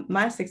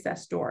my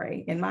success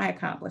story and my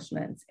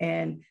accomplishments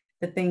and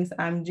the things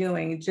I'm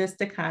doing, just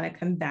to kind of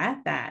combat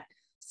that.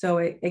 So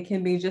it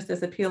can be just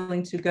as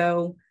appealing to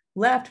go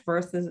left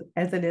versus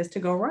as it is to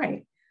go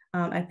right.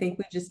 I think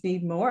we just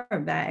need more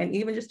of that, and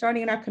even just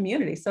starting in our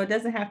community. So it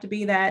doesn't have to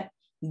be that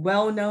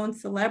well-known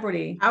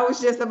celebrity. I was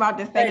just about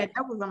to say that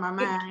was on my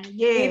mind.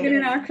 Yeah. Even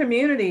in our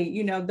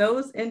community,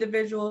 those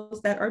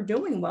individuals that are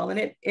doing well,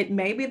 and it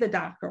may be the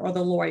doctor or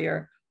the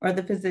lawyer or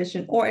the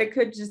physician, or it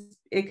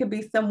could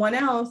be someone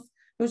else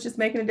who's just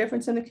making a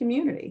difference in the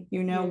community.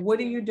 What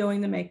are you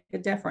doing to make a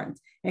difference?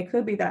 It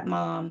could be that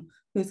mom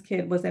whose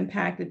kid was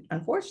impacted,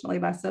 unfortunately,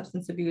 by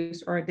substance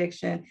abuse or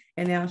addiction,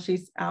 and now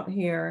she's out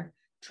here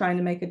trying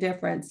to make a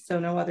difference so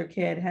no other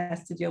kid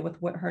has to deal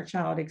with what her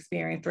child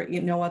experienced, or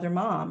no other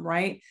mom,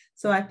 right?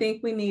 So I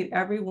think we need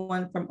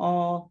everyone from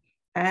all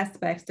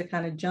aspects to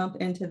kind of jump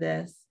into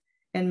this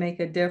and make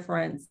a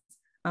difference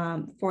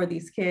for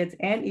these kids,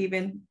 and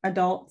even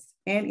adults,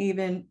 and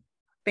even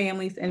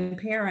families and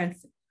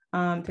parents,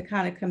 to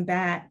kind of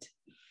combat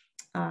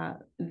to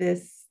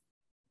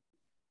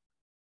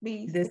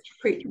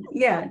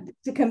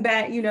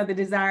combat, the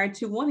desire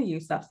to want to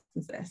use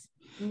substances.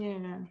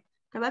 Yeah.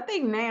 Because I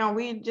think now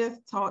we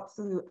just taught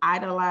to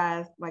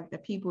idolize like the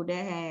people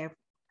that have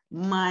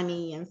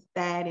money and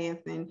status.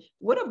 And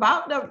what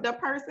about the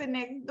person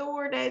next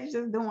door that's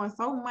just doing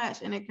so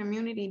much in a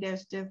community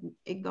that's just,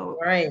 it goes,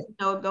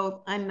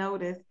 goes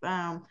unnoticed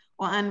or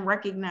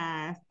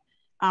unrecognized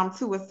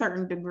to a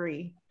certain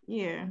degree.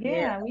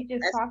 Yeah, we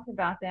just talked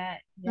about that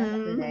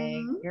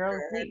yesterday.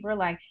 Girls, we're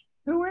like,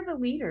 who are the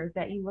leaders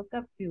that you look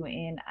up to?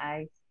 And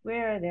I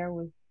swear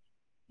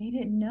they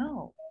didn't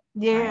know.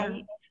 Yeah.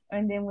 Right?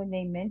 And then when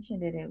they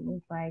mentioned it, it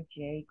was like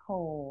J.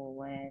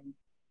 Cole and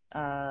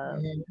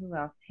who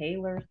else?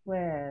 Taylor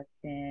Swift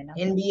and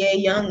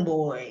NBA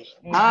YoungBoy.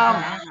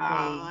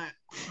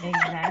 Exactly.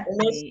 Exactly.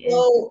 And they're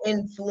so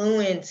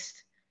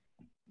influenced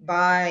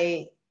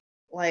by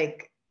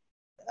like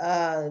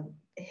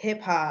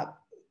hip hop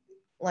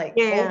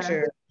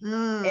culture.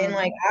 And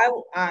like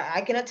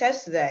I can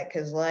attest to that,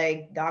 because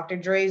like Dr.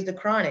 Dre's The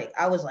Chronic,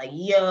 I was like,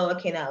 yo,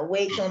 I cannot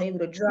wait till I'm able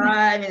to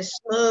drive and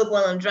smoke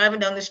while I'm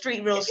driving down the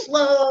street real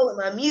slow with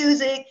my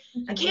music.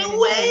 I can't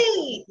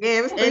wait. Yeah,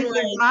 it was 3 6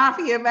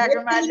 Mafia back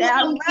in my day.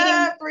 I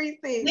love 3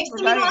 6. Next thing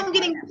you know, I'm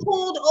getting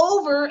pulled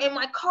over and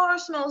my car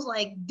smells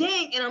like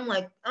dank, and I'm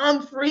like,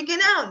 I'm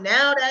freaking out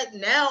now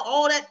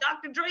all that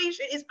Dr. Dre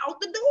shit is out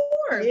the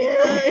door.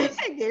 Yeah,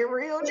 get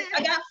real.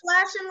 I got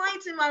flashing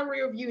lights in my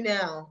rear view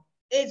now.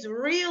 It's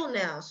real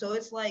now. So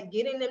it's like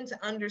getting them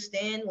to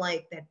understand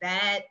like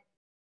that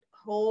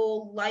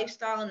whole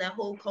lifestyle and that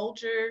whole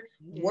culture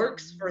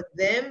works for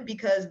them,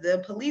 because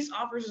the police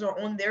officers are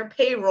on their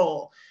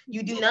payroll.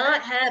 You do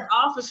not have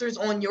officers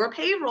on your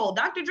payroll.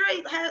 Dr.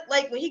 Dre has,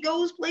 like, when he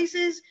goes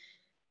places,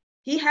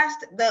 he has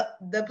to,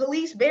 the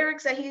police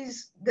barracks that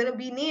he's gonna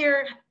be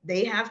near,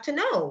 they have to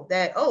know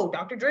that, oh,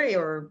 Dr. Dre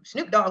or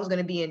Snoop Dogg is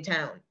gonna be in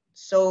town.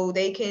 So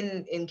they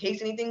can, in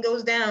case anything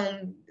goes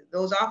down,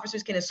 those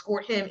officers can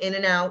escort him in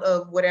and out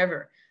of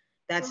whatever.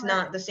 That's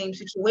not the same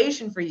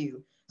situation for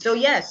you. So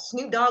yes,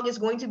 Snoop Dogg is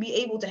going to be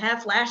able to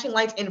have flashing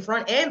lights in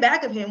front and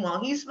back of him while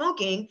he's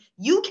smoking.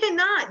 You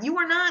cannot, you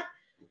are not,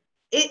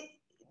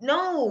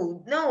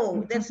 no,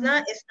 it's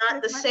not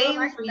the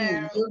same for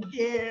you.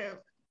 Yeah.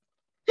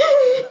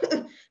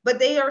 But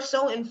they are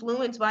so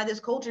influenced by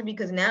this culture,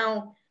 because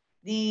now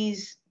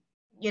these,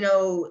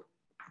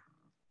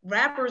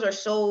 rappers are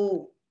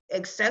so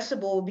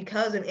accessible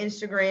because of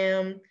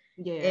Instagram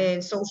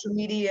and social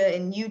media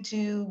and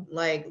YouTube.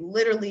 Like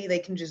literally they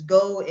can just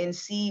go and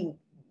see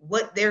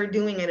what they're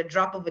doing at a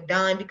drop of a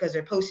dime, because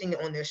they're posting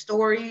it on their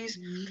stories.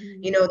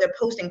 They're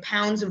posting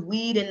pounds of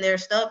weed in their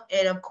stuff,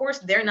 and of course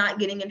they're not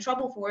getting in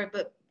trouble for it,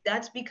 but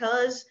that's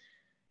because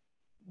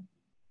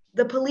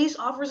the police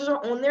officers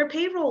are on their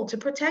payroll to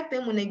protect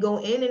them when they go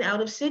in and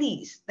out of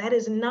cities. That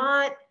is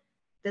not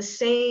the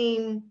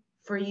same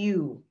for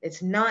you.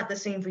 It's not the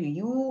same for you.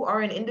 You are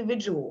an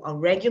individual, a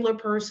regular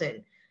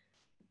person.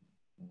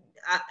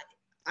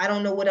 I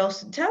don't know what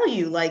else to tell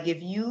you. Like,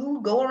 if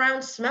you go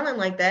around smelling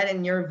like that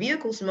and your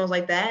vehicle smells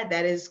like that,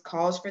 that is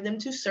cause for them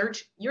to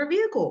search your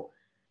vehicle.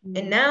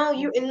 And now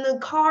you're in the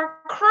car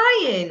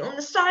crying on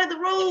the side of the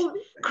road,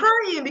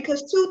 crying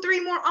because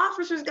 2-3 more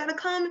officers got to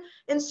come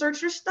and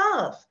search your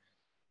stuff.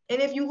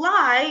 And if you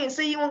lie and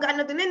say you don't got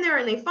nothing in there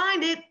and they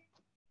find it,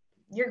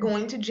 you're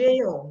going to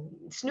jail.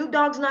 Snoop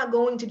Dogg's not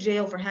going to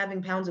jail for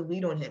having pounds of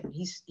weed on him.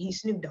 He's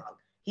Snoop Dogg.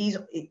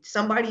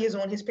 Somebody is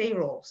on his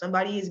payroll.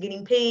 Somebody is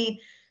getting paid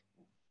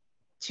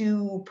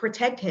to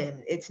protect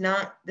him. It's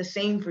not the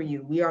same for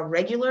you. We are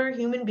regular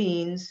human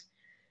beings.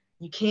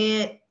 You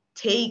can't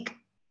take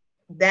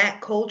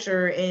that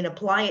culture and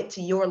apply it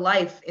to your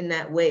life in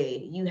that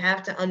way. You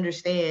have to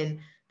understand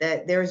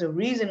that there's a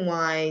reason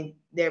why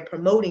they're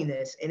promoting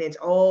this, and it's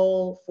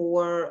all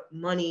for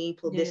money,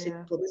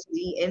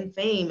 publicity and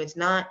fame. It's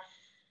not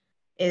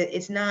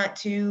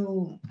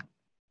to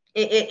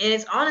and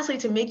it's honestly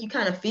to make you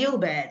kind of feel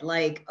bad,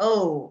 like,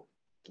 oh,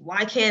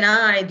 why can't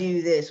I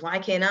do this? Why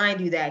can't I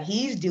do that?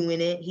 He's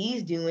doing it.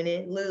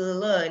 La, la,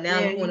 la. Now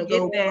you want to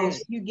go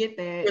post you get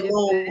that. your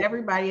little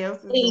Everybody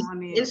else is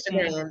doing it.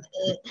 Instagram.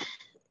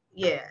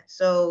 Yeah.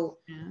 So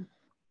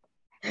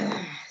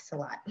it's a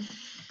lot.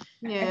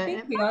 Yeah. I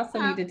think we also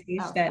need to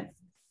teach that.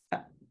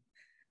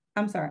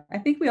 I'm sorry. I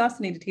think we also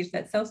need to teach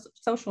that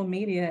social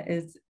media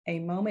is a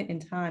moment in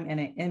time and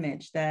an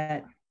image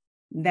that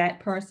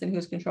person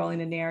who's controlling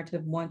the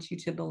narrative wants you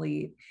to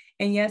believe.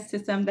 And yes, to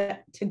some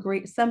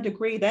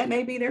degree, that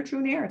may be their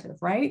true narrative,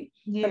 right?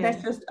 Yeah. But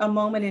that's just a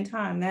moment in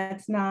time.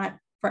 That's not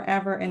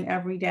forever and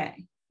every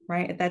day,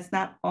 right? That's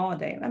not all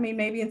day. I mean,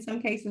 maybe in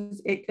some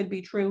cases it could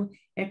be true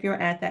if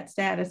you're at that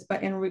status,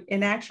 but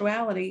in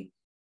actuality,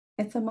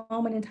 it's a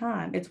moment in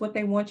time. It's what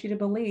they want you to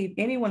believe.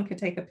 Anyone could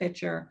take a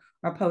picture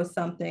or post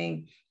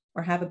something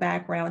or have a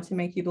background to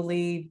make you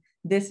believe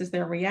this is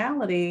their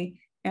reality.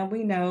 And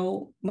we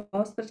know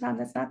most of the time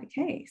that's not the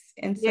case.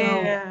 And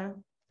so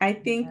I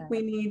think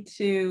we need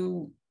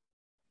to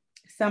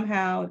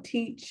somehow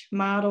teach,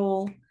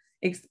 model,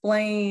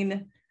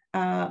 explain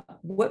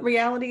what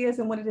reality is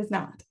and what it is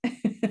not.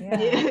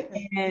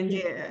 And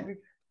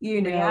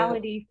you know,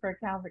 reality for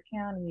Calvert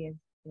County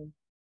is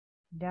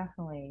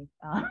definitely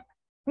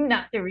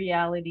not the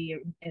reality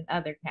in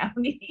other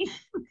counties.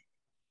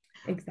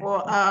 Exactly.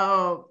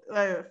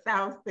 Or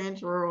South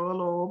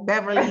Central or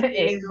Beverly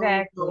Hills.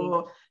 Exactly.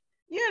 Or,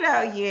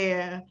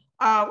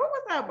 what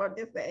was I about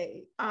to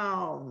say?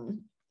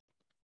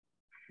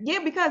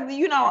 Because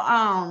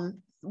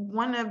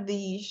one of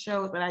the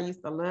shows that I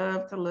used to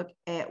love to look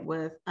at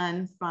was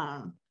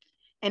Unsung.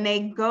 And they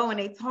go and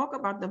they talk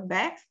about the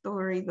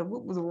backstories of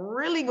what was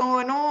really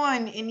going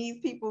on in these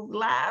people's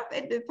lives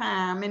at the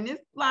time. And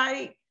it's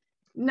like,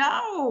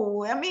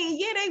 no, I mean,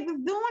 they was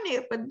doing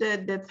it, but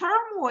the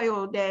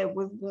turmoil that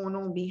was going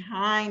on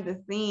behind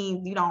the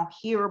scenes, you don't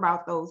hear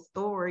about those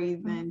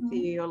stories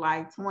until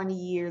like 20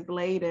 years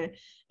later.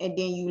 And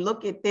then you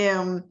look at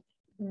them,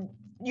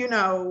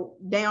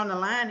 down the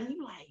line and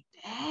you're like,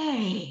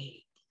 dang,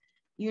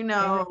 they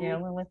were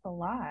dealing with a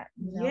lot.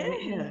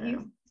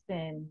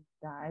 Houston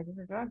died of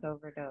a drug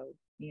overdose,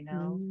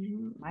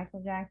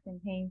 Michael Jackson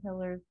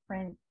painkillers,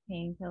 Prince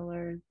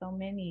painkillers, so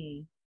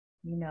many,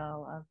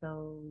 of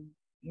those,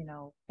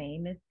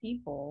 famous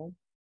people,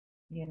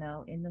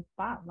 in the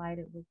spotlight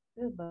it was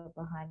good, but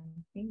behind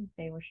the scenes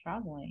they were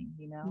struggling,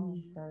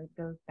 So it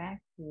goes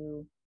back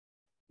to,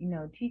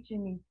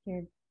 teaching these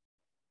kids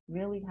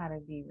really how to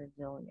be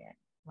resilient,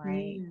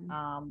 right?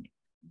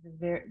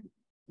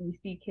 You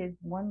see kids,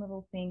 one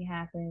little thing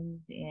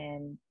happens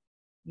and,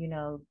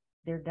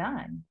 they're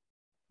done,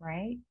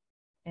 right?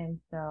 And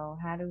so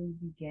how do we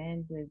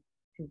begin to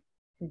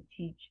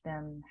teach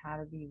them how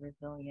to be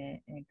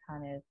resilient and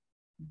kind of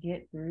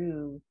get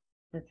through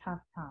the tough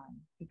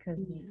times, because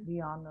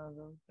we all know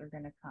those are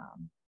going to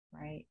come,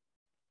 right?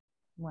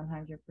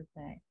 100%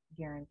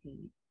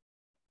 guaranteed.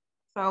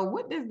 So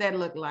what does that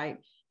look like?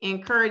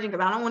 Encouraging,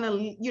 because I don't want to,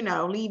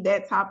 leave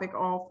that topic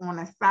off on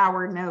a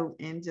sour note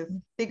and just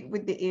stick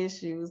with the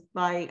issues.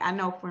 Like, I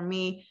know for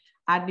me,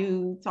 I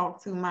do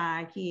talk to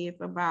my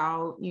kids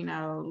about,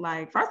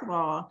 like, first of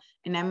all,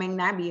 and that may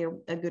not be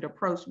a good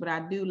approach, but I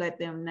do let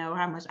them know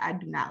how much I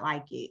do not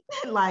like it.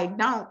 Like,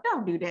 don't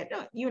do that,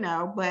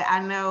 but I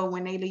know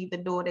when they leave the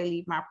door, they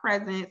leave my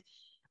presence.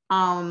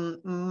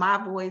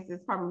 My voice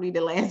is probably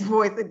the last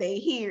voice that they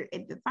hear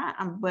at the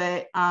time,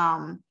 but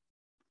I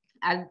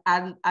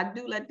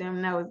do let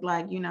them know it's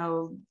like,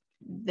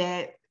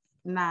 that's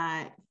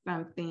not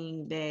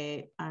something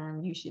that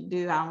you should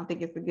do. I don't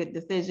think it's a good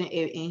decision.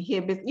 It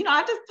inhibits,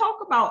 I just talk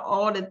about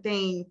all the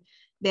things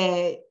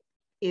that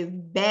is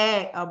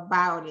bad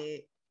about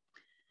it.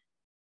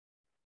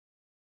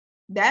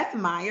 That's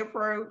my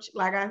approach.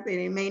 Like I said,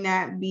 it may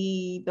not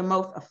be the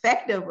most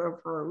effective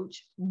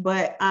approach,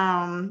 but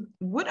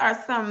what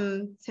are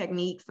some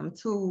techniques, some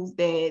tools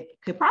that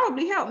could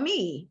probably help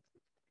me?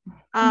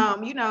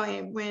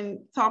 And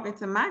when talking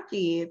to my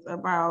kids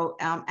about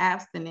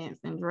abstinence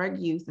and drug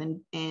use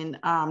and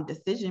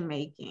decision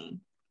making.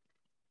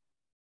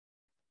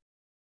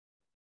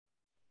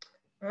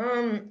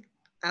 I've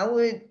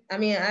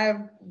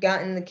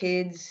gotten the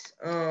kids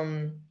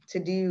to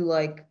do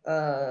like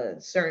a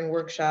certain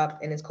workshop,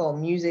 and it's called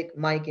Music,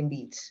 Mic, and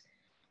Beats.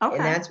 Okay.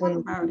 And that's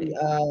when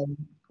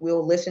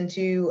we'll listen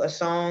to a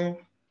song.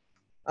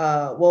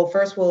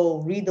 First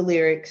we'll read the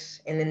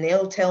lyrics, and then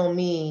they'll tell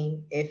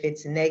me if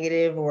it's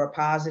negative or a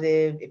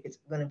positive, if it's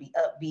going to be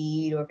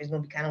upbeat or if it's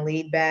going to be kind of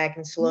laid back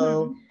and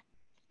slow.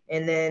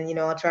 And then,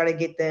 I'll try to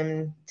get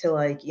them to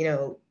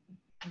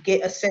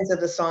get a sense of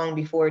the song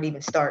before it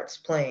even starts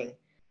playing.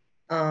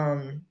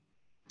 And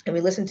we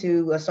listened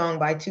to a song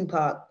by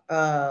Tupac,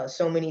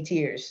 So Many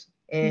Tears,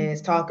 and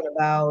it's talking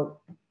about,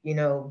 you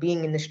know,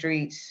 being in the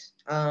streets,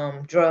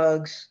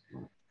 drugs,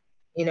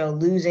 you know,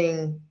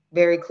 losing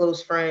very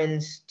close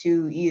friends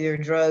to either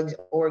drugs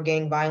or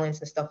gang violence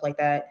and stuff like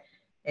that.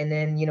 And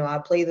then, you know, I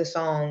play the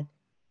song,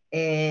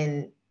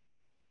 and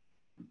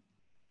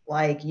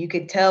like you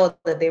could tell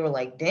that they were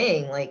like,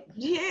 dang, like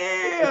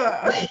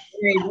Yeah.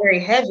 very, very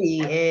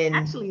heavy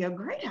Actually, a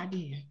great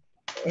idea.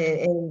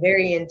 and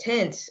very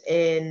intense.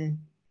 And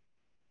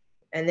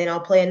then I'll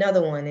play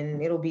another one,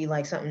 and it'll be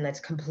like something that's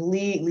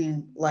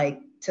completely like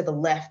to the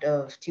left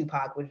of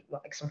Tupac, with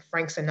like some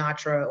Frank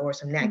Sinatra or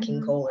some Nat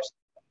King Cole or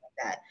something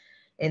like that.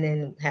 And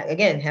then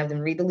again, have them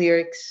read the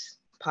lyrics,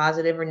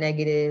 positive or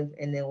negative,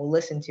 and then we'll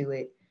listen to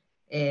it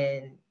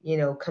and, you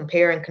know,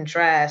 compare and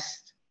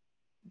contrast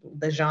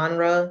the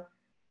genre,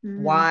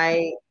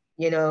 why,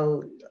 you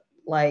know,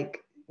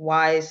 like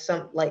why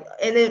some like,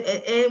 and then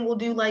and we'll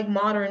do like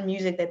modern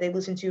music that they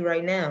listen to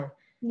right now.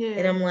 Yeah.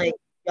 And I'm like,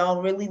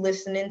 y'all really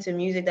listening to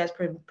music that's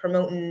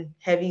promoting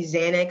heavy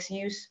Xanax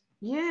use?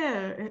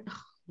 Yeah.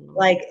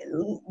 Like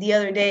the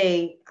other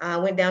day, I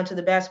went down to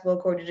the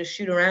basketball court to just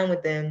shoot around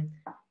with them.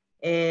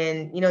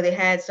 And, you know, they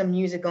had some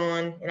music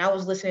on, and I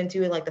was listening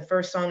to it. Like the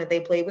first song that they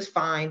played was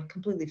fine,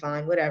 completely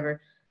fine,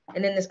 whatever.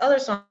 And then this other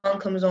song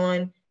comes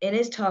on, and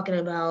it's talking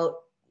about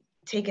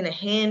taking a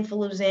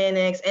handful of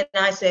Xanax. And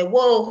I said,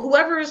 whoa,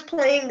 whoever is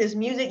playing this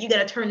music, you got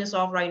to turn this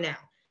off right now.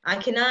 I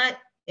cannot,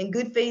 in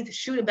good faith,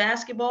 shoot a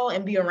basketball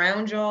and be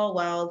around y'all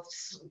while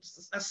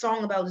a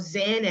song about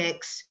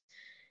Xanax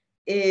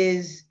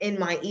is in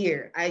my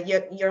ear.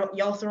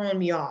 Y'all throwing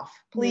me off.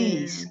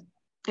 Please. Yeah.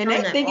 And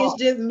they think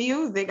it's just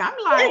music. I'm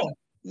like,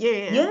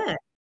 yeah.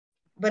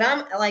 But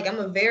I'm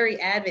a very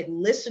avid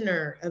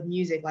listener of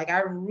music. Like I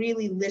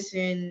really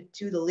listen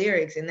to the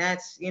lyrics, and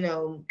that's, you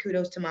know,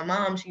 kudos to my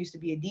mom. She used to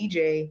be a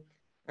DJ.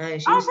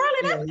 And she was,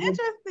 really? you know, That's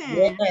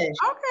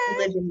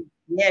interesting.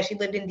 Yeah, she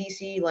lived in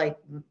DC like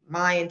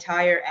my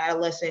entire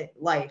adolescent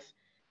life.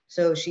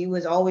 So she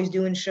was always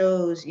doing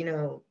shows, you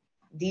know,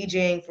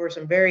 DJing for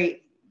some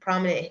very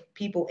prominent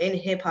people in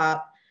hip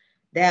hop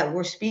that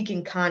were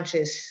speaking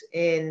conscious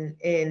in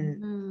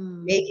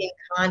making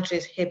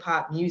conscious hip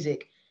hop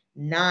music,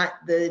 not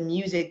the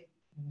music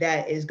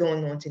that is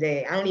going on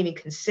today. I don't even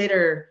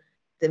consider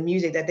the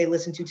music that they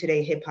listen to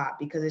today hip hop,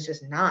 because it's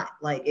just not.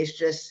 Like it's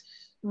just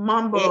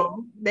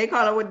mumble. They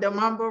call it with the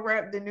mumble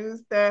rap, the new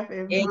stuff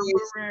is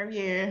mumble rap.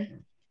 Yeah.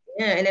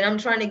 Yeah, and then I'm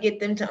trying to get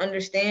them to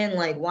understand,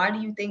 like, why do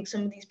you think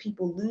some of these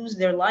people lose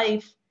their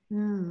life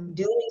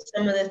doing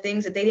some of the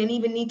things that they didn't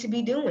even need to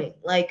be doing?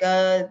 Like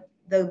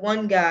the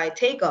one guy,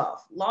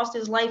 Takeoff, lost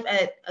his life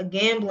at a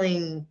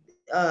gambling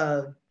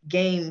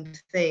game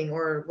thing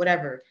or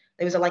whatever.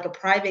 It was like a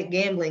private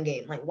gambling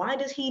game. Like, why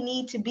does he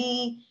need to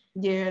be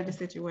the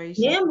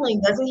situation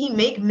gambling? Doesn't he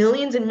make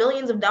millions and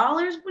millions of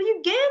dollars? What are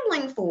you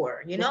gambling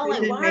for? You know,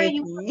 like why are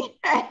you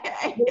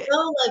you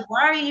know, like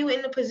why are you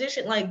in the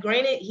position? Like,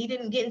 granted, he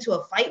didn't get into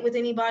a fight with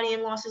anybody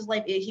and lost his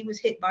life. He was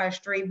hit by a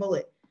stray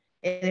bullet.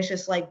 And it's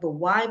just like, but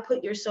why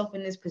put yourself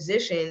in this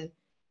position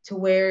to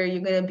where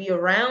you're going to be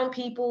around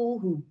people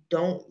who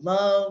don't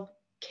love,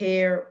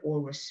 care,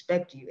 or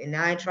respect you? And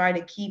I try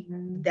to keep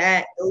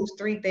those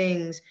three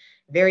things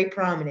very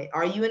prominent.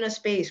 Are you in a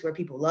space where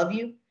people love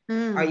you?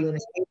 Are you in a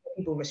space where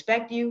people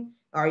respect you?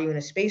 Are you in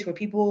a space where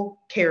people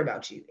care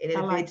about you?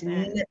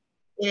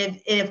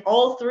 And if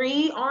all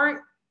three aren't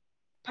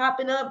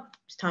popping up,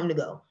 it's time to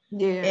go.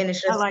 Yeah. And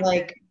it's just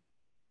like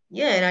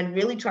yeah, and I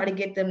really try to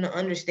get them to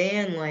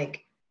understand,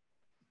 like,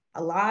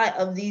 a lot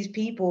of these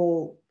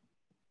people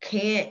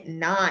can't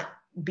not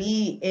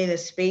be in a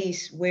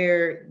space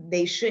where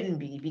they shouldn't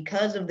be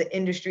because of the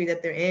industry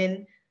that they're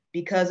in,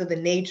 because of the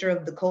nature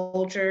of the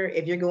culture.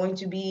 If you're going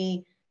to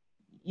be,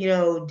 you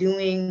know,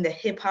 doing the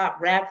hip hop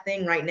rap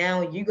thing right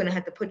now, you're going to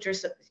have to put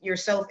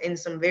yourself in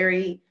some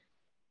very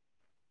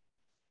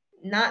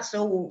not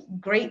so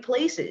great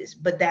places,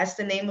 but that's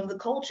the name of the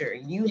culture.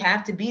 You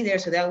have to be there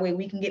so that way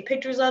we can get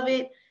pictures of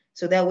it,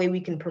 so that way we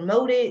can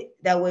promote it,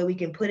 that way we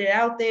can put it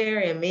out there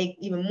and make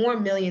even more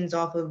millions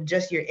off of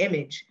just your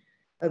image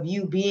of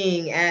you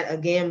being at a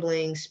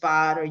gambling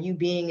spot or you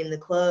being in the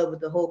club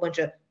with a whole bunch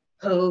of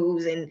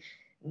hoes and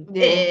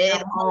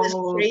all this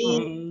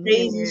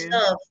crazy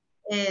stuff.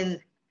 And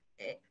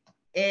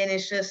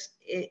it's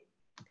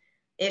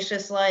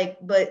just like,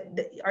 but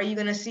are you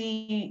gonna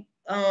see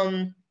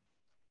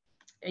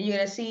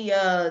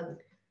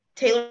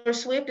Taylor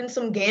Swift in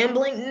some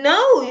gambling?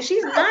 No,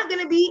 she's not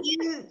going to be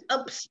in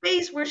a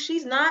space where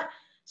she's not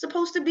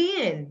supposed to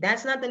be in.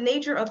 That's not the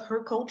nature of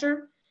her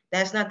culture.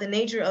 That's not the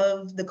nature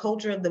of the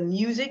culture of the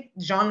music,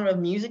 genre of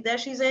music that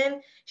she's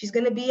in. She's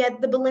going to be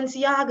at the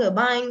Balenciaga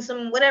buying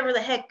some whatever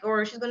the heck,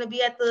 or she's going to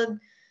be at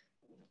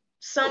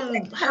some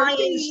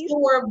high-end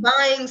store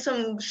buying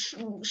some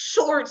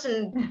shorts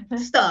and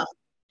stuff.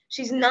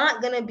 She's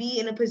not going to be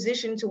in a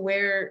position to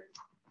where,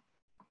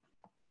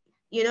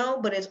 you know,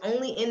 but it's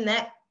only in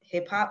that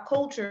hip hop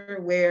culture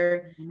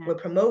where we're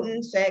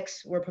promoting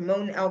sex, we're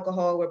promoting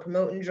alcohol, we're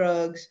promoting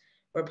drugs,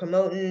 we're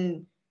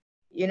promoting,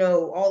 you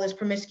know, all this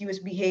promiscuous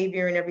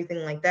behavior and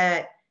everything like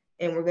that.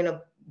 And we're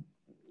gonna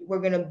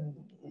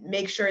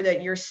make sure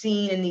that you're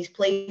seen in these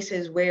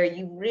places where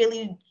you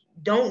really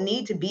don't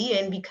need to be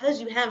in,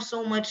 because you have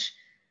so much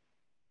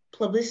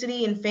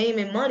publicity and fame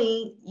and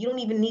money. You don't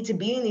even need to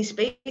be in these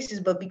spaces,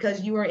 but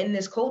because you are in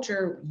this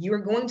culture, you're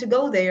going to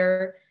go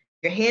there.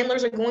 Your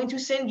handlers are going to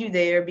send you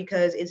there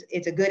because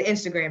it's a good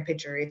Instagram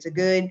picture. It's a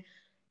good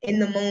in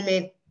the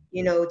moment,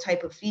 you know,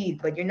 type of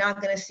feed. But you're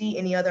not going to see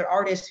any other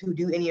artists who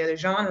do any other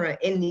genre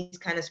in these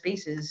kind of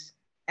spaces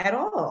at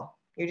all.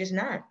 You're just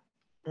not.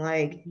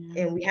 Like,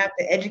 and we have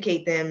to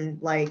educate them,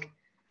 like,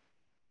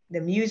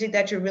 the music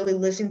that you're really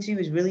listening to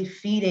is really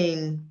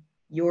feeding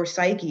your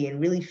psyche and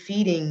really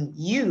feeding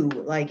you.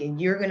 Like, and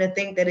you're gonna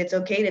think that it's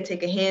okay to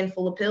take a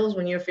handful of pills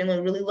when you're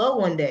feeling really low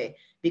one day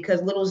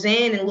because Little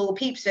Xan and Little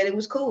Peep said it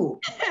was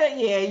cool.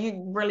 Yeah,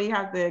 you really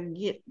have to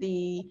get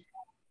the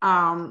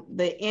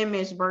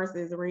image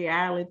versus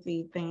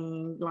reality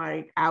thing,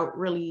 like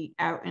really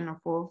out in the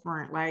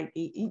forefront. Like,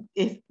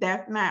 if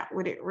that's not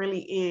what it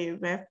really is,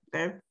 that's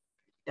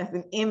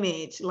an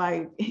image.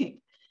 Like,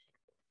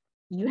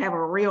 you have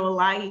a real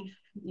life,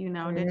 you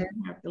know, that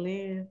you have to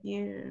live.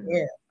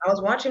 Yeah. I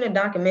was watching a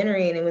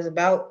documentary and it was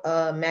about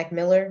Mac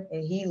Miller,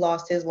 and he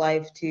lost his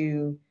life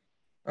to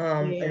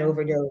an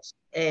overdose.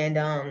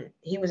 And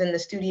he was in the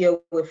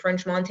studio with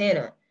French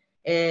Montana,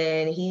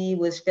 and he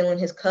was filling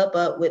his cup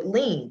up with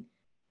lean.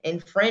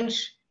 And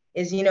French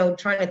is, you know,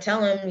 trying to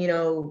tell him, you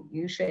know,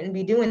 you shouldn't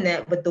be doing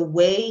that. But the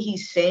way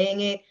he's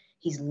saying it,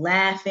 he's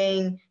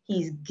laughing,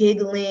 he's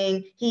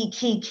giggling, he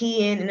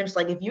keying. And it's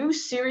like, if you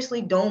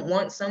seriously don't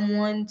want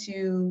someone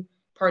to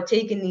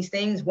partake in these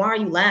things, why are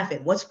you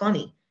laughing? What's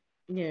funny?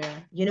 Yeah.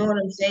 You know what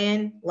I'm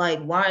saying?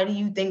 Like, why do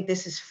you think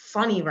this is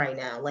funny right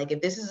now? Like,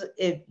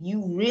 if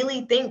you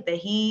really think that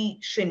he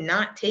should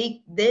not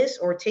take this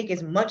or take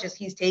as much as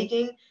he's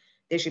taking,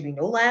 there should be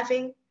no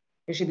laughing.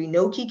 There should be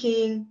no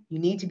kikiing. You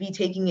need to be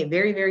taking it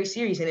very, very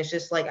serious. And it's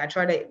just like, I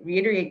try to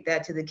reiterate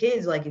that to the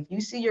kids. Like, if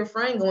you see your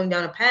friend going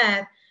down a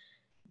path,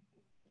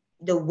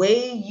 the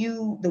way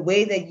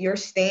that your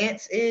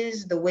stance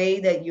is, the way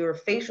that your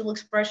facial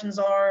expressions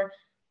are,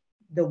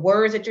 the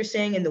words that you're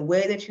saying and the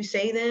way that you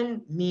say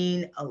them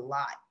mean a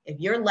lot. If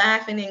you're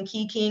laughing and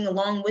kikiing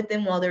along with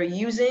them while they're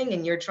using,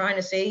 and you're trying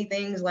to say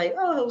things like,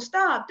 oh,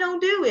 stop, don't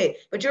do it,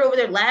 but you're over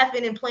there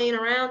laughing and playing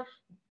around,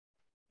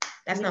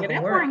 that's not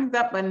gonna work. That brings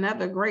up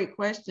another great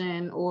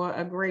question, or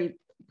a great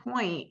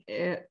point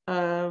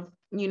of,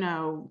 you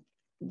know,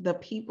 the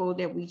people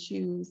that we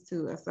choose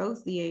to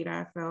associate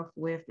ourselves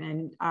with,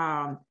 and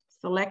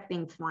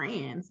selecting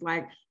friends.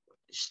 Like,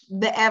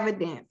 the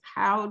evidence,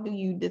 how do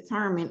you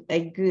determine a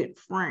good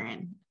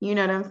friend? You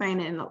know what I'm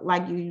saying? And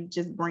like you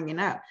just bringing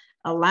up,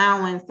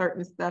 allowing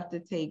certain stuff to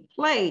take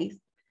place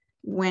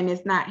when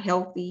it's not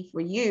healthy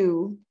for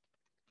you,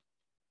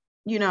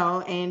 you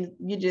know, and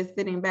you're just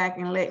sitting back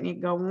and letting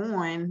it go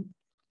on.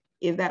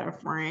 Is that a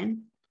friend?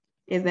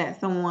 Is that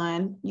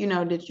someone, you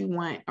know, that you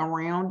want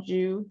around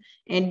you?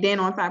 And then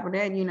on top of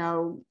that, you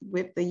know,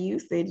 with the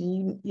usage,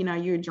 you know,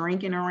 you're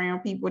drinking around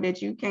people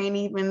that you can't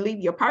even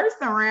leave your purse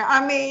around.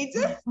 I mean,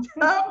 just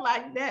stuff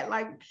like that.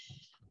 Like,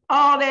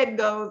 all that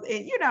goes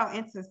in, you know,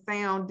 into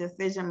sound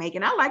decision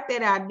making. I like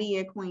that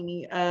idea,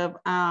 Queenie, of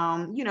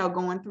you know,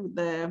 going through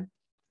the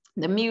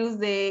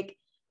music,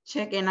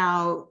 checking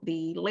out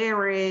the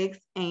lyrics,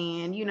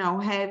 and, you know,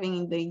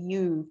 having the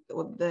youth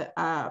or the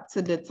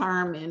to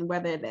determine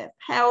whether that's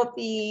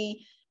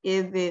healthy.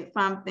 Is it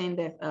something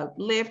that's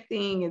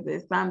uplifting? Is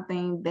it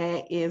something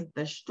that is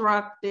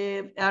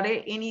destructive? Are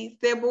there any,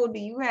 Sybil, do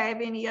you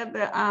have any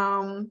other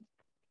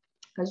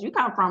because you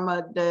come from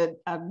a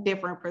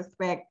different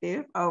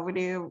perspective over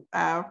there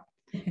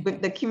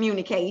with the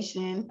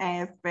communication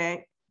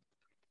aspect?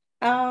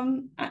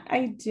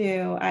 I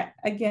do.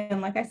 Again,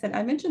 like I said,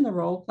 I mentioned the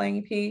role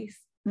playing piece,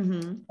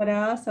 but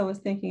I also was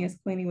thinking as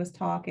Queenie was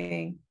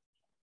talking,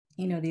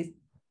 you know, these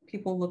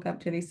people look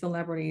up to these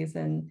celebrities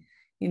and,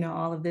 you know,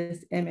 all of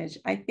this image.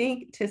 I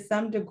think to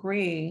some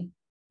degree,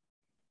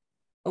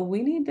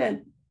 we need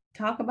to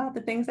talk about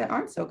the things that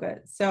aren't so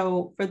good.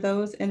 So for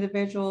those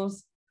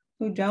individuals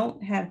who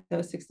don't have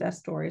those success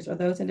stories, or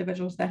those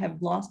individuals that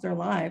have lost their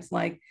lives,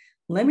 like,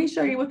 let me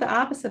show you what the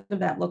opposite of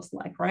that looks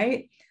like,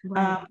 right?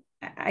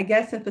 I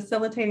guess in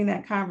facilitating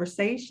that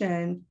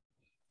conversation,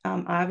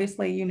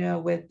 obviously, you know,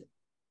 with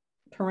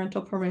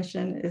parental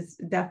permission is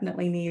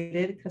definitely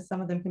needed, because some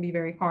of them can be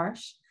very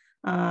harsh.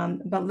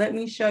 But let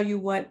me show you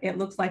what it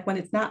looks like when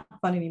it's not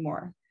fun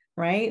anymore,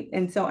 right?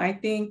 And so I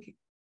think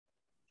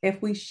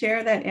if we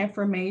share that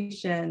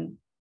information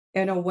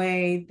in a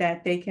way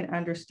that they can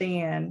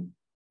understand,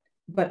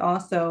 but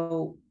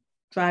also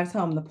drives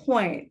home the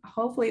point,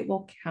 hopefully it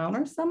will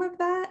counter some of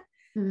that.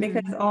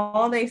 Because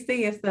all they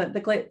see is the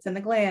glitz and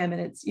the glam,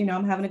 and it's, you know,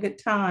 I'm having a good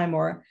time,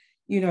 or,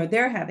 you know,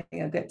 they're having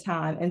a good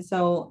time. And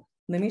so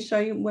let me show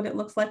you what it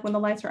looks like when the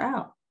lights are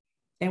out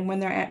and when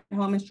they're at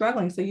home and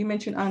struggling. So you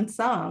mentioned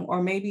unsung,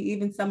 or maybe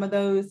even some of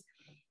those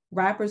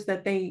rappers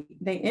that they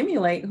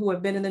emulate who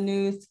have been in the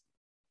news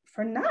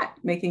for not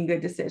making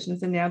good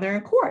decisions, and now they're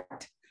in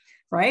court,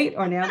 right?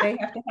 Or now they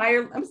have to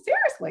hire,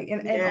 seriously,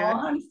 in all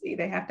honesty,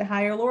 they have to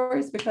hire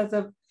lawyers because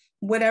of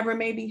whatever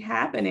may be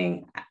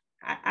happening.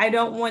 I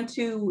don't want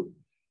to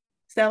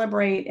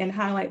celebrate and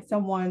highlight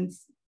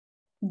someone's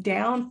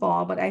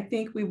downfall, but I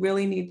think we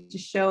really need to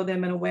show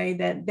them in a way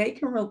that they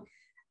can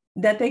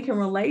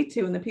relate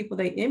to, and the people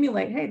they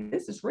emulate, hey,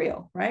 this is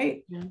real,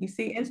 right? Yeah. You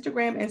see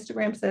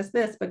Instagram says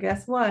this, but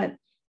guess what?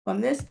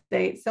 On this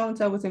date,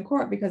 so-and-so was in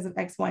court because of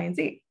X, Y, and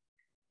Z.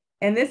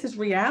 And this is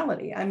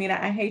reality. I mean,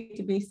 I hate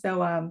to be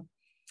so,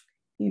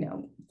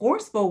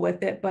 forceful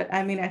with it, but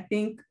I mean, I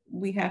think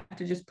we have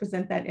to just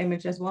present that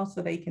image as well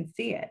so they can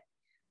see it,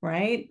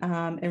 right?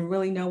 And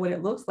really know what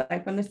it looks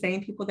like from the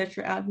same people that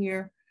you're out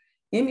here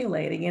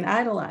emulating and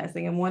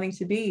idolizing and wanting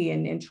to be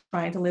and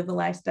trying to live the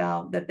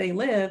lifestyle that they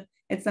live.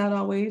 It's not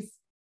always,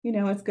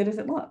 as good as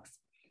it looks.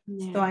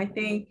 Yeah. So I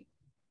think,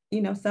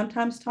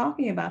 sometimes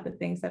talking about the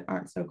things that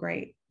aren't so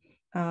great,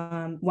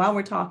 while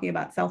we're talking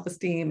about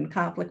self-esteem and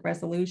conflict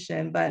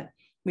resolution, but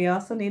we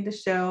also need to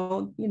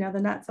show, the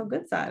not so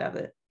good side of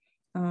it,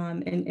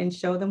 and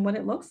show them what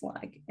it looks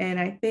like. And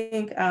I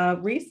think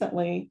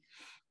recently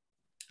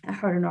I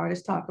heard an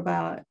artist talk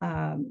about,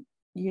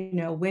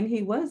 when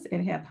he was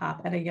in hip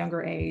hop at a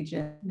younger age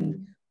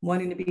and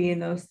wanting to be in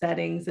those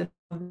settings and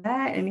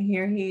that. And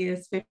here he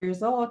is 50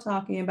 years old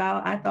talking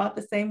about, I thought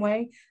the same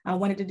way. I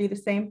wanted to do the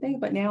same thing,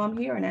 but now I'm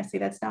here and I see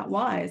that's not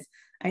wise.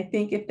 I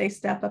think if they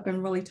step up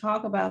and really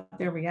talk about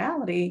their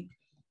reality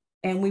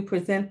and we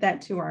present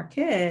that to our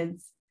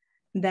kids,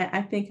 that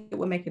I think it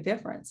would make a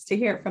difference to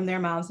hear it from their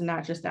mouths and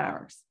not just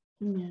ours.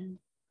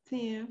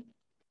 Yeah.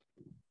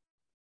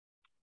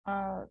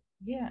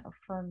 Yeah,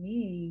 for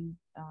me,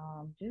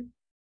 just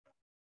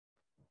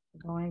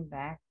going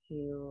back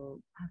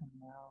to, I don't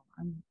know,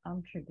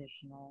 I'm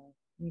traditional,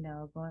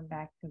 going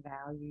back to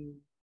values,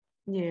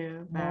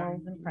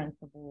 morals and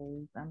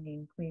principles. I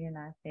mean, Queenie and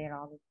I say it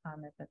all the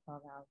time at the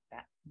clubhouse,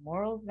 that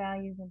morals,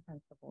 values, and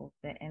principles,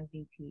 the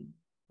MVP,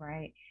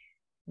 right?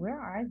 Where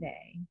are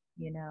they?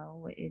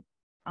 It's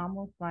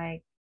almost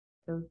like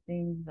those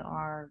things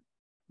are,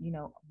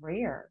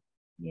 rare,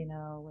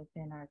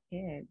 within our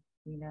kids,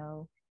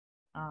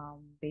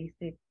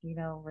 basic,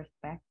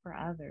 respect for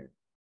others,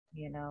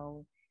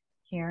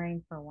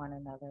 caring for one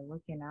another,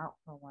 looking out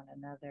for one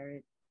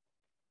another.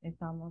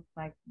 It's almost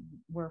like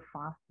we're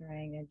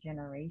fostering a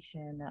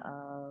generation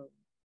of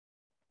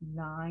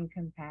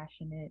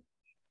non-compassionate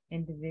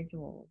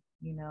individuals,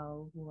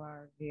 who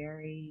are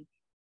very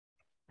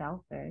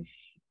selfish,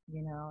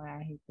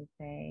 I hate to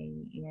say,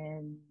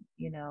 and,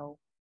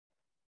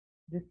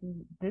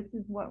 this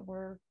is what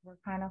we're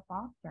kind of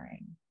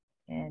fostering.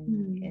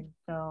 And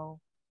so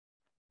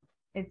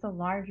it's a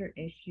larger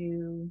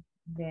issue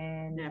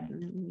than,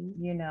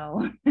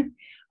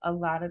 a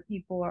lot of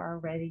people are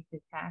ready to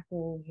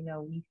tackle.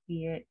 We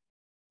see it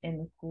in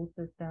the school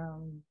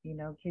system,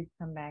 kids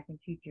come back and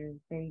teachers,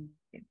 I'm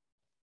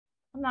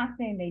not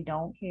saying they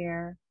don't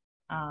care,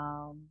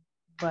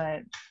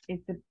 but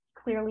it's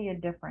clearly a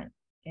difference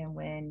in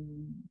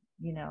when,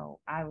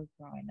 I was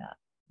growing up,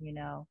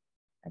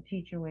 a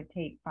teacher would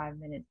take 5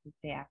 minutes to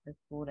stay after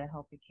school to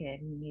help a kid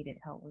who needed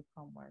help with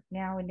homework.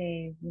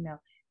 Nowadays,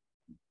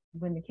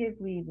 when the kids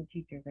leave, the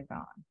teachers are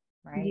gone,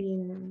 right?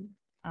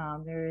 Yeah.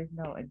 There is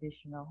no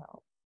additional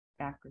help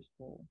after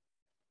school.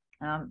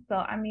 So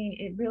I mean,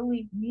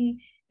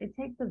 it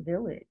takes a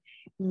village,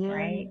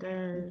 right?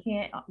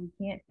 We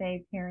can't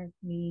say parents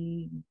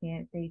need, we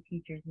can't say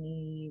teachers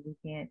need, we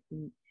can't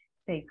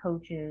say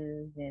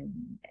coaches, and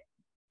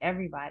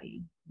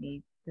everybody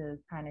needs to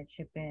kind of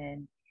chip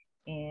in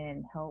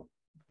and help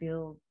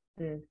build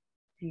this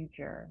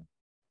future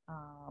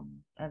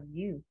of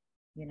youth,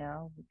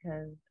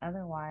 because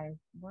otherwise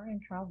we're in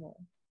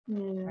trouble,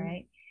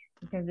 right?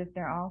 Because if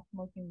they're all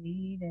smoking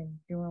weed and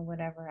doing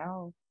whatever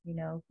else,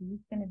 who's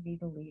going to be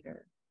the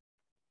leader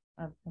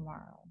of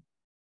tomorrow?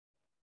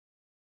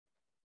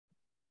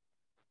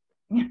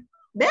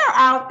 They're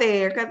out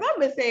there, because I'm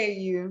going to tell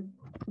you,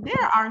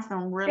 there are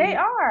some really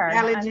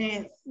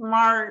intelligent,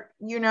 smart,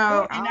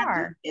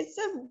 and it's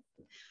just,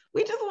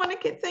 we just want to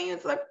continue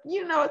to,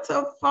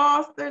 to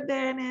foster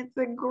that and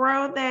to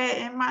grow that.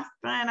 And my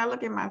son, I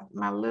look at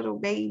my little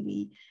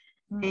baby,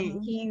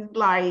 and he's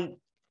like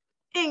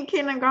in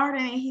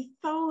kindergarten, and he's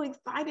so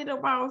excited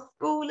about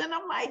school. And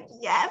I'm like,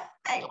 yes,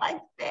 they like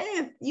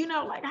this,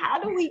 like, how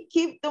do we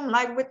keep them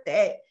like with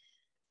that,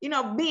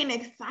 being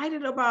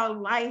excited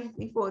about life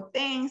before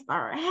things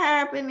start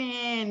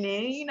happening, and,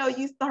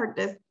 you start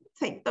to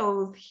take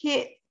those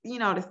hits,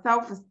 the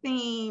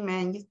self-esteem,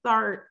 and you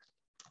start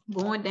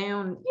going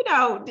down,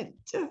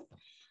 so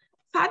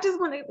I just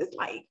want to, it's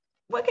like,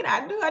 what can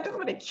I do? I just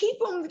want to keep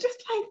them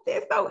just like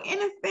this, so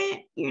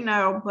innocent,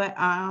 but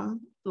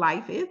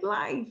life is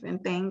life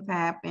and things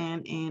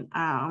happen. And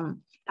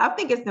I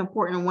think it's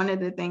important. One of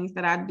the things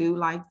that I do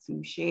like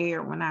to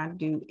share when I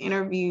do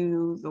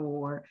interviews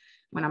or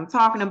when I'm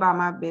talking about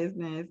my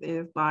business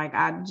is like,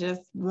 I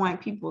just want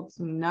people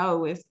to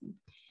know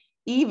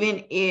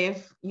even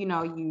if, you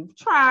know, you've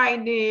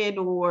tried it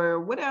or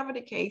whatever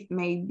the case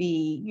may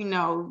be, you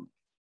know,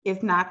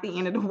 it's not the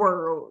end of the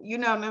world. You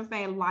know what I'm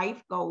saying?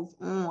 Life goes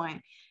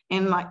on.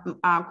 And like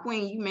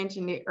Queen, you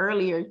mentioned it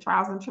earlier,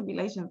 trials and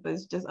tribulations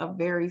is just a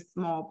very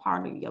small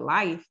part of your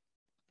life.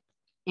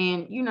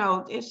 And, you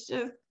know, it's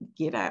just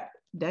get up,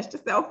 dust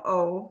yourself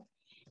off,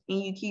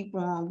 and you keep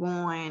on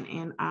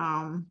going.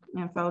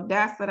 And so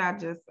that's what I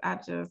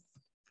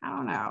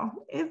don't know.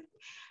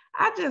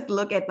 I just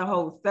look at the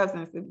whole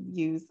substance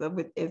abuse of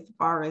it as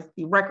far as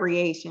the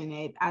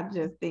recreation. I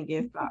just think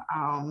it's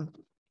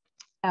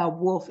a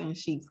wolf in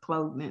sheep's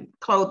clothing,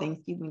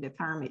 excuse me, to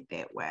term it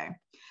that way.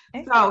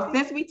 So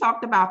since we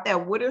talked about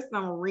that, what are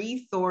some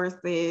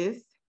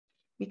resources?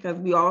 Because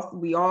we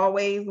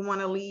always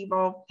want to leave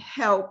off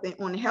help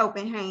on the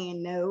helping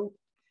hand note,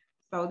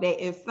 so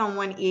that if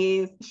someone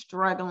is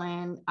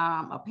struggling,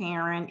 a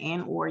parent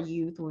and or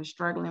youth who is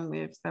struggling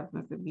with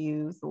substance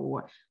abuse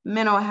or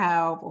mental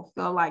health, or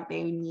feel like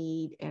they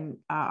need an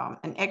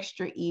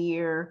extra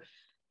ear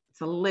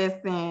to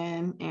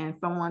listen and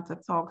someone to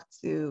talk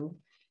to.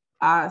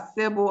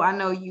 Sybil, I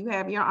know you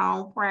have your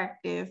own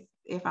practice,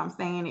 if I'm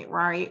saying it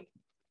right.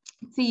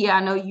 Tia,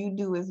 I know you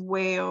do as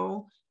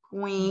well.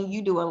 Queen,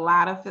 you do a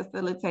lot of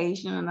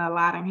facilitation and a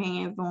lot of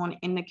hands-on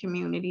in the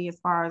community as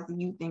far as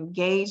youth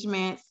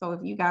engagement. So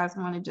if you guys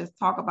want to just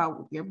talk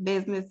about your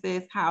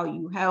businesses, how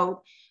you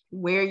help,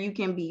 where you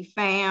can be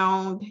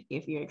found,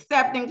 if you're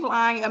accepting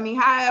clients, I mean,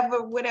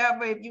 however,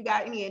 whatever, if you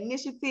got any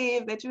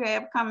initiatives that you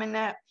have coming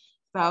up.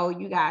 So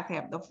you guys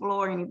have the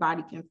floor.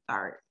 Anybody can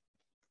start.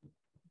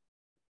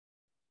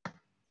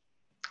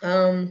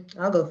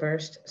 I'll go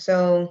first.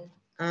 So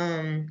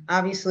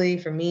obviously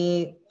for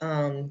me,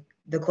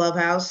 the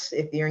clubhouse,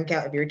 if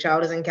your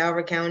child is in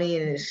Calvert County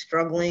and is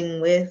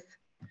struggling with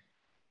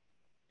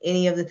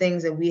any of the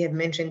things that we have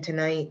mentioned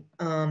tonight,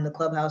 the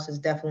clubhouse is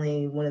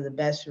definitely one of the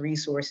best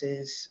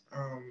resources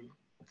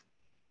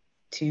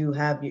to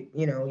have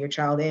your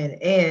child in.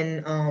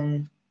 And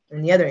on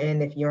the other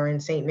end, if you're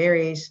in St.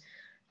 Mary's,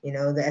 the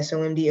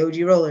SOMD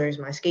OG Rollers,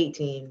 my skate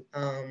team,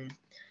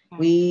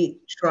 we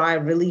try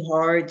really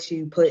hard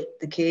to put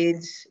the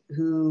kids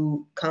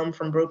who come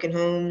from broken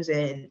homes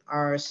and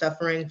are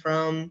suffering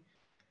from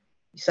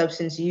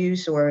substance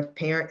use, or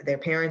if their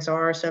parents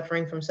are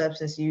suffering from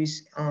substance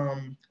use,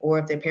 or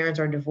if their parents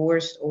are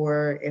divorced,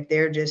 or if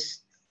they're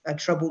just a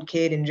troubled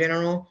kid in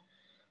general.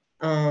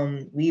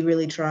 We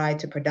really try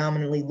to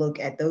predominantly look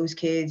at those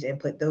kids and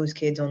put those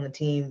kids on the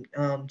team,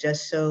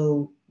 just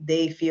so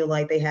they feel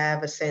like they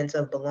have a sense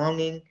of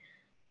belonging.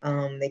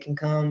 They can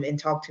come and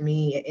talk to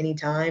me at any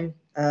time.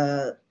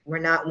 We're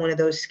not one of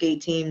those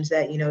skate teams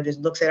that, just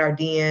looks at our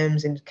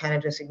DMs and kind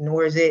of just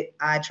ignores it.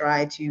 I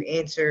try to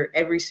answer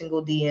every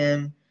single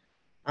DM.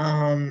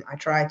 I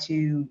try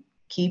to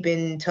keep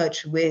in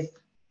touch with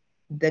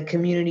the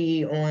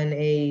community on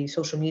a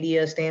social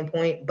media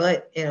standpoint,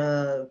 but in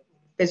a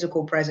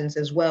physical presence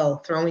as well,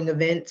 throwing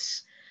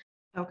events.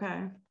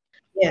 Okay.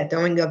 Yeah,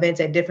 throwing events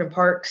at different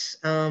parks.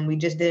 We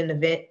just did an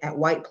event at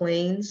White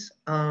Plains.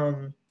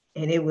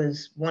 And it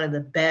was one of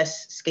the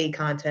best skate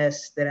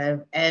contests that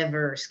I've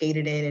ever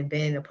skated in and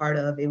been a part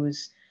of. It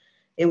was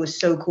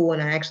so cool.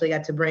 And I actually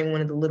got to bring one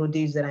of the little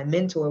dudes that I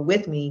mentor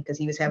with me because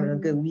he was having a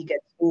good week at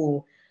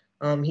school.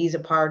 He's a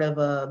part of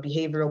a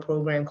behavioral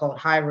program called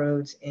High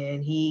Roads,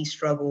 and he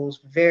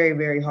struggles very,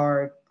 very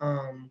hard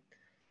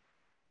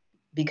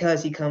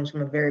because he comes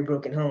from a very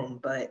broken home.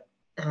 But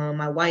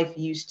my wife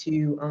used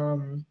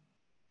to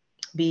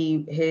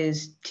be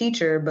his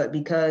teacher, but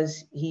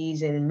because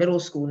he's in middle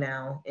school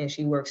now and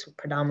she works with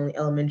predominantly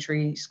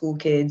elementary school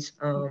kids,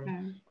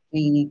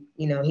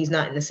 he's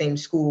not in the same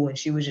school, and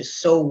she was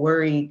just so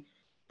worried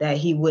that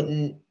he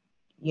wouldn't,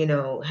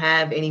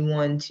 have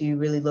anyone to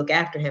really look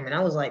after him. And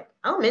I was like,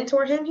 I'll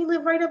mentor him. He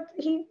lives right up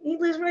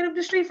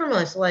the street from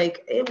us.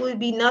 Like, it would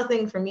be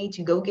nothing for me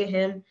to go get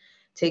him,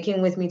 take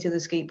him with me to the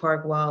skate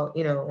park while,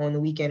 on the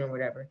weekend or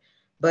whatever.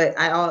 But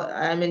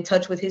I'm in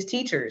touch with his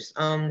teachers.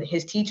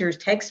 His teachers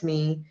text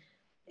me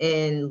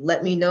and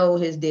let me know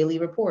his daily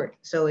report.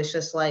 So it's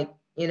just like,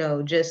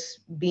 just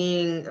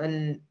being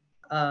an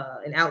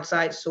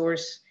outside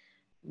source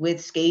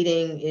with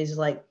skating is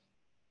like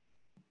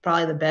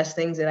probably the best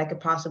things that I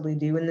could possibly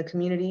do in the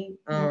community.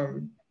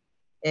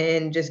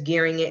 And just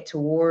gearing it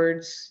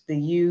towards the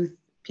youth,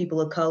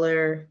 people of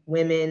color,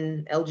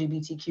 women,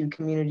 LGBTQ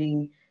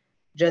community,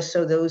 just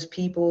so those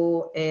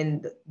people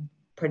and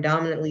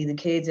predominantly the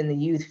kids and the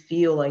youth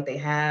feel like they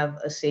have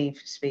a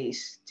safe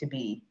space to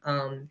be.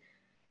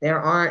 There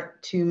aren't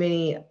too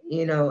many,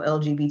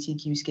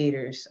 LGBTQ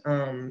skaters.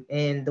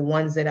 And the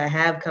ones that I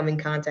have come in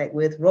contact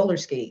with roller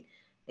skate,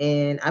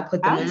 and I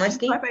put them on my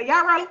skate.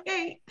 Y'all roller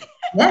skate?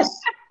 Yes.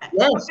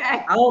 Yes.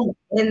 Okay.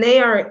 And they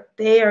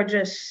are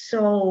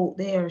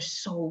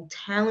so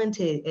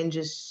talented and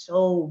just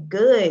so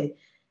good.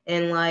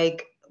 And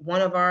like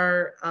one of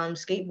our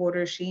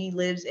skateboarders, she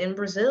lives in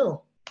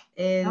Brazil.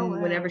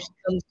 And whenever she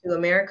comes to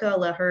America, I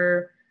let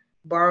her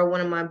borrow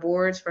one of my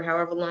boards for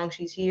however long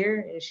she's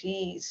here. And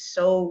she's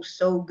so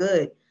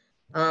good.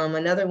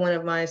 Another one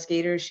of my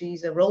skaters,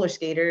 she's a roller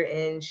skater,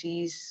 and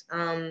she's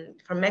from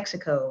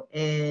Mexico,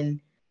 and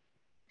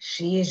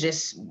she is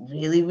just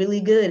really, really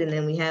good. And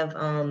then we have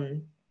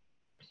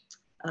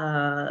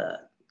uh,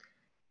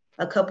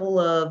 a couple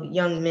of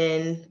young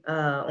men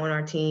on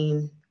our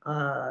team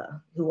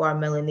who are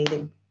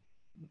melanated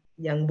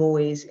young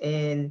boys,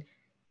 and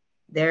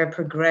their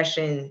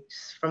progression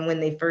from when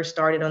they first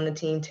started on the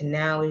team to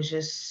now is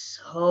just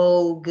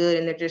so good,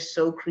 and they're just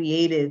so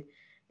creative.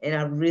 And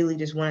I really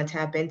just want to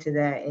tap into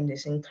that and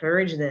just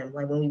encourage them.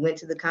 Like when we went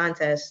to the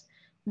contest,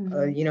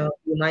 you know,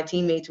 my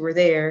teammates were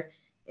there,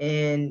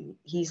 and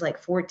he's like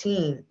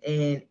 14,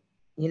 and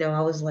you know,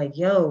 I was like,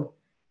 yo,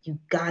 you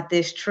got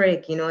this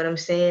trick, you know what I'm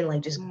saying?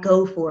 Like just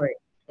go for it.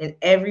 And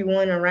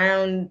everyone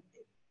around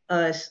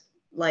us,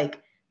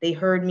 like, they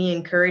heard me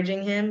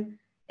encouraging him,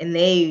 and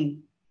they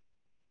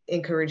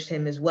encouraged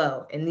him as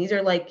well. And these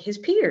are like his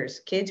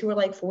peers, kids who are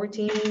like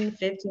 14,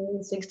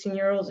 15, 16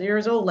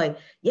 years old. Like,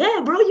 yeah,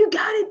 bro, you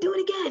got it. Do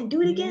it again.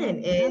 Do it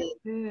again.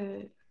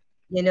 And,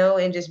 you know,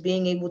 and just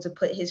being able to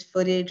put his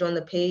footage on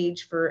the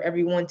page for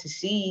everyone to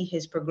see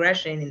his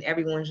progression. And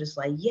everyone's just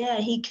like, yeah,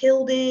 he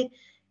killed it.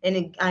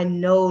 And I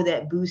know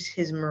that boosts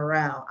his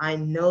morale. I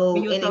know.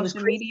 Your And it was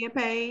social media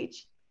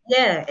page?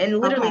 Yeah. And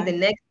literally the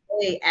next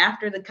day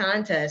after the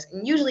contest,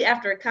 and usually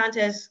after a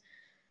contest,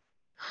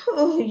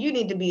 oh, you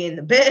need to be in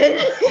the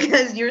bed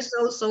because you're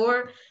so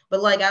sore.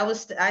 But like I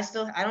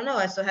don't know,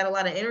 I still had a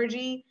lot of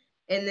energy.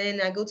 And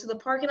then I go to the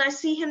park and I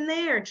see him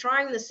there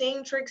trying the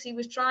same tricks he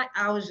was trying.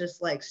 I was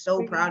just like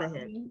so proud of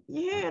him.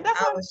 Yeah, that's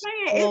I what I'm was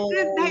saying. It's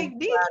just so like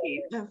these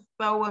kids are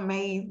so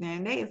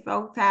amazing. They are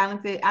so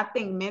talented. I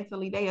think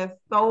mentally they are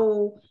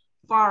so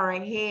far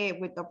ahead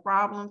with the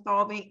problem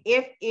solving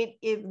if it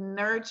is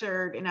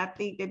nurtured. And I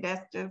think that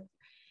that's just,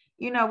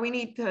 you know, we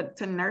need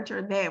to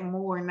nurture that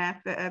more, not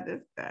the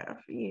other stuff.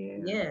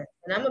 Yeah.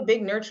 And I'm a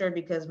big nurturer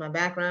because my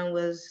background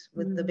was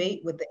with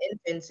with the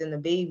infants and the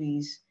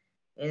babies,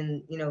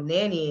 and you know,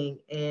 nannying,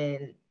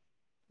 and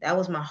that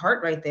was my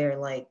heart right there.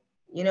 Like,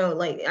 you know,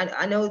 like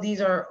I know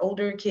these are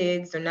older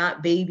kids, they're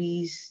not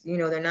babies, you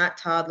know, they're not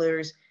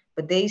toddlers,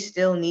 but they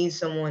still need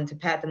someone to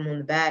pat them on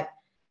the back.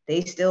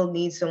 They still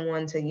need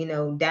someone to, you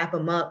know, dap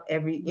them up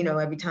every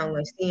time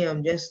I see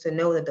them, just to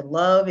know that the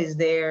love is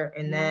there,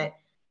 and that,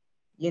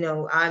 you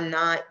know, I'm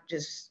not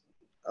just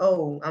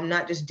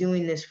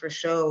doing this for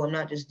show. I'm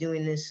not just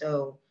doing this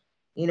so,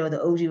 you know,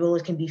 the OG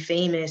rollers can be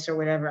famous or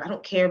whatever. I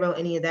don't care about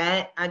any of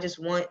that. I just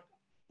want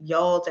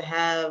y'all to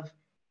have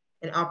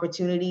an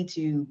opportunity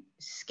to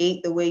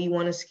skate the way you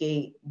want to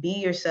skate, be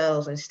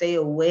yourselves, and stay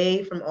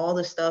away from all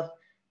the stuff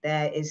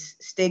that is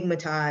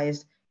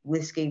stigmatized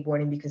with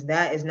skateboarding, because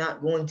that is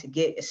not going to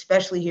get,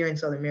 especially here in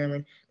Southern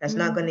Maryland, that's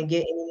not going to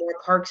get any more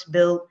parks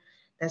built.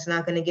 That's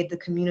not going to get the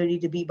community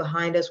to be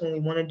behind us when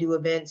we want to do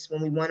events,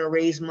 when we want to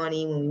raise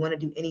money, when we want to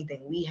do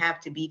anything. We have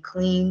to be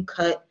clean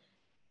cut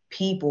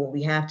people.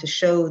 We have to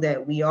show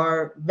that we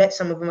are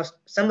some of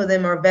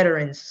them are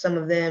veterans, some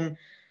of them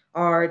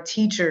are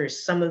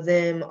teachers, some of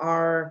them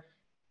are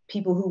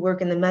people who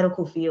work in the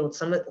medical field,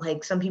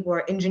 some people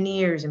are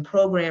engineers and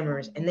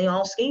programmers, and they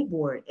all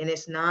skateboard. And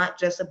it's not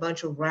just a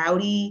bunch of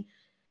rowdy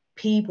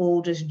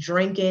people just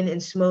drinking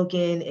and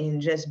smoking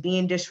and just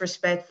being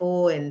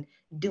disrespectful and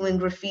doing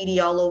graffiti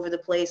all over the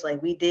place.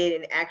 Like, we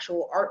did an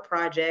actual art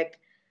project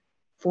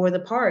for the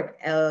park.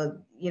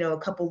 You know, a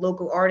couple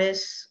local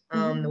artists,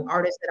 the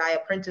artist that I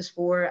apprenticed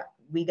for,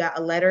 we got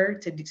a letter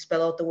to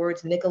spell out the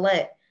words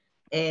Nicolette.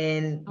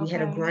 And we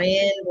had a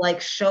grand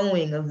like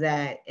showing of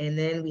that. And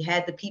then we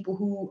had the people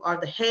who are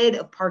the head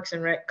of Parks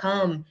and Rec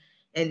come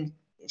and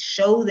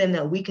show them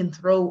that we can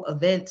throw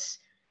events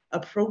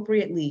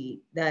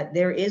appropriately, that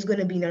there is going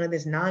to be none of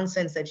this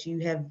nonsense that you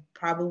have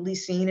probably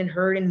seen and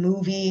heard in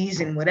movies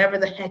and whatever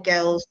the heck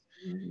else.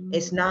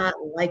 It's not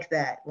like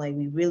that. Like,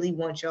 we really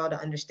want y'all to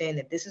understand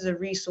that this is a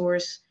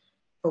resource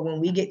for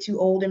when we get too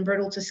old and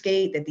brittle to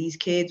skate, that these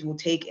kids will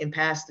take and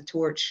pass the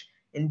torch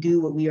and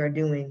do what we are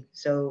doing.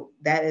 So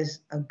that is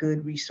a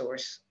good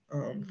resource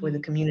for the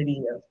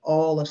community of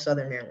all of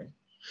Southern Maryland.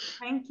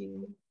 Thank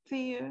you.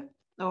 Tia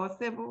or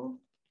Sybil?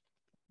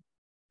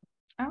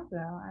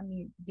 Well, I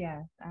mean,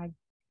 yes,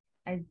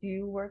 I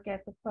do work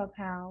at the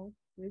clubhouse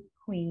with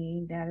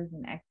Queenie. That is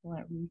an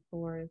excellent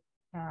resource,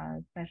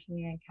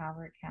 especially in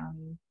Calvert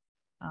County.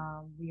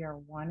 We are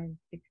one in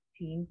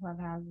 16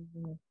 clubhouses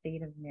in the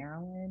state of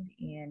Maryland,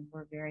 and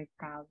we're very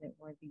proud that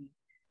we're the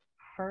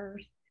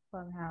first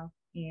clubhouse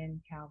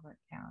in Calvert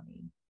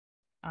County.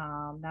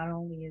 Not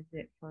only is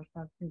it for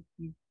substance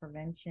use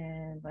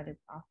prevention, but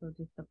it's also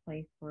just a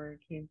place where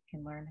kids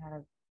can learn how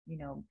to, you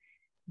know,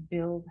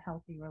 build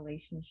healthy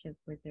relationships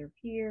with their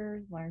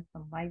peers, learn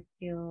some life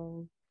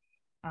skills,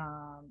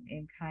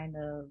 and kind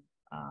of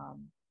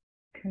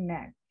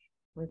connect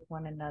with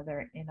one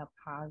another in a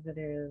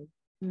positive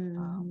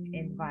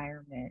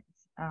environment,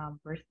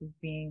 versus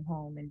being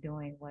home and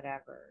doing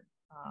whatever,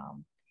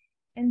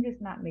 and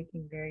just not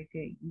making very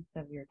good use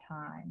of your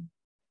time.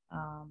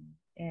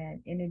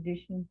 And in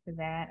addition to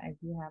that, I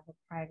do have a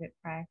private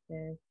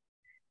practice.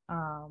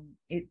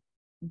 It's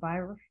by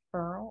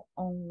referral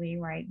only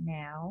right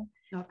now.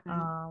 Okay.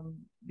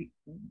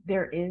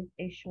 There is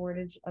a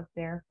shortage of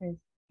therapists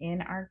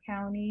in our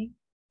county,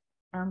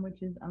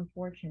 which is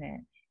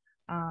unfortunate.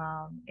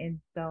 And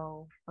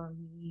so for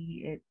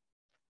me, it's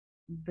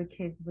the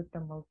kids with the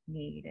most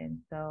need. And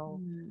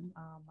so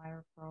my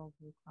referrals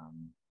will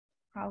come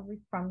probably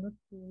from the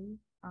schools,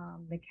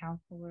 the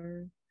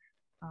counselors,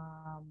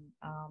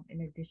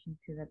 in addition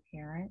to the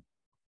parents.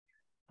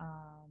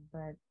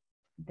 But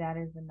that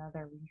is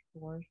another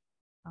resource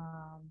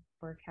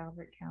for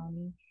Calvert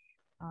County.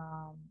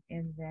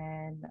 And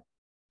then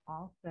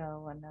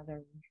also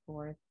another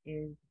resource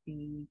is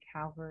the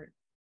Calvert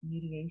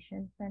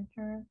Mediation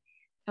Center.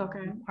 Okay.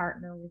 We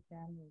partner with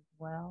them as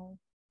well.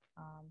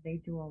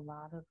 They do a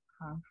lot of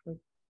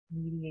conflict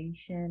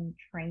mediation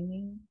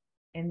training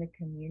in the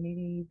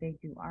community. They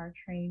do our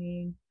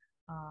training.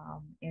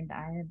 And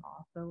I am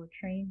also a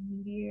trained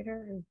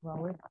mediator as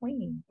well as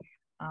Queenie.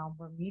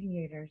 We're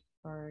mediators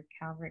for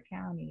Calvert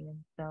County.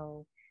 And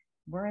so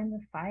we're in the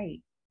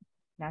fight,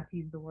 not to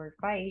use the word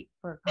fight,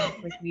 for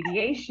conflict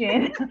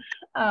mediation.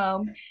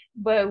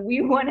 But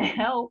we want to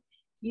help,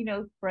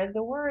 spread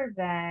the word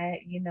that,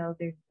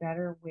 there's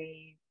better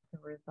ways to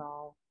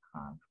resolve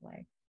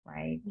conflict,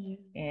 right?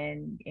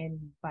 And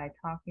by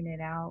talking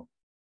it out,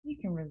 you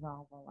can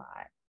resolve a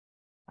lot.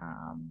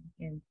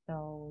 And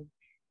so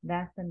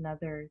that's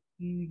another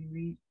huge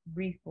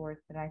resource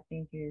that I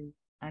think is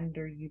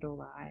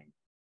underutilized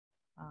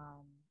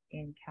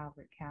in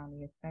Calvert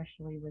County,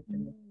 especially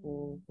within the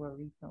schools, where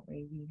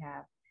recently we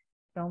have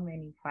so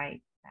many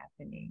fights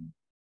happening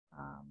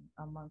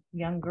amongst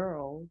young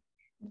girls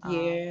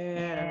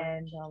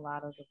and a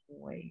lot of the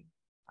boys.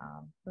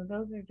 So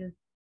those are just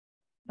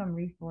some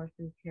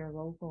resources here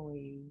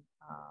locally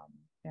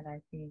that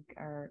I think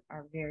are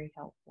very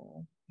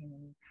helpful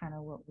in kind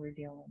of what we're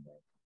dealing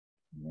with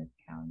in this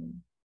county.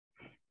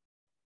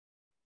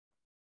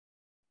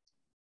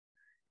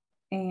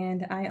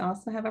 And I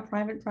also have a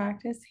private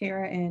practice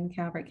here in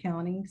Calvert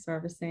County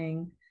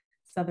servicing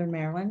Southern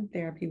Maryland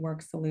Therapy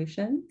Work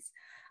Solutions,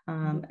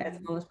 as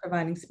well as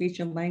providing speech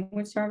and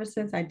language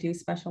services. I do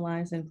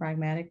specialize in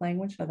pragmatic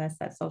language, so that's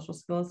that social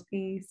skills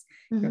piece,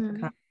 your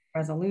conflict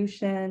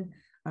resolution,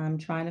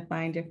 trying to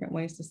find different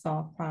ways to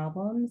solve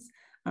problems,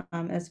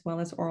 as well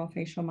as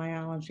orofacial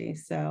myology.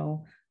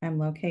 So I'm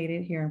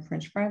located here in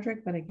Prince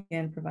Frederick, but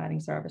again, providing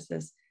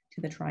services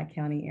to the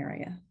Tri-County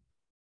area.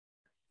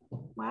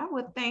 Wow,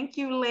 well, thank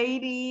you,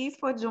 ladies,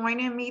 for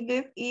joining me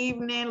this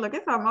evening. Look,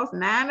 it's almost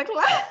 9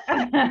 o'clock.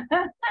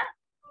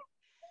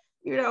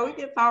 We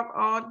can talk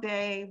all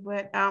day,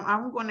 but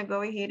I'm going to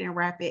go ahead and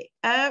wrap it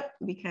up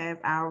because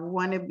I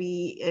want to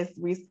be as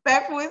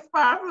respectful as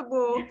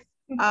possible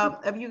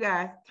of you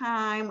guys'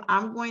 time.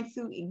 I'm going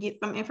to get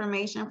some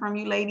information from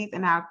you ladies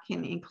and I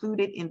can include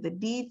it in the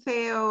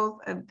details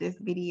of this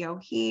video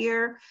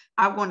here.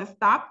 I'm going to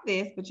stop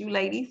this, but you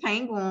ladies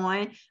hang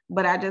on.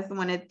 But I just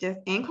want to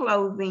in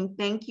closing,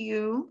 thank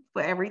you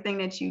for everything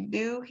that you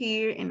do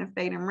here in the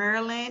state of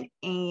Maryland.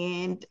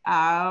 And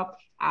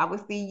I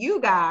will see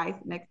you guys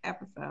next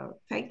episode.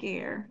 Take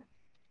care.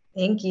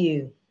 Thank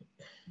you.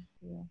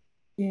 Yeah.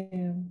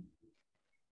 Yeah.